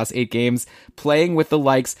 points in his last 8 games, playing with the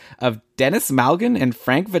likes of Dennis Malgin and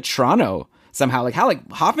Frank Vetrano. Somehow,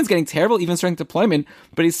 Hoffman's getting terrible even strength deployment,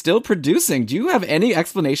 but he's still producing. Do you have any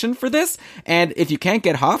explanation for this? And if you can't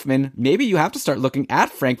get Hoffman, maybe you have to start looking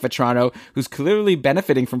at Frank Vetrano, who's clearly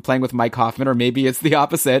benefiting from playing with Mike Hoffman, or maybe it's the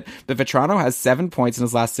opposite. But Vetrano has 7 points in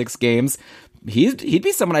his last 6 games. He'd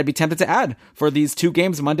be someone I'd be tempted to add for these 2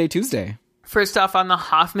 games Monday, Tuesday. First off, on the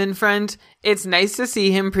Hoffman front, it's nice to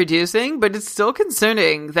see him producing, but it's still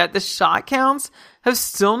concerning that the shot counts have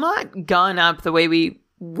still not gone up the way we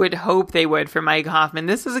would hope they would for Mike Hoffman.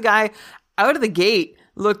 This is a guy out of the gate,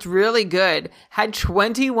 looked really good, had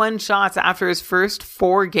 21 shots after his first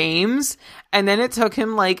 4 games, and then it took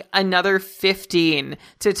him like another 15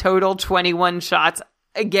 to total 21 shots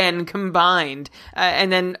again combined.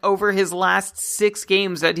 And then over his last 6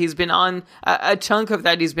 games that he's been on, a chunk of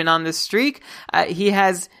that he's been on this streak, he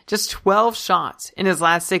has just 12 shots in his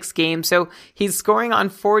last 6 games. So he's scoring on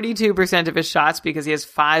 42% of his shots because he has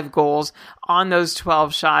 5 goals on those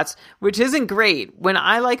 12 shots, which isn't great. When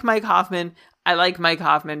I like Mike Hoffman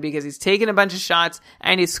because he's taking a bunch of shots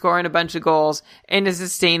and he's scoring a bunch of goals in a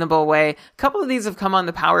sustainable way. A couple of these have come on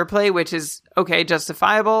the power play, which is okay,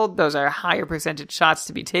 justifiable. Those are higher percentage shots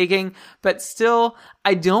to be taking, but still,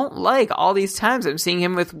 I don't like all these times I'm seeing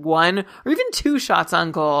him with 1 or even 2 shots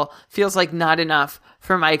on goal. Feels like not enough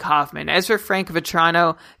for Mike Hoffman. As for Frank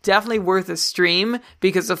Vatrano, definitely worth a stream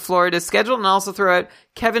because of Florida's schedule, and also throw out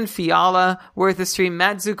Kevin Fiala, worth a stream,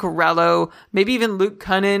 Matt Zuccarello, maybe even Luke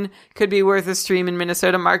Cunnin could be worth a stream in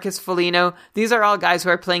Minnesota, Marcus Foligno. These are all guys who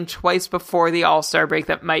are playing twice before the All-Star break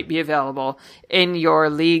that might be available in your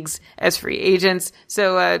leagues as free agents.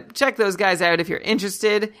 So check those guys out if you're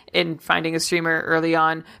interested in finding a streamer early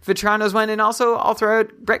on. Vatrano's one, and also I'll throw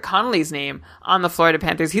out Brett Connolly's name on the Florida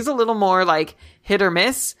Panthers. He's a little more like hit or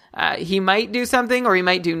miss. He might do something or he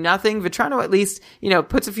might do nothing. Vatrano at least,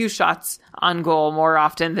 puts a few shots on goal more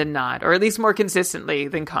often than not, or at least more consistently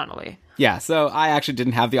than Connolly. Yeah, so I actually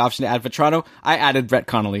didn't have the option to add Vatrano. I added Brett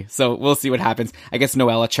Connolly, so we'll see what happens. I guess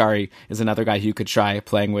Noel Achari is another guy who could try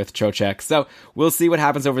playing with Trocheck. So we'll see what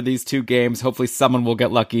happens over these 2 games. Hopefully someone will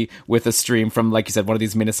get lucky with a stream from, like you said, one of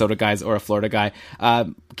these Minnesota guys or a Florida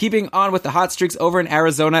guy. Keeping on with the hot streaks over in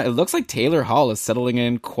Arizona, it looks like Taylor Hall is settling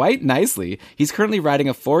in quite nicely. He's currently riding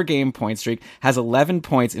a 4-game point streak, has 11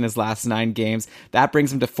 points in his last 9 games. That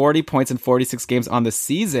brings him to 40 points in 46 games on the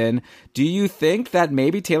season. Do you think that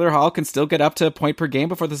maybe Taylor Hall can still get up to a point per game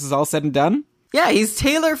before this is all said and done? Yeah, he's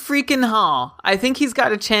Taylor freaking Hall. I think he's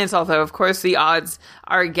got a chance, although of course the odds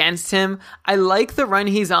are against him. I like the run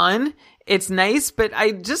he's on. It's nice, but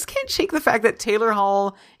I just can't shake the fact that Taylor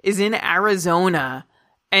Hall is in Arizona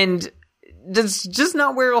and that's just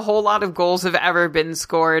not where a whole lot of goals have ever been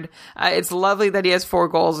scored. It's lovely that he has 4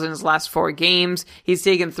 goals in his last 4 games. He's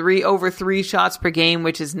taken over 3 shots per game,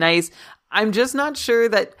 which is nice. I'm just not sure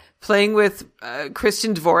that playing with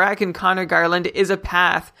Christian Dvorak and Connor Garland is a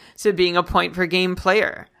path to being a point per game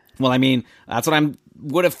player. Well, I mean, that's what I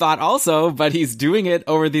would have thought also, but he's doing it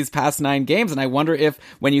over these past 9 games. And I wonder if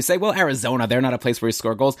when you say, well, Arizona, they're not a place where you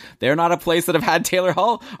score goals. They're not a place that have had Taylor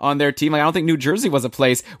Hall on their team. Like, I don't think New Jersey was a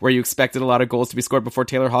place where you expected a lot of goals to be scored before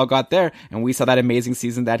Taylor Hall got there. And we saw that amazing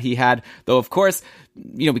season that he had. Though, of course,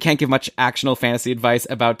 we can't give much actionable fantasy advice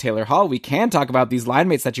about Taylor Hall. We can talk about these line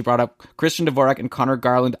mates that you brought up, Christian Dvorak and Connor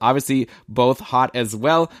Garland, obviously both hot as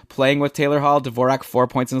well. Playing with Taylor Hall, Dvorak 4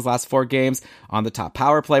 points in his last 4 games on the top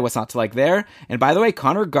power play. What's not to like there? And by the way,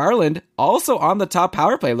 Connor Garland also on the top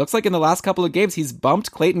power play. Looks like in the last couple of games, he's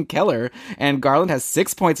bumped Clayton Keller, and Garland has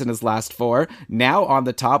 6 points in his last 4. Now on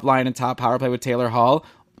the top line and top power play with Taylor Hall.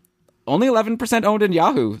 Only 11% owned in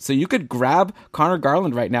Yahoo, so you could grab Connor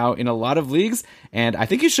Garland right now in a lot of leagues, and I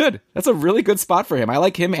think you should. That's a really good spot for him. I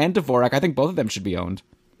like him and Dvorak. I think both of them should be owned.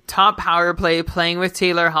 Top power play, playing with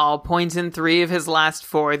Taylor Hall, points in 3 of his last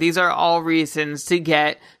 4. These are all reasons to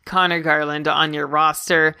get Connor Garland on your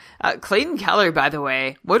roster. Clayton Keller, by the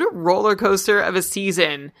way, what a roller coaster of a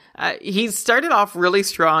season. He started off really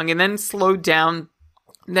strong and then slowed down,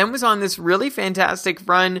 then was on this really fantastic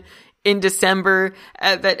run in December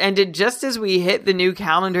that ended just as we hit the new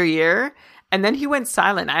calendar year. And then he went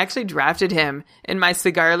silent. I actually drafted him in my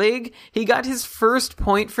cigar league. He got his first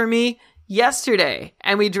point for me yesterday.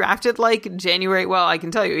 And we drafted like January. Well, I can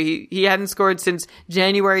tell you, he hadn't scored since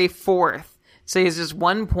January 4th. So he has just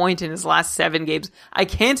 1 point in his last 7 games. I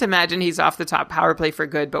can't imagine he's off the top power play for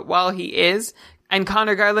good. But while he is, and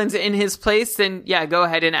Connor Garland's in his place, then yeah, go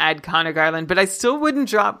ahead and add Connor Garland. But I still wouldn't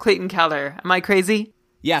drop Clayton Keller. Am I crazy?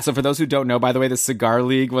 Yeah, so for those who don't know, by the way, the Cigar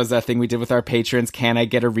League was a thing we did with our patrons, Can I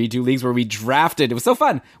Get a Redo leagues, where we drafted, it was so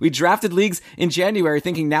fun, we drafted leagues in January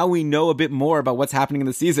thinking now we know a bit more about what's happening in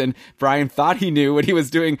the season. Brian thought he knew what he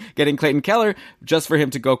was doing getting Clayton Keller, just for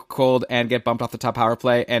him to go cold and get bumped off the top power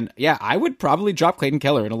play. And yeah, I would probably drop Clayton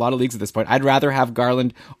Keller in a lot of leagues at this point. I'd rather have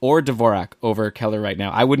Garland or Dvorak over Keller right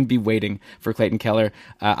now. I wouldn't be waiting for Clayton Keller.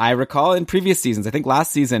 I recall in previous seasons, I think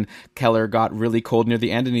last season, Keller got really cold near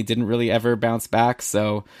the end and he didn't really ever bounce back.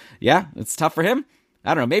 So yeah, it's tough for him.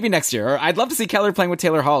 I don't know, maybe next year. Or I'd love to see Keller playing with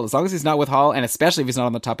Taylor Hall. As long as he's not with Hall, and especially if he's not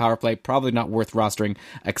on the top power play, probably not worth rostering,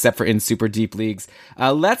 except for in super deep leagues.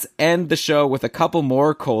 Let's end the show with a couple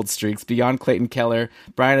more cold streaks beyond Clayton Keller.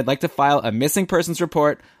 Brian, I'd like to file a missing persons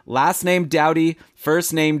report. Last name Dowdy,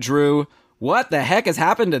 first name Drew. what the heck has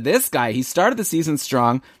happened to this guy? He started the season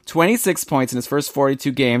strong, 26 points in his first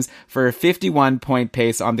 42 games for a 51-point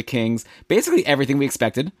pace on the Kings. Basically everything we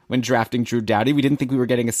expected when drafting Drew Doughty. We didn't think we were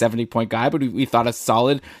getting a 70-point guy, but we thought a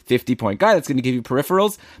solid 50-point guy that's going to give you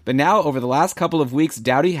peripherals. But now, over the last couple of weeks,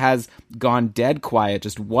 Doughty has gone dead quiet,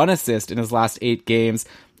 just 1 assist in his last 8 games.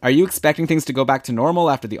 Are you expecting things to go back to normal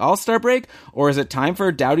after the All-Star break? Or is it time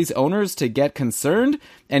for Doughty's owners to get concerned?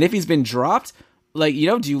 And if he's been dropped, do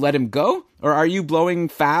you let him go? Or are you blowing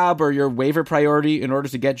Fab or your waiver priority in order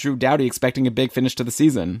to get Drew Doughty, expecting a big finish to the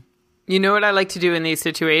season? You know what I like to do in these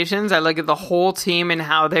situations? I look at the whole team and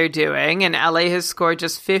how they're doing, and LA has scored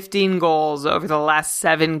just 15 goals over the last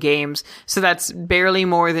 7 games, so that's barely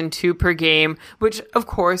more than 2 per game, which, of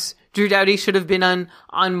course, Drew Doughty should have been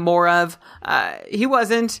on more of. He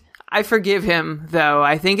wasn't. I forgive him, though.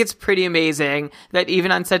 I think it's pretty amazing that even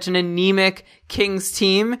on such an anemic Kings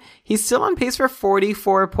team, he's still on pace for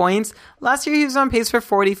 44 points. Last year, he was on pace for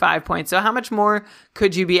 45 points. So how much more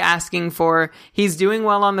could you be asking for? He's doing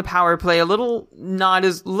well on the power play, a little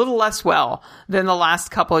less well than the last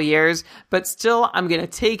couple years, but still, I'm going to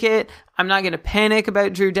take it. I'm not going to panic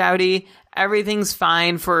about Drew Doughty. Everything's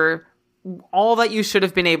fine for all that you should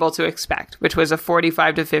have been able to expect, which was a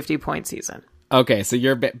 45 to 50 point season. Okay, so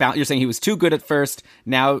you're saying he was too good at first,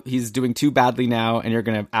 now he's doing too badly now, and you're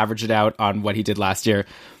going to average it out on what he did last year.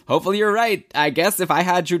 Hopefully you're right. I guess if I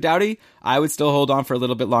had Drew Doughty, I would still hold on for a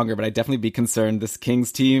little bit longer, but I'd definitely be concerned. This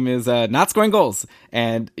Kings team is not scoring goals,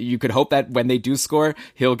 and you could hope that when they do score,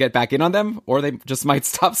 he'll get back in on them, or they just might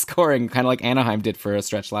stop scoring, kind of like Anaheim did for a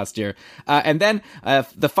stretch last year. And then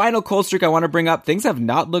the final cold streak I want to bring up, things have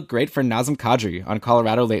not looked great for Nazem Kadri on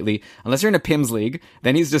Colorado lately. Unless you're in a PIMS league,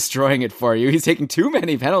 then he's destroying it for you. He's taking too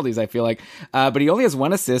many penalties, I feel like. But he only has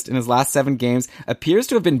 1 assist in his last 7 games, appears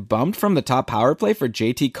to have been bumped from the top power play for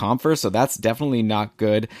JT Compher, so that's definitely not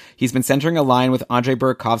good. He's been centering a line with Andrei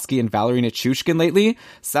Burakovsky and Valery Nichushkin lately.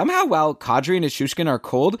 Somehow, while Kadri and Nichushkin are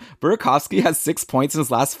cold, Burakovsky has 6 points in his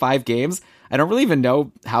last 5 games. I don't really even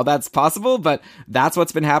know how that's possible, but that's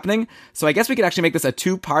what's been happening. So I guess we could actually make this a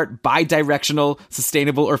 2-part, bi-directional,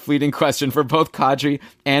 sustainable or fleeting question for both Kadri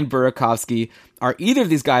and Burakovsky. Are either of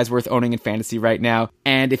these guys worth owning in fantasy right now?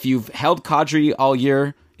 And if you've held Kadri all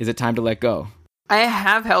year, is it time to let go? I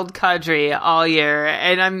have held Kadri all year,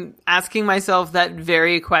 and I'm asking myself that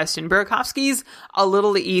very question. Burakovsky's a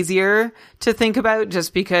little easier to think about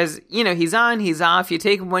just because, he's on, he's off. You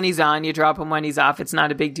take him when he's on, you drop him when he's off. It's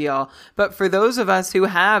not a big deal. But for those of us who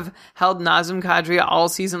have held Nazem Kadri all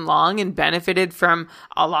season long and benefited from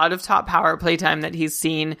a lot of top power play time that he's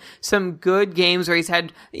seen, some good games where he's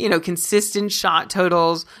had, consistent shot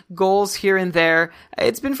totals, goals here and there,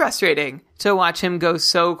 it's been frustrating to watch him go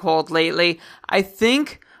so cold lately. I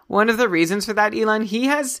think one of the reasons for that, Elon, he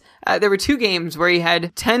has, there were 2 games where he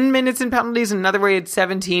had 10 minutes in penalties and another where he had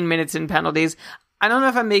 17 minutes in penalties. I don't know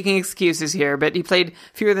if I'm making excuses here, but he played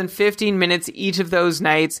fewer than 15 minutes each of those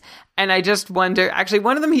nights. And I just wonder, actually,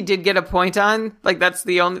 one of them he did get a point on. That's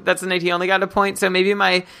the night he only got a point. So maybe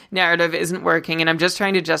my narrative isn't working and I'm just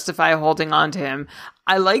trying to justify holding on to him.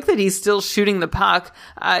 I like that he's still shooting the puck.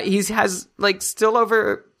 He has still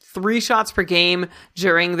over 3 shots per game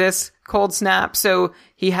during this cold snap. So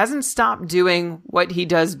he hasn't stopped doing what he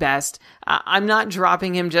does best. I'm not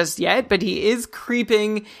dropping him just yet, but he is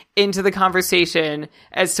creeping into the conversation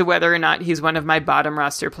as to whether or not he's one of my bottom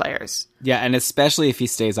roster players. Yeah, and especially if he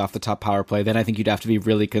stays off the top power play, then I think you'd have to be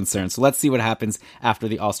really concerned. So let's see what happens after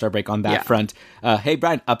the All-Star break on that front. Hey,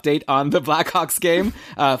 Brian, update on the Blackhawks game.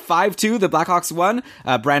 5-2, the Blackhawks won.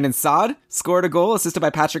 Brandon Saad scored a goal, assisted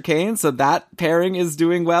by Patrick Kane, so that pairing is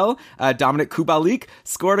doing well. Dominic Kubalik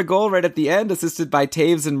scored a goal right at the end, assisted by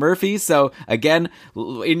Taves and Murphy. So again,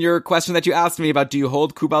 in your question that you asked me about do you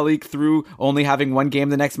hold Kubalik through only having 1 game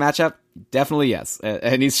the next matchup? Definitely yes,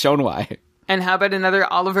 and he's shown why. And how about another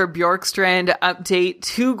Oliver Bjorkstrand update?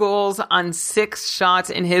 2 goals on 6 shots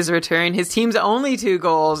in his return. His team's only 2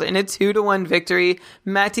 goals in a 2-1 victory.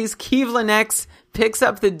 Matis Kivlenieks picks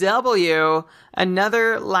up the W.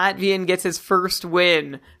 Another Latvian gets his first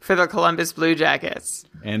win for the Columbus Blue Jackets.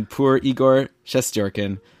 And poor Igor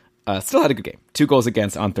Shesterkin still had a good game. 2 goals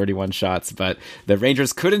against on 31 shots, but the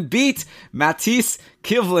Rangers couldn't beat Matis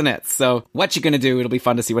Kivlenieks. So what you gonna do? It'll be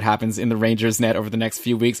fun to see what happens in the Rangers net over the next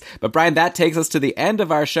few weeks. But Brian, that takes us to the end of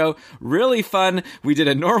our show. Really fun. We did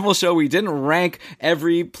a normal show. We didn't rank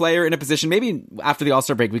every player in a position. Maybe after the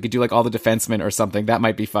All-Star break, we could do all the defensemen or something. That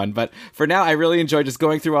might be fun. But for now, I really enjoyed just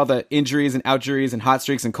going through all the injuries and outjuries and hot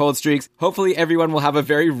streaks and cold streaks. Hopefully everyone will have a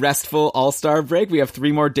very restful All-Star break. We have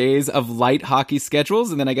 3 more days of light hockey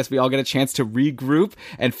schedules, and then I guess we all get a chance to regroup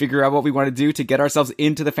and figure out what we want to do to get ourselves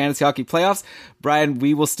into the fantasy hockey playoffs. Brian,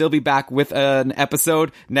 we will still be back with an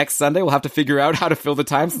episode next Sunday. We'll have to figure out how to fill the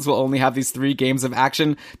time since we'll only have these 3 games of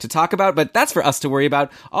action to talk about, but that's for us to worry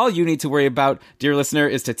about. All you need to worry about, dear listener,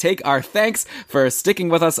 is to take our thanks for sticking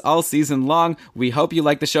with us all season long. We hope you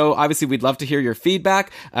like the show. Obviously, we'd love to hear your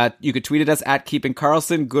feedback. You could tweet at us at Keeping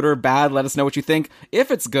Karlsson, good or bad. Let us know what you think.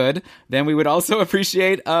 If it's good, then we would also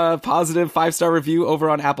appreciate a positive 5-star review over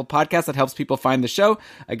on Apple Podcasts. That helps people find the show.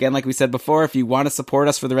 Again, like we said before, if you want to support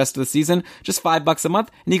us for the rest of the season, just $5 a month,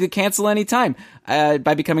 and you could cancel anytime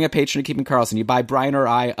by becoming a patron of Keeping Karlsson. You buy Brian or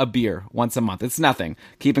I a beer once a month. It's nothing.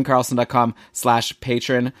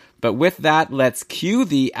 KeepingKarlsson.com/patron. But with that, let's cue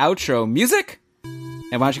the outro music.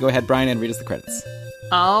 And why don't you go ahead, Brian, and read us the credits.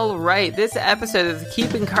 All right, this episode of the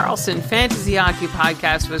Keeping Karlsson Fantasy Hockey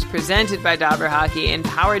Podcast was presented by Dobber Hockey and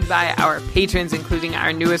powered by our patrons, including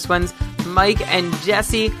our newest ones, Mike and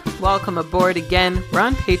Jesse. Welcome aboard again. We're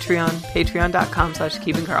on Patreon,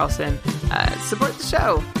 patreon.com/KeepingKarlsson. Support the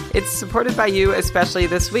show. It's supported by you, especially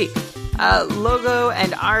this week. Logo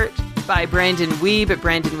and art by Brandon Weeb at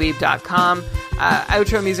brandonweeb.com.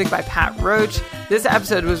 Outro music by Pat Roach. This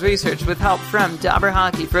episode was researched with help from Dobber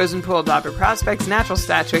Hockey, Frozen Pool, Dobber Prospects, Natural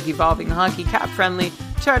Stat Trick, Evolving Hockey, Cap Friendly,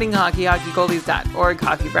 Charting Hockey, HockeyGoldies.org,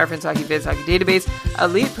 Hockey Reference, Hockey Viz, Hockey Database,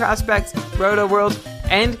 Elite Prospects, Roto World,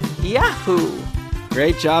 and Yahoo!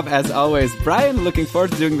 Great job as always. Brian, looking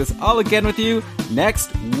forward to doing this all again with you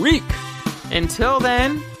next week. Until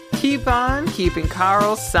then, keep on keeping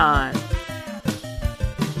Karlsson.